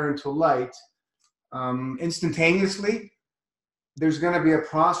 matter into light, instantaneously. There's going to be a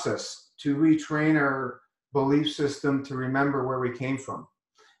process to retrain our belief system to remember where we came from.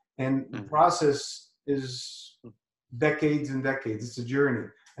 And the process is decades and decades. It's a journey.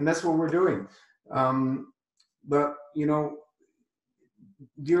 And that's what we're doing. But, you know,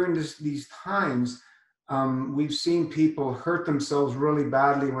 during these times, we've seen people hurt themselves really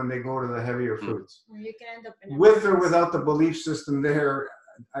badly when they go to the heavier foods. You can end up in with or without the belief system there,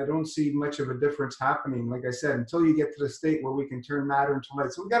 I don't see much of a difference happening. Like I said, until you get to the state where we can turn matter into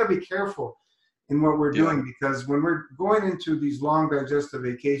light. So we got to be careful in what we're doing, because when we're going into these long digestive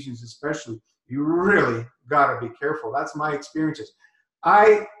vacations, especially, you really got to be careful. That's my experiences.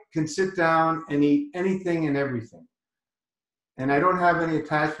 I can sit down and eat anything and everything, and I don't have any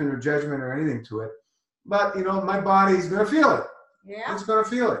attachment or judgment or anything to it. But, you know, my body's going to feel it. Yeah. It's going to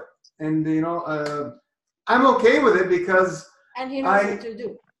feel it. And, you know, I'm okay with it because and he knows what to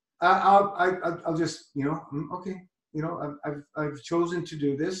do. I'll just, you know, okay. You know, I've chosen to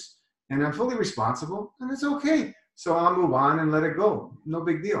do this, and I'm fully responsible, and it's okay. So I'll move on and let it go. No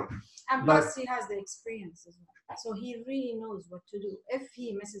big deal. And plus, he has the experience as well. So he really knows what to do if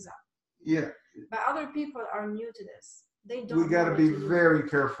he messes up. Yeah. But other people are new to this. They don't. We got to be very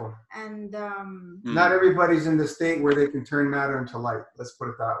careful. And not everybody's in the state where they can turn matter into light. Let's put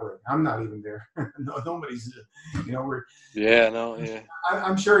it that way. I'm not even there. No, nobody's. You know, we're. Yeah. No. Yeah.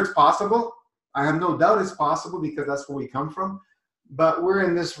 I'm sure it's possible. I have no doubt it's possible because that's where we come from. But we're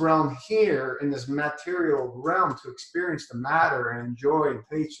in this realm here, in this material realm, to experience the matter and enjoy and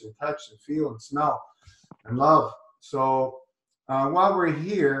taste and touch and feel and smell and love. So while we're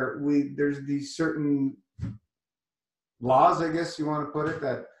here, there's these certain laws, I guess you want to put it,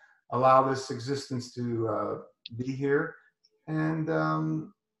 that allow this existence to be here. And,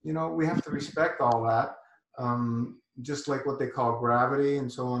 you know, we have to respect all that, just like what they call gravity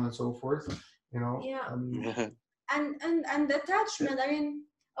and so on and so forth, you know. Yeah. And the attachment, I mean,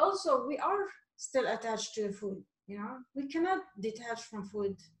 also we are still attached to the food, you know. We cannot detach from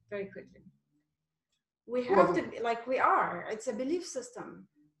food very quickly. We have to be like we are. It's a belief system,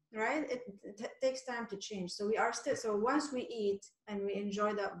 right? It takes time to change. So we are still, so once we eat and we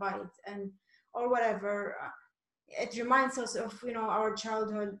enjoy that bite and or whatever, it reminds us of, you know, our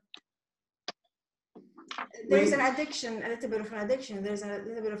childhood. There's an addiction, a little bit of an addiction. There's a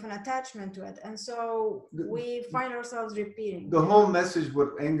little bit of an attachment to it. And so we find ourselves repeating. The whole message,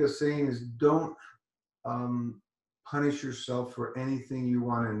 what Enga's saying is, don't punish yourself for anything you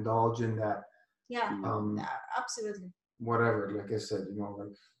want to indulge in that. Yeah, absolutely. Whatever, like I said, you know,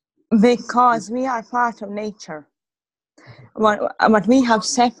 like. Because we are part of nature. what we have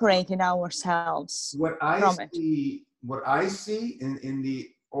separated ourselves What I from it. see, what I see in the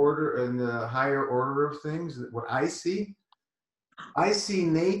order, in the higher order of things, what I see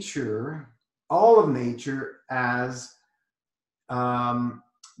nature, all of nature, as the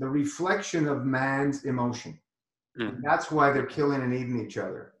reflection of man's emotion. And that's why they're killing and eating each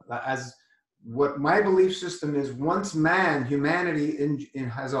other. As what my belief system is, once humanity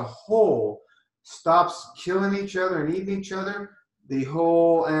as a whole stops killing each other and eating each other, the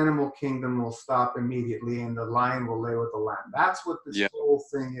whole animal kingdom will stop immediately and the lion will lay with the lamb. That's what this whole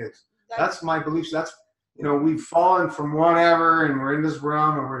thing is. That's my belief. That's, we've fallen from whatever and we're in this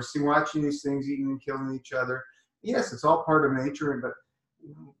realm and we're watching these things eating and killing each other. Yes, it's all part of nature, but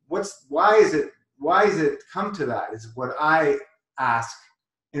why is it come to that is what I ask.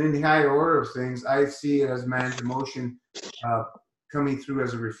 And in the higher order of things, I see it as man's emotion coming through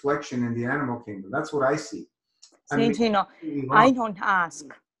as a reflection in the animal kingdom. That's what I see. I don't ask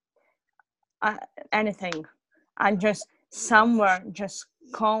anything. I just somewhere just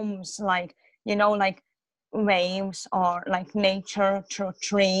comes like waves or like nature through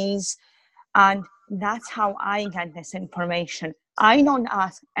trees. And that's how I get this information. I don't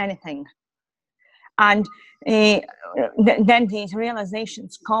ask anything. And then these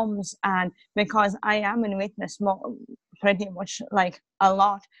realizations comes, and because I am in witness pretty much like a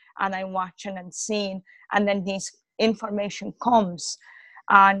lot, and I'm watching and seeing, and then this information comes,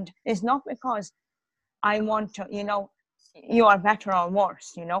 and it's not because I want to, you are better or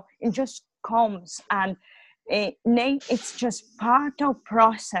worse, it just comes, and it's just part of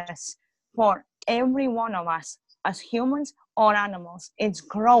process for every one of us as humans or animals. It's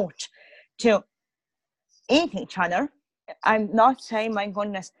growth to eat each other. I'm not saying, my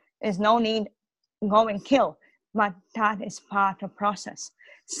goodness, there's no need go and kill, but that is part of process.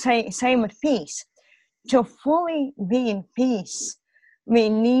 Same with peace. To fully be in peace, we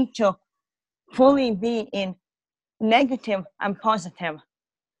need to fully be in negative and positive.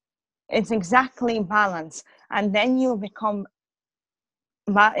 It's exactly balance, and then you become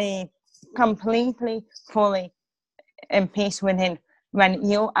completely, fully in peace within when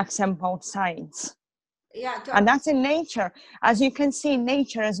you accept both sides. Yeah, and that's in nature. As you can see in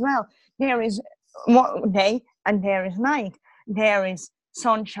nature as well, there is day and there is night, there is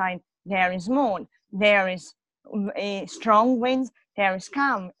sunshine, there is moon, there is strong winds, there is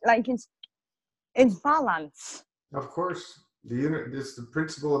calm. Like it's balance. Of course, it's the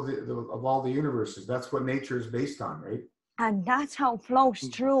principle of all the universes. That's what nature is based on, right? And that's how it flows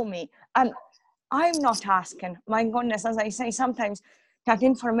through me. And I'm not asking. My goodness, as I say, sometimes that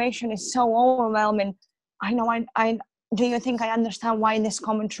information is so overwhelming. I know. I do you think I understand why this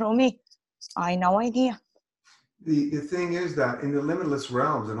coming through me? I no idea. The thing is that in the limitless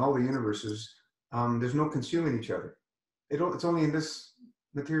realms and all the universes, there's no consuming each other. It's only in this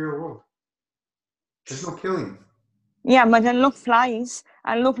material world. There's no killing. Yeah, but then look flies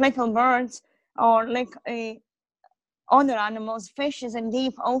and look little birds or like other animals, fishes in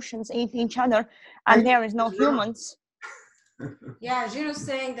deep oceans eat each other, and there is no humans. Yeah, Giro's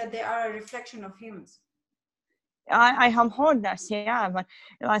saying that they are a reflection of humans. I have heard this, yeah, but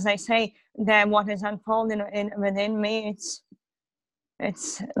as I say, what is unfolding within me,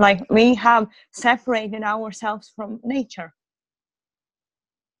 it's like we have separated ourselves from nature.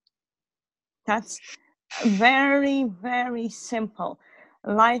 That's very, very simple.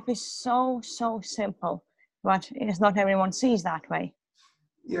 Life is so simple, but it's not everyone sees that way.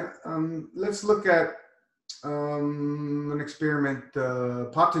 Yeah, let's look at an experiment,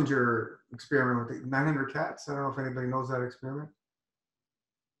 Pottinger experiment with 900 cats. I don't know if anybody knows that experiment.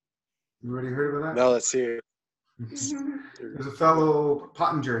 You already heard about that? No, let's see. There's a fellow,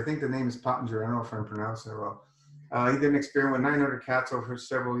 Pottinger, I think the name is Pottinger. I don't know if I'm pronouncing it well. He did an experiment with 900 cats over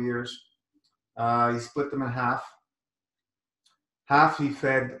several years. He split them in half. Half he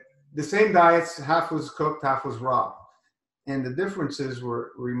fed the same diets, half was cooked, half was raw. And the differences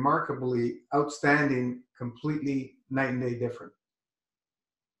were remarkably outstanding, completely night and day different.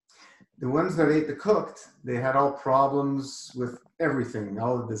 The ones that ate the cooked, they had all problems with everything,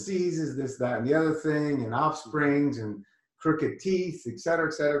 all the diseases, this, that, and the other thing, and offsprings, and crooked teeth, et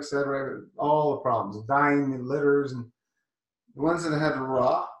cetera, all the problems, dying in litters. And the ones that had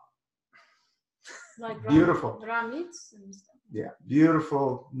raw, like beautiful. Raw meats and stuff. Yeah,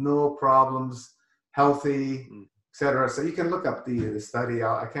 beautiful, no problems, healthy, etc. So you can look up the study.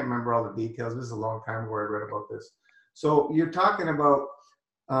 I can't remember all the details. This is a long time ago I read about this. So you're talking about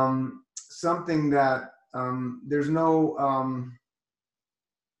something that there's no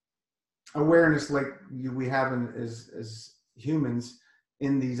awareness like we have as humans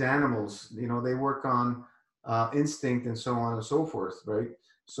in these animals. They work on instinct and so on and so forth, right?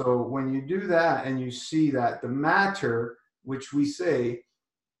 So when you do that and you see that the matter, which we say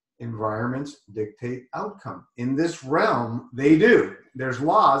environments dictate outcome. In this realm, they do. There's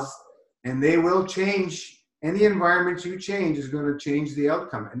laws and they will change. Any environment you change is going to change the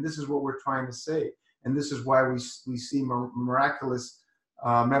outcome. And this is what we're trying to say. And this is why we see miraculous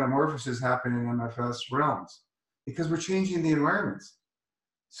metamorphosis happen in MFS realms, because we're changing the environments.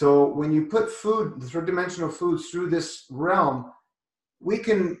 So when you put food, the third-dimensional foods through this realm, we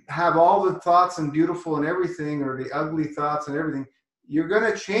can have all the thoughts and beautiful and everything, or the ugly thoughts and everything. You're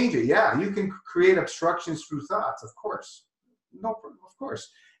going to change it. Yeah, you can create obstructions through thoughts, of course. No, of course.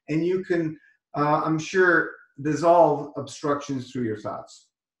 And you can, I'm sure, dissolve obstructions through your thoughts.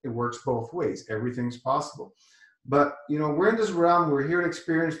 It works both ways. Everything's possible. But, you know, we're in this realm. We're here to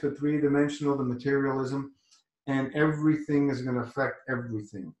experience the three-dimensional, the materialism, and everything is going to affect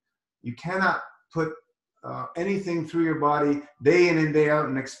everything. You cannot put anything through your body day in and day out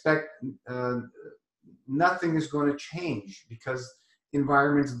and expect nothing is going to change, because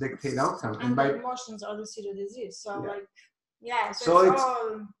environments dictate outcome. And the emotions are the seed of disease. So, yeah. Like, yeah, so it's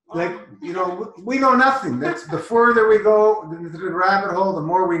all like, you know, we know nothing. That's the further we go into the rabbit hole, the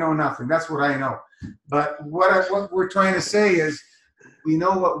more we know nothing. That's what I know. But what we're trying to say is, we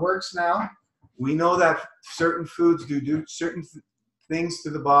know what works now. We know that certain foods do certain things to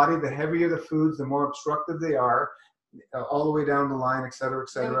the body. The heavier the foods, the more obstructive they are, all the way down the line, et cetera, et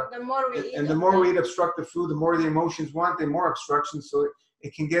cetera. The more we eat, and the more we eat obstructive food, the more the emotions want, the more obstruction. So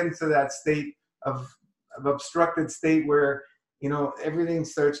it can get into that state of obstructed state where, you know, everything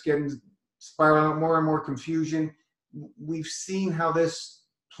starts getting spiraling out, more and more confusion. We've seen how this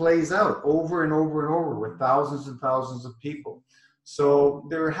plays out over and over and over with thousands and thousands of people. So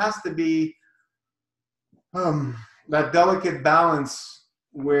there has to be that delicate balance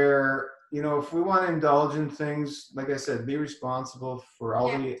where, you know, if we want to indulge in things, like I said, be responsible for all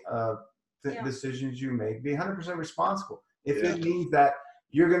the decisions you make. Be 100% responsible. If it means that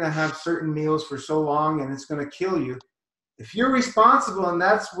you're going to have certain meals for so long and it's going to kill you, if you're responsible and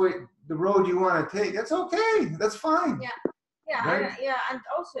that's what the road you want to take, that's okay. That's fine. Yeah, right? And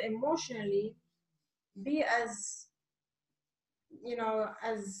also emotionally, be as, you know,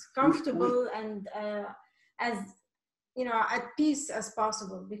 as comfortable and as, you know, at peace as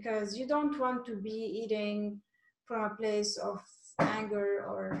possible, because you don't want to be eating from a place of anger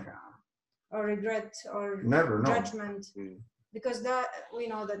or regret or judgment, because that, we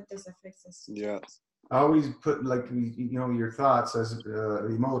know that this affects us. Yeah. I always put, like, you know, your thoughts, as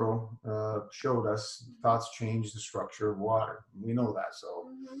Emoto showed us, thoughts change the structure of water. We know that. So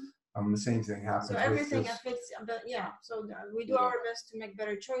the same thing happens. So everything affects, but so we do our best to make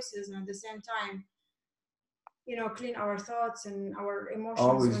better choices, and at the same time, you know, clean our thoughts and our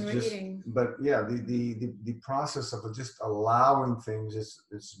emotions when we're eating. But yeah, the process of just allowing things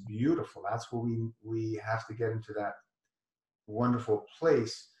is beautiful. That's what we have to get into, that wonderful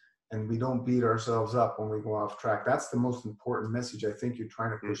place, and we don't beat ourselves up when we go off track. That's the most important message I think you're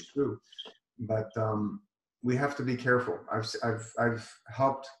trying to push through. But we have to be careful. I've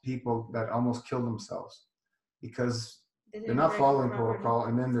helped people that almost kill themselves because they're not following protocol,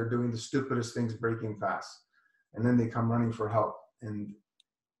 and then they're doing the stupidest things, breaking fast. And then they come running for help. And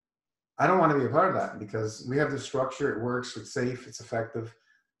I don't want to be a part of that, because we have the structure, it works, it's safe, it's effective.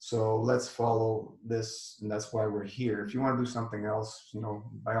 So let's follow this, and that's why we're here. If you want to do something else, you know,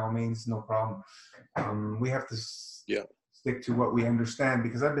 by all means, no problem. We have to stick to what we understand,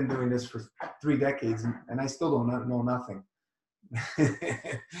 because I've been doing this for 3 decades and I still don't know nothing.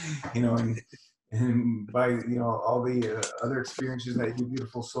 You know, and by, you know, all the other experiences that you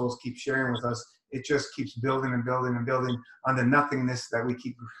beautiful souls keep sharing with us, it just keeps building and building and building on the nothingness that we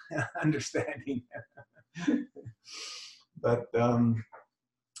keep understanding. But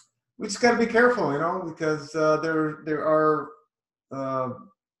we just got to be careful, you know, because there are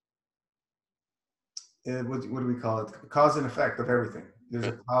what do we call it? Cause and effect of everything. There's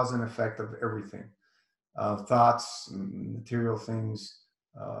a cause and effect of everything. Thoughts, material things,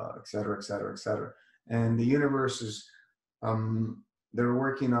 et cetera, et cetera, et cetera. And the universe is, they're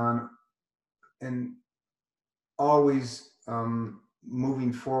working on and always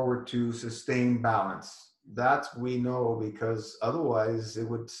moving forward to sustain balance. That we know, because otherwise it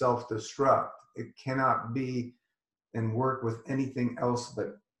would self-destruct. It cannot be and work with anything else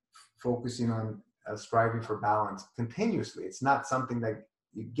but focusing on striving for balance continuously. It's not something that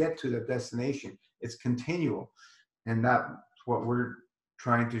you get to the destination. It's continual. And that's what we're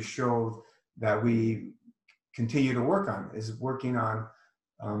trying to show, that we continue to work on, is working on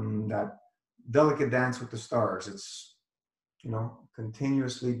that delicate dance with the stars. It's, you know,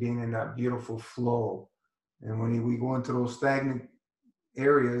 continuously being in that beautiful flow And when we go into those stagnant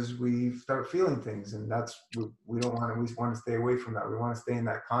areas, we start feeling things, and that's we don't want to. We want to stay away from that. We want to stay in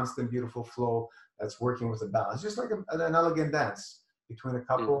that constant, beautiful flow that's working with a balance, just like an elegant dance between a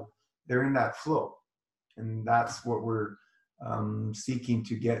couple. They're in that flow, and that's what we're seeking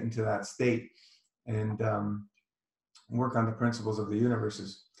to get into that state, and work on the principles of the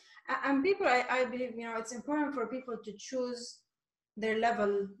universes. And people, I believe, it's important for people to choose their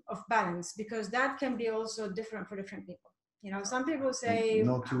level of balance, because that can be also different for different people. Some people say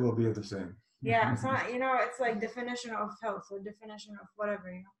no two will be the same. Yeah, so it's like definition of health or definition of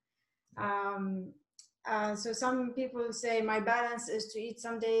whatever. So some people say my balance is to eat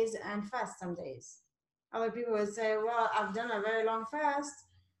some days and fast some days. Other people would say, well, I've done a very long fast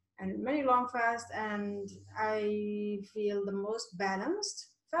and many long fasts, and I feel the most balanced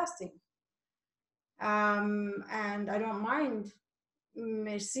fasting. And I don't mind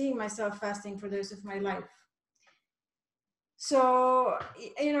seeing myself fasting for the rest of my life. So,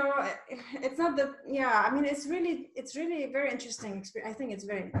 it's not that, it's really a very interesting experience. I think it's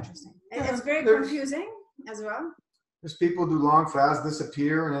very interesting. It's very confusing as well. There's people who do long fasts,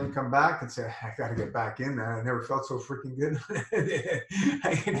 disappear, and then come back and say, I got to get back in there. I never felt so freaking good.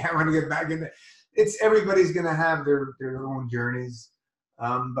 I want to get back in there. Everybody's going to have their own journeys.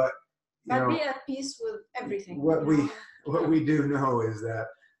 But be at peace with everything. What we do know is that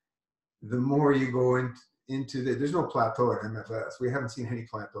the more you go into there's no plateau in MFS. We haven't seen any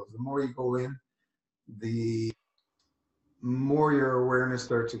plateaus. The more you go in, the more your awareness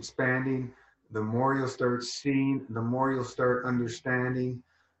starts expanding, the more you'll start seeing, the more you'll start understanding,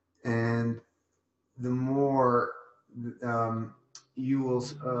 and the more you will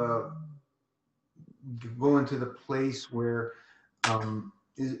go into the place where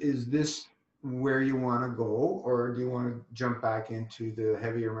is this where you want to go, or do you want to jump back into the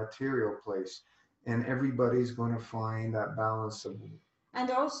heavier material place? And everybody's going to find that balance of, and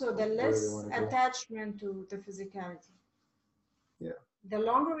also the less attachment to the physicality. Yeah. The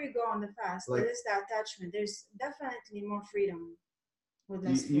longer we go on the fast, the less the attachment. There's definitely more freedom with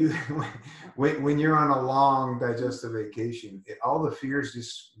less food. When you're on a long digestive vacation, all the fears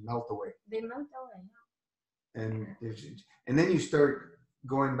just melt away. They melt away. Yeah. And then you start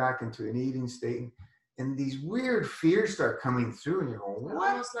going back into an eating state, and these weird fears start coming through, and you're going, what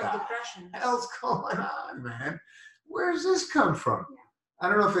almost like depression. Hell's going on, man? Where's this come from? Yeah. I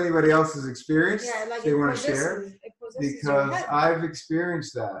don't know if anybody else has experienced. Yeah, like they want to share, because I've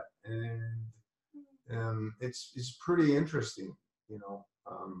experienced that, and it's pretty interesting.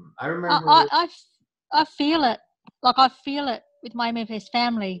 I remember. I feel it. Like I feel it with my MFS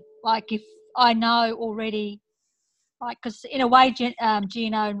family. Like if I know already, like because in a way, Gino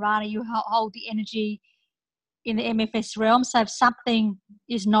and Rana, you hold the energy in the MFS realm. So if something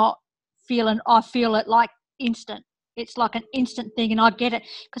is not feeling, I feel it like instant. It's like an instant thing, and I get it.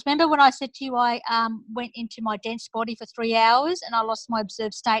 Because remember when I said to you, I went into my dense body for 3 hours, and I lost my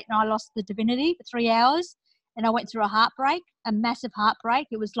observed state, and I lost the divinity for 3 hours, and I went through a heartbreak, a massive heartbreak.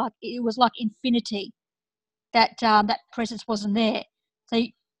 It was like infinity. That presence wasn't there. So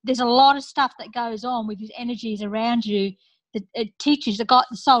there's a lot of stuff that goes on with these energies around you. That it teaches the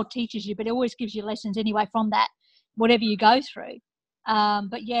soul teaches you, but it always gives you lessons anyway from that, whatever you go through.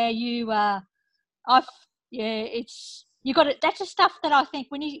 But yeah, it's you got it. That's the stuff that I think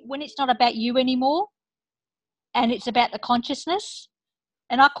when it's not about you anymore, and it's about the consciousness.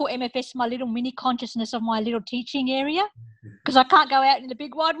 And I call MFS my little mini consciousness of my little teaching area, because I can't go out in the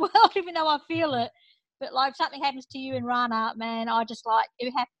big wide world, even though I feel it. But like if something happens to you in Rana, man, I just like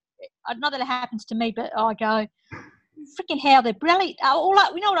it. Not that it happens to me, but I go, freaking hell, they're brilliant. All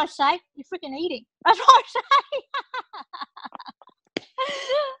like, you know what I say? You're freaking eating. That's what I say.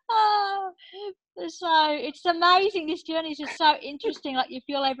 So it's amazing. This journey is just so interesting. Like you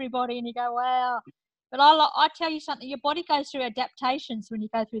feel everybody, and you go, wow. But I tell you something. Your body goes through adaptations when you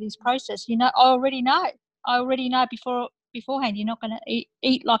go through this process. I already know. Beforehand. You're not going to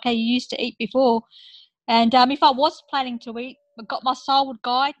eat like how you used to eat before. And if I was planning to eat, but my soul would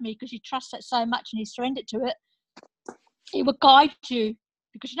guide me, because you trust it so much and you surrender to it. It would guide you,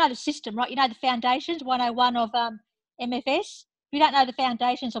 because you know the system, right? You know the foundations, 101 of MFS. If you don't know the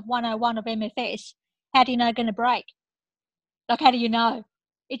foundations of 101 of MFS, how do you know you're going to break? Like, how do you know?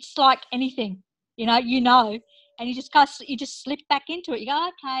 It's like anything, and you just slip back into it. You go,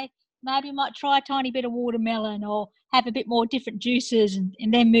 okay, maybe you might try a tiny bit of watermelon, or have a bit more different juices,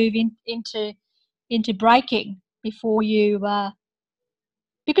 and then move into breaking before you,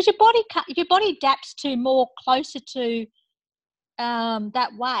 because your body adapts to more closer to that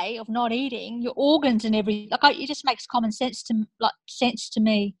way of not eating, your organs and everything. Like it just makes common sense to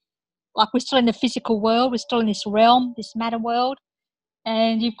me like we're still in the physical world, we're still in this realm, this matter world,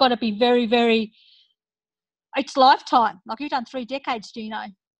 and you've got to be very, very, it's lifetime. Like you've done 3 decades, Gino,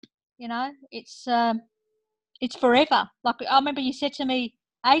 you know, it's forever. Like I remember you said to me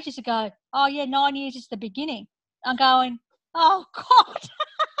ages ago, oh yeah, 9 years is the beginning. I'm going, oh God.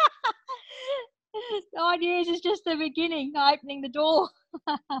 9 years is just the beginning, opening the door.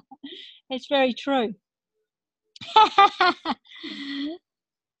 It's very true.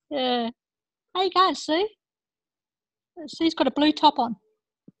 Yeah. How you going, Sue? Sue's got a blue top on.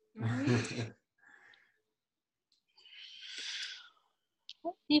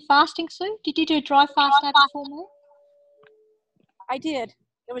 You fasting, Sue? Did you do a dry fast over full moon? I did.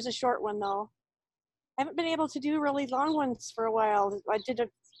 It was a short one, though. I haven't been able to do really long ones for a while. I did a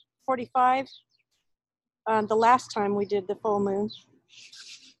 45 the last time we did the full moon.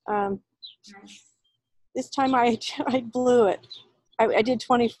 This time I blew it. I did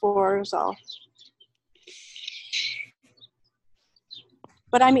 24 all.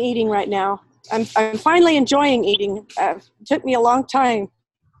 But I'm eating right now. I'm finally enjoying eating. It took me a long time.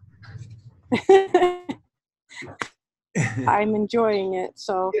 I'm enjoying it.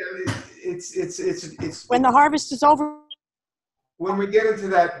 So yeah, it's when the harvest is over, when we get into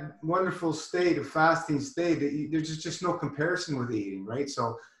that wonderful state of fasting state, there's just no comparison with eating, right?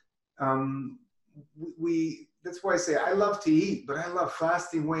 So that's why I say I love to eat, but I love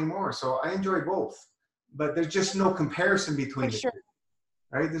fasting way more. So I enjoy both, but there's just no comparison between the two,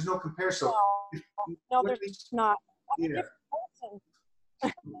 right? There's no comparison. No, there's not. Yeah.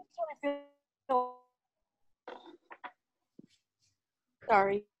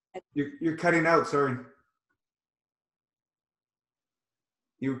 Sorry. You're cutting out. Sorry.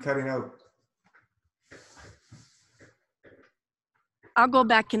 You were cutting out. I'll go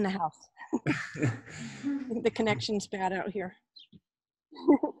back in the house. The connection's bad out here.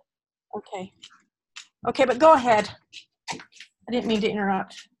 Okay. Okay, but go ahead. I didn't mean to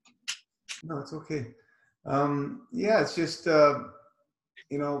interrupt. No, it's okay. Yeah, it's just,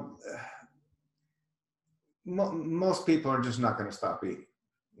 you know, most people are just not going to stop eating.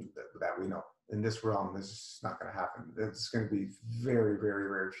 That we know. In this realm, this is not going to happen. It's going to be very, very,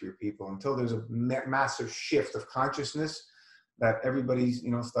 very few people until there's a massive shift of consciousness that everybody's, you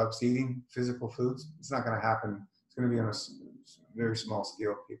know, stops eating physical foods. It's not going to happen. It's going to be on a very small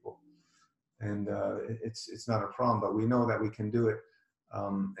scale of people. And it's not a problem, but we know that we can do it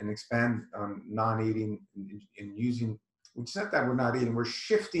and expand on non-eating and using, it's not that we're not eating, we're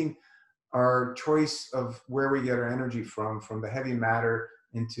shifting our choice of where we get our energy from the heavy matter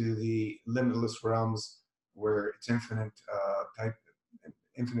into the limitless realms where it's infinite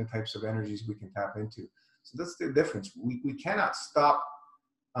types of energies we can tap into. So that's the difference. We cannot stop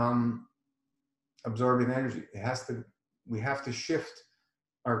absorbing energy. We have to shift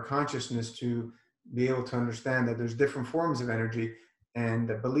our consciousness to be able to understand that there's different forms of energy, and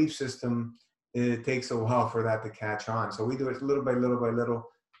the belief system, it takes a while for that to catch on. So we do it little by little by little,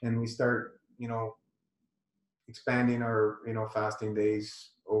 and we start, you know, expanding our, you know, fasting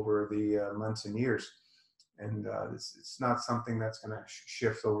days over the months and years. And it's not something that's going to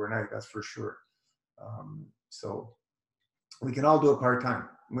shift overnight, that's for sure. So we can all do it part-time.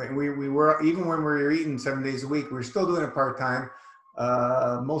 We were, even when we were eating 7 days a week, we were still doing it part-time.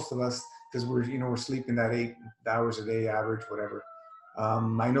 Most of us, because we're sleeping that 8 hours a day average, whatever.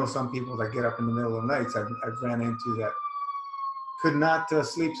 I know some people that get up in the middle of the nights. I've ran into that could not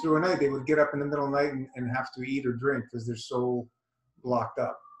sleep through a night. They would get up in the middle of the night and have to eat or drink because they're so blocked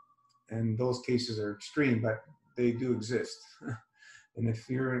up. And those cases are extreme, but they do exist. And if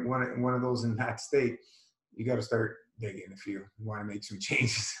you're in one of those in that state, you got to start digging if you want to make some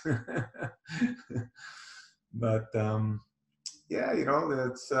changes. But yeah, you know,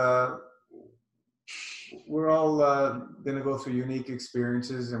 that's we're all going to go through unique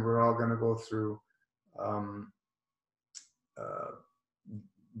experiences, and we're all going to go through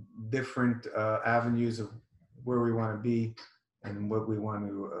different avenues of where we want to be and what we want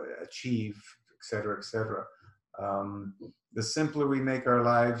to achieve, et cetera, et cetera. The simpler we make our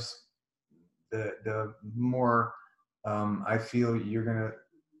lives, the more I feel you're going to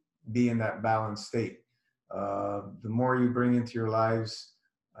be in that balanced state. The more you bring into your lives,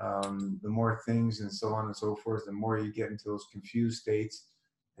 the more things and so on and so forth, the more you get into those confused states,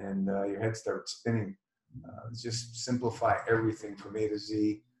 and your head starts spinning. Just simplify everything from A to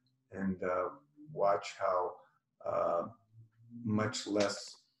Z, and watch how much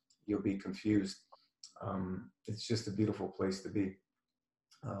less you'll be confused. It's just a beautiful place to be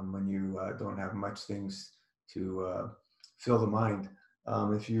when you don't have much things to fill the mind. I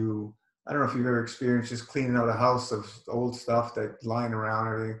don't know if you've ever experienced just cleaning out a house of old stuff that's lying around,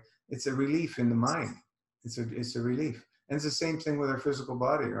 everything. it's a relief in the mind. It's a relief. And it's the same thing with our physical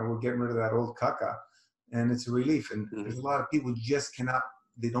body. We're getting rid of that old caca, and it's a relief. And there's a lot of people just cannot,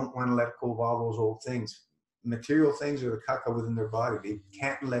 they don't want to let go of all those old things, material things or the caca within their body. They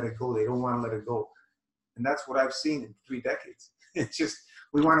can't let it go. They don't want to let it go. And that's what I've seen in 3 decades. It's just,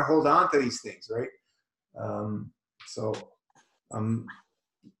 we want to hold on to these things, right?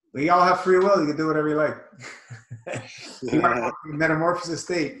 We all have free will. You can do whatever you like. You want to go to metamorphosis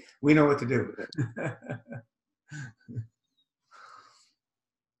state, we know what to do.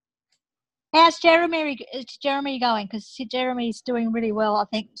 How's Jeremy going? Because Jeremy's doing really well, I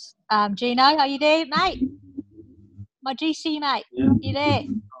think. Gino, are you there, mate? My GC mate, yeah. You there?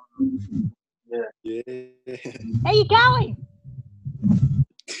 Yeah. How you going?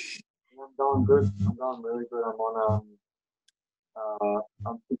 I'm going good. I'm going really good. I'm on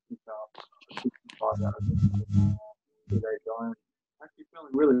I'm 65 hours today going. Actually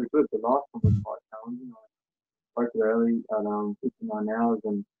feeling really good. The last one was quite challenging. I spoke early at 59 hours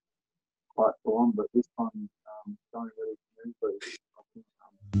and quite full on, but this one going really smoothly. I think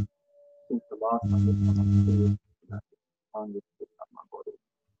since the last one, this one I'm still trying to pick up my body.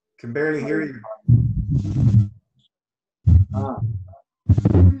 Can barely hear you. A lot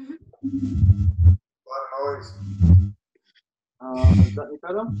of noise. Is that any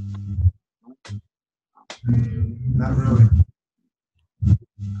better? Not really.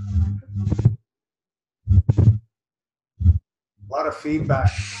 A lot of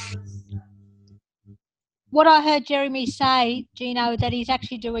feedback. What I heard Jeremy say, Gino, that he's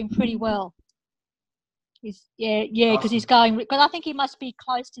actually doing pretty well. He's because he's going. Because I think he must be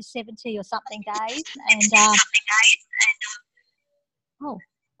close to 70 or something days. And oh,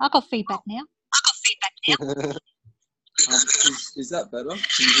 I got feedback now. Is that better? Can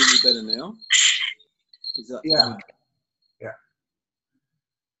you hear me better now? Is that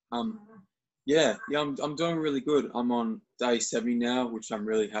I'm doing really good. I'm on day 70 now, which I'm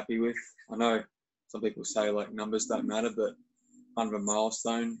really happy with. I know some people say like numbers don't matter, but kind of a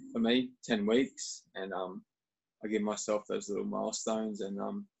milestone for me, 10 weeks, and I give myself those little milestones, and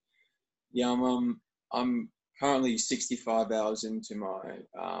I'm currently 65 hours into my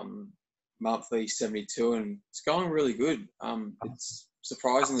monthly 72, and it's going really good. It's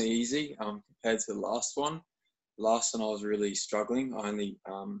surprisingly easy compared to the last one. The last one I was really struggling. I only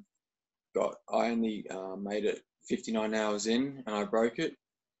made it 59 hours in, and I broke it.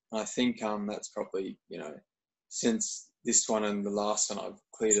 And I think that's probably, since this one and the last one, I've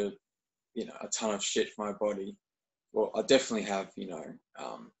cleared a ton of shit from my body. Well, I definitely have,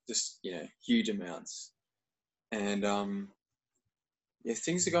 huge amounts. And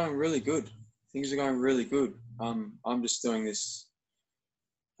things are going really good. Things are going really good. I'm just doing this.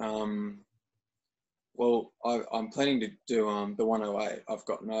 I'm planning to do the 108. I've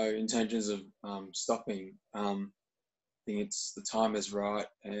got no intentions of stopping. I think it's the time is right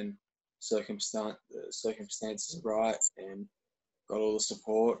and circumstances are right, and got all the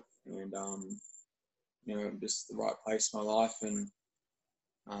support, and just the right place in my life, and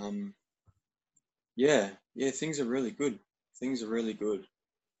things are really good. Things are really good.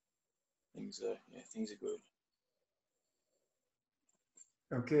 Things are good.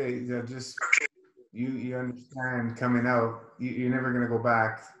 Okay, just you understand coming out, you're never gonna go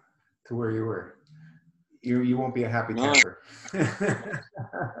back to where you were. You won't be a happy camper.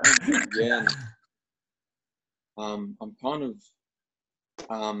 Yeah. I'm kind of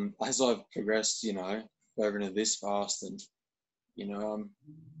as I've progressed, over into this fast, and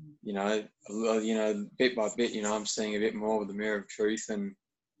bit by bit, I'm seeing a bit more with the mirror of truth, and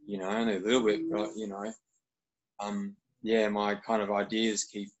only a little bit, but my kind of ideas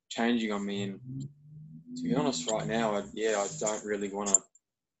keep changing on me, and to be honest, right now, I don't really want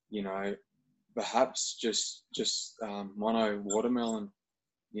to, perhaps just mono watermelon,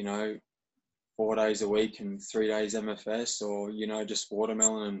 4 days a week and 3 days MFS, or just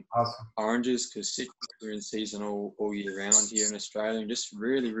watermelon and oranges, because citrus are in season all year round here in Australia, and just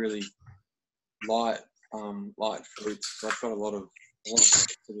really, really light fruits. So I've got a lot of work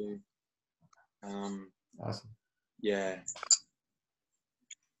to do. Awesome. Yeah.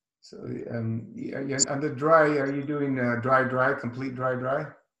 So on the dry, are you doing dry, complete dry?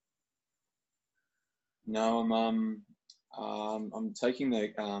 No, I'm taking the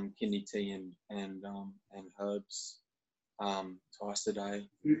kidney tea and herbs twice a day.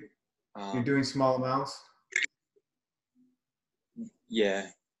 You're doing small amounts? Yeah,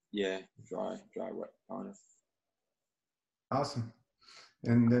 dry wet kind of. Awesome.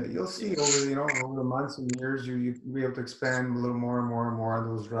 And you'll see over the months and years, you'll be able to expand a little more and more and more on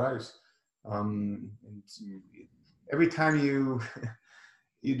those drives. And every time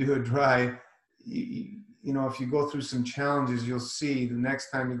you do it dry, you know, if you go through some challenges, you'll see the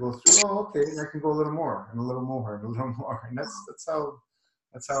next time you go through, oh, okay, I can go a little more and a little more and a little more, and that's how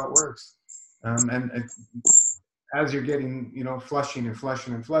it works. And as you're getting, you know, flushing and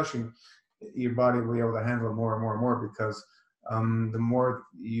flushing and flushing, your body will be able to handle it more and more and more, because the more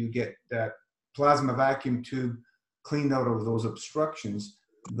you get that plasma vacuum tube cleaned out of those obstructions,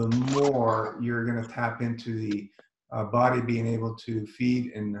 the more you're going to tap into the body being able to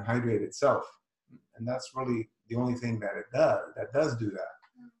feed and hydrate itself. And that's really the only thing that does do that.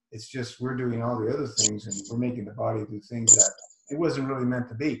 It's just we're doing all the other things, and we're making the body do things that it wasn't really meant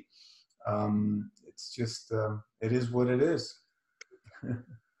to be. It's just, it is what it is.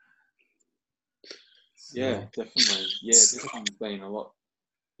 So. Yeah, definitely. Yeah, this one's been a lot,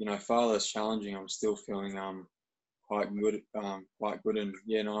 you know, far less challenging. I'm still feeling quite good, and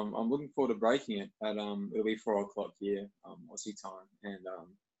yeah, no, I'm looking forward to breaking it at it'll be 4 o'clock here, Aussie time, and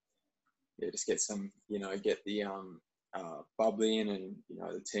yeah, just get some, you know, get the bubbly in, and you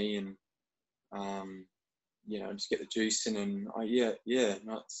know, the tea, and you know, just get the juice in, and yeah,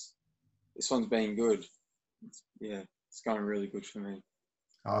 no, this one's been good. It's going really good for me.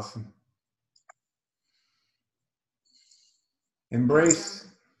 Awesome. Embrace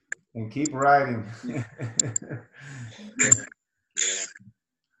and keep riding.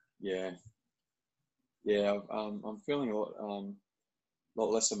 Yeah. I'm feeling a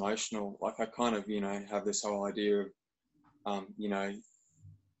lot less emotional. Like I kind of, you know, have this whole idea of, you know,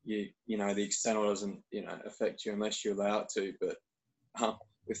 you know, the external doesn't, you know, affect you unless you allow it to. But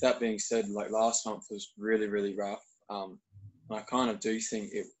with that being said, like last month was really, really rough. And I kind of do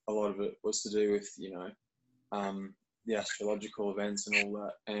think a lot of it was to do with, you know, the astrological events and all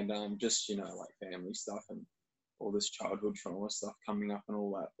that, and just, you know, like family stuff and all this childhood trauma stuff coming up and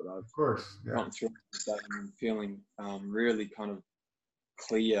all that. But I've of course, gone through that, and I'm feeling really kind of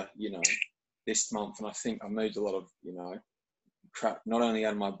clear, you know, this month. And I think I moved a lot of, you know, crap not only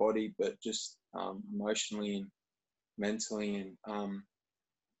out of my body, but just emotionally and mentally, and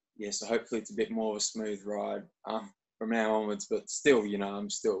yeah, so hopefully it's a bit more of a smooth ride from now onwards. But still, you know,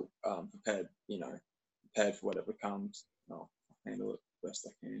 I'm still prepared, you know, prepared for whatever comes. I'll handle it the best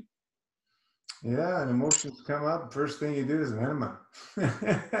I can. Yeah, and emotions come up. First thing you do is an enema.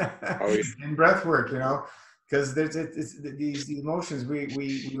 Oh, yeah. And breath work, you know, because these emotions,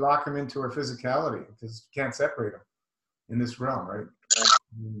 we lock them into our physicality because you can't separate them in this realm, right?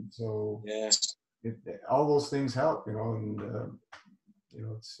 And so yeah, all those things help, you know, and you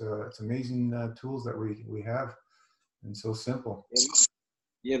know, it's amazing tools that we have, and so simple.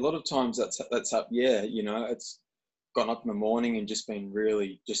 Yeah, a lot of times that's up. Yeah, you know, it's gotten up in the morning and just been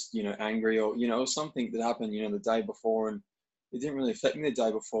really just, you know, angry, or, you know, something that happened, you know, the day before, and it didn't really affect me the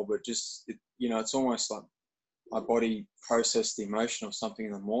day before, but just, you know, it's almost like my body processed the emotion or something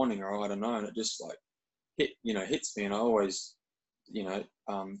in the morning, or I don't know, and it just like hits me. And I always, you know,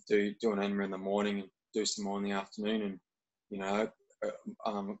 do an enema in the morning and do some more in the afternoon, and, you know,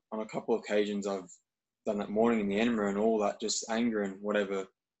 on a couple of occasions I've done that morning in the enema, and all that just anger and whatever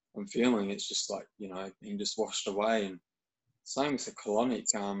I'm feeling, it's just like, you know, being just washed away. And same with the colonic,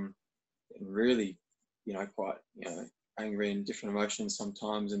 really, you know, quite, you know, angry and different emotions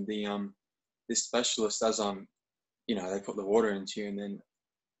sometimes. And the this specialist, as I'm, you know, they put the water into you, and then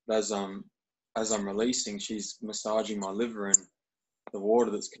as I'm releasing, she's massaging my liver, and the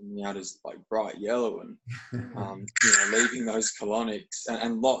water that's coming out is like bright yellow, and you know, leaving those colonics,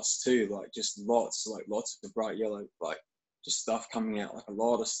 and lots too, like just lots of bright yellow, like just stuff coming out, like a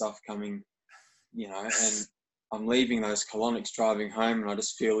lot of stuff coming, you know. And I'm leaving those colonics driving home, and I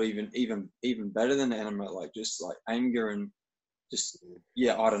just feel even better than the enema, like just like anger and just,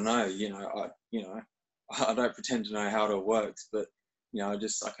 yeah, I don't know, you know, I don't pretend to know how it all works, but, you know,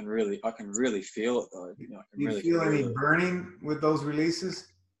 I can really feel it though. You know, I can Do you really feel any it. burning with those releases?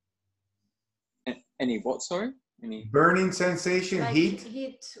 Any what? Sorry? Any burning sensation, like heat?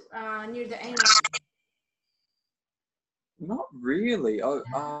 Heat near the anus. Not really.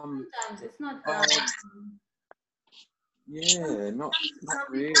 Sometimes it's not. Yeah, not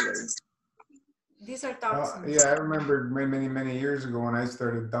really. These are toxins. Yeah, I remember many years ago when I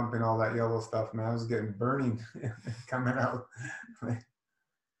started dumping all that yellow stuff, man, I was getting burning coming out.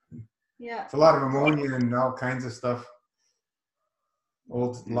 Yeah. It's a lot of ammonia and all kinds of stuff.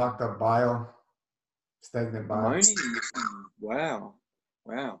 Old locked up bile, stagnant bile. Ammonia? Wow.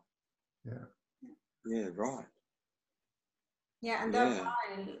 Yeah. Yeah, right. Yeah, and that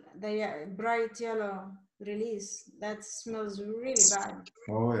bile, the bright yellow release, that smells really bad.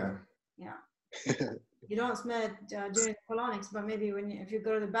 Oh yeah. Yeah. You don't smell it during colonics, but maybe if you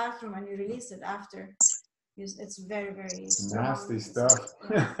go to the bathroom and you release it after, It's very, very strong. Nasty stuff.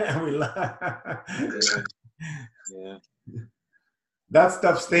 We Yeah. That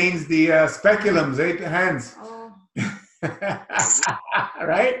stuff stains the speculums, Hans? Oh,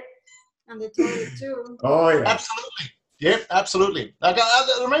 Right? and the toilet too. Oh, yeah. Absolutely. Yep, absolutely. Like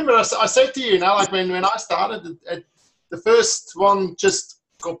I remember, I said to you, like when I started, the first one just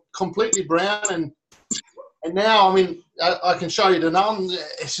got completely brown, and now, I mean, I can show you the none.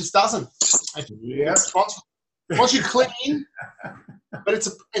 It just doesn't. Yeah. Once you clean, but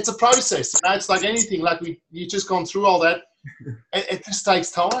it's a process. It's like anything. Like you just gone through all that. It just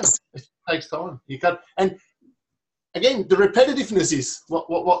takes time. It takes time. You got, and again, the repetitiveness is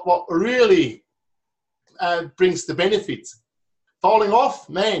what really brings the benefits. Falling off,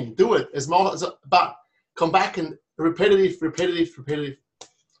 man, do it as more as, but come back and repetitive.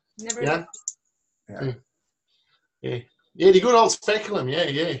 Never. Yeah. Yeah, the good old speculum.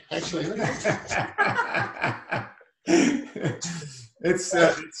 Yeah, actually. It's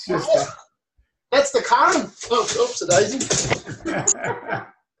just. That's the current. Oops, a daisy.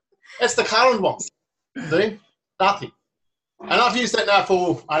 That's the current one. See? Nothing. And I've used that now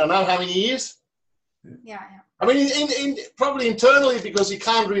for, I don't know how many years. Yeah. I mean, in probably internally, because you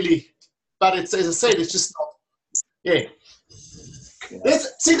can't really, but it's, as I said, it's just not, yeah.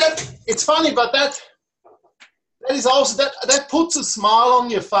 See, that, it's funny, but that is also, that puts a smile on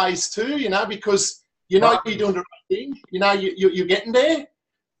your face too, because you're doing the right thing, you're getting there.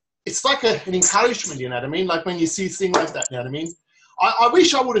 It's like an encouragement, you know what I mean? Like when you see things like that, you know what I mean? I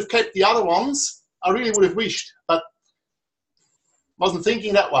wish I would have kept the other ones. I really would have wished, but wasn't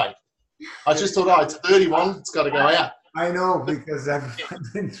thinking that way. I just thought, oh, it's a dirty one. It's got to go out. I know, because I've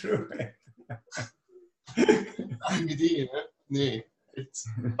been through it. Yeah.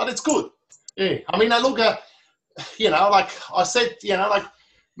 But it's good. Yeah. I mean, I look at, like I said,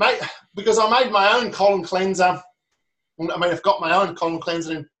 because I made my own colon cleanser. I mean, I've got my own colon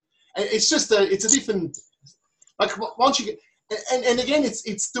cleanser, and it's just it's a different, like once you get, and again,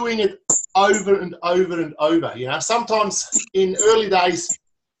 it's doing it over and over and over. Sometimes in early days,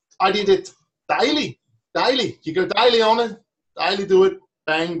 I did it daily. You go daily on it, daily do it,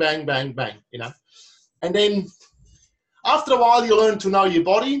 bang, bang, bang, bang. And then after a while, you learn to know your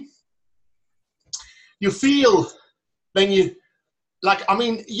body. You feel when you, like, I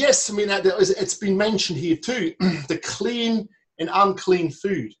mean, yes, I mean, it's been mentioned here too, the clean and unclean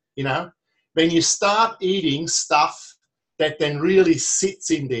food, when you start eating stuff that then really sits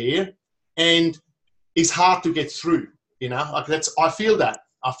in there and is hard to get through, like I feel that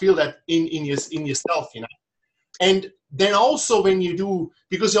in yourself, and then also when you do,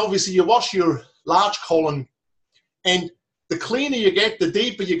 because obviously you wash your large colon, and the cleaner you get, the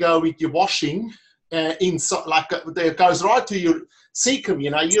deeper you go with your washing, it goes right to your cecum,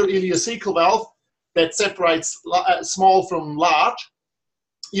 your ileocecal valve that separates small from large.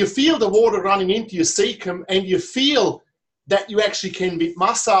 You feel the water running into your cecum, and you feel that you actually can be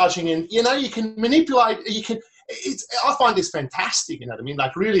massaging, and you can manipulate. I find this fantastic. You know what I mean?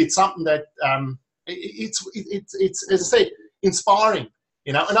 Like really, it's something that it's as I say, inspiring.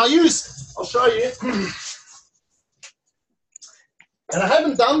 And I'll show you. And I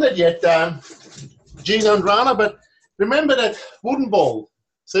haven't done that yet, Gino and Rana, but remember that wooden ball,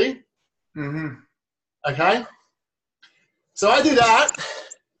 see? Mm-hmm. Okay. So I do that.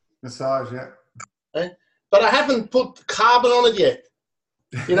 Massage, yeah. Okay? But I haven't put carbon on it yet.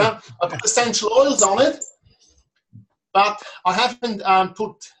 I put essential oils on it, but I haven't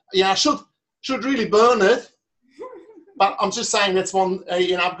put, I should really burn it. But I'm just saying that's one,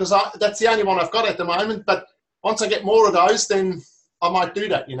 because that's the only one I've got at the moment. But once I get more of those, then I might do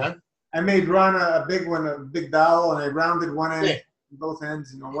that, I made Rana a big one, a big dowel, and I rounded one end, both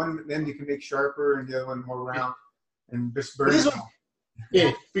ends. One end you can make sharper, and the other one more round, and just burn it.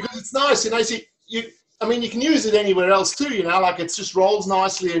 Yeah, because it's nice, I mean, you can use it anywhere else too, like it just rolls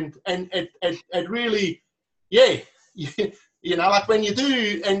nicely, and it really, like when you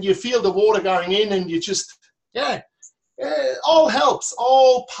do, and you feel the water going in, and you just, all helps,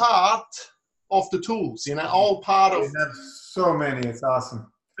 all part of the tools, all part of. You have so many, it's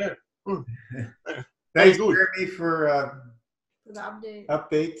awesome. Yeah. Thanks, Jeremy, for the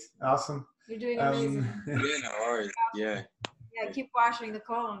update. Awesome. You're doing amazing. Yeah, no worries. Yeah. Yeah, keep washing the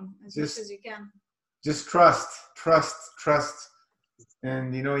colon as much as you can. Just trust.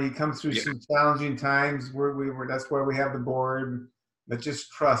 And you come through some challenging times where that's why we have the board. But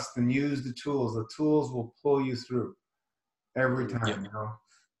just trust and use the tools. The tools will pull you through every time,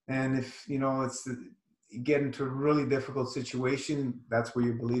 And if you get into a really difficult situation, that's where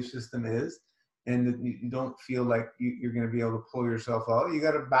your belief system is. and that you don't feel like you're going to be able to pull yourself out, you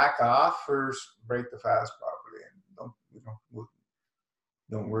got to back off or break the fast properly, and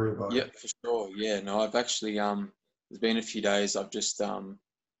don't worry about it. Yeah, for sure. Yeah, no, I've actually there's been a few days I've just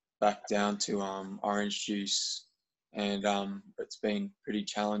back down to orange juice, and it's been pretty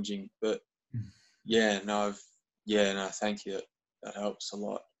challenging. But no, thank you. That helps a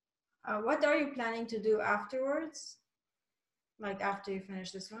lot. What are you planning to do afterwards? Like after you finish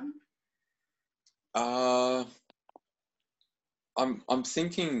this one? I'm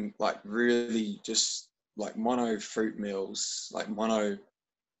thinking like really just like mono fruit meals, like mono,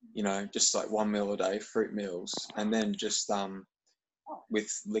 just like 1 meal a day, fruit meals, and then just with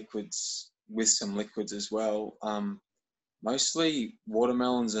some liquids as well. Mostly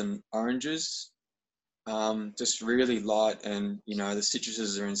watermelons and oranges, just really light, and the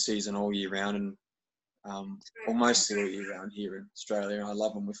citruses are in season all year round, and almost all year round here in Australia. I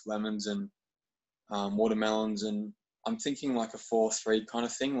love them with lemons and watermelons, and I'm thinking like a 4-3 kind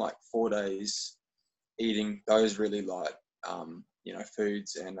of thing, like 4 days eating those really light,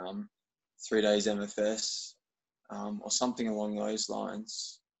 foods, and 3 days MFS, or something along those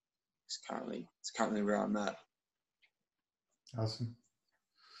lines. It's currently where I'm at. Awesome.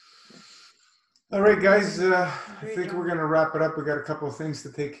 All right, guys. I think we're going to wrap it up. We got a couple of things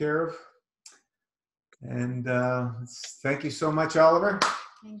to take care of, and thank you so much, Oliver.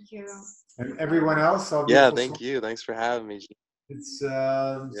 Thank you. And everyone else. Thank you. Thanks for having me. It's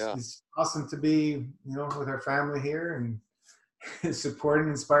awesome to be, with our family here and supporting,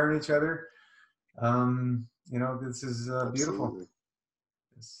 inspiring each other. This is beautiful.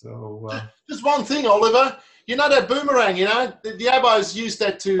 So just one thing, Oliver. That boomerang. The Abos use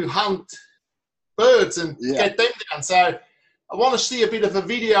that to hunt birds and get them down. So I want to see a bit of a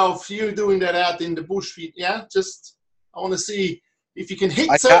video of you doing that out in the bush. Yeah, I want to see if you can hit.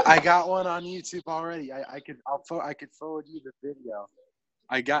 I got one on YouTube already. I could forward you the video.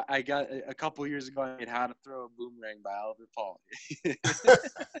 I got a couple years ago. I made How to Throw a Boomerang by Oliver Paul.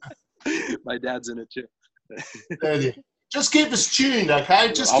 My dad's in it too. Just keep us tuned,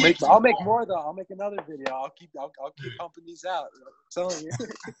 okay? I'll make more though. I'll make another video. I'll keep pumping these out. I'm telling you,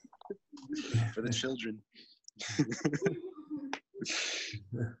 for the children.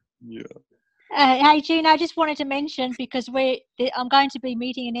 Yeah. Hey, Gene, I just wanted to mention, because I'm going to be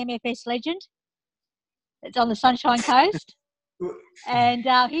meeting an MFS legend. It's on the Sunshine Coast. And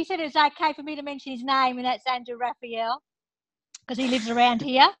he said it's okay for me to mention his name, and that's Andrew Raphael, because he lives around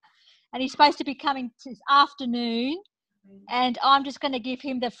here. And he's supposed to be coming this afternoon. And I'm just going to give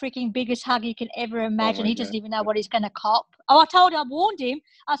him the freaking biggest hug you can ever imagine. He doesn't even know what he's going to cop. Oh, I warned him.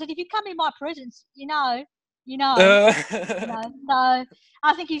 I said, if you come in my presence, you know. So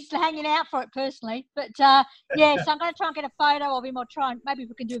I think he's hanging out for it personally. But so I'm going to try and get a photo of him. Maybe if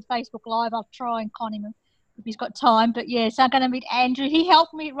we can do a Facebook Live, I'll try and con him if he's got time. But so I'm going to meet Andrew. He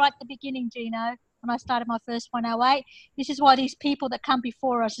helped me right at the beginning, Gino, when I started my first 108. This is why these people that come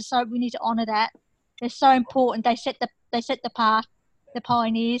before us we need to honour that. They're so important. They set the path, the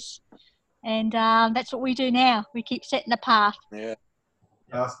pioneers, and that's what we do now. We keep setting the path. Yeah.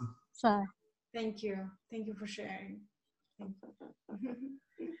 Awesome. So. Thank you for sharing. Thank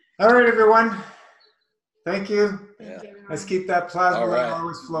you. All right, everyone. Thank you. Thank you. Let's keep that plasma right.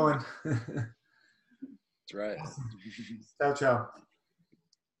 always flowing. That's right. Ciao, ciao.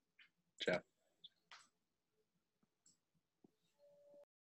 Ciao.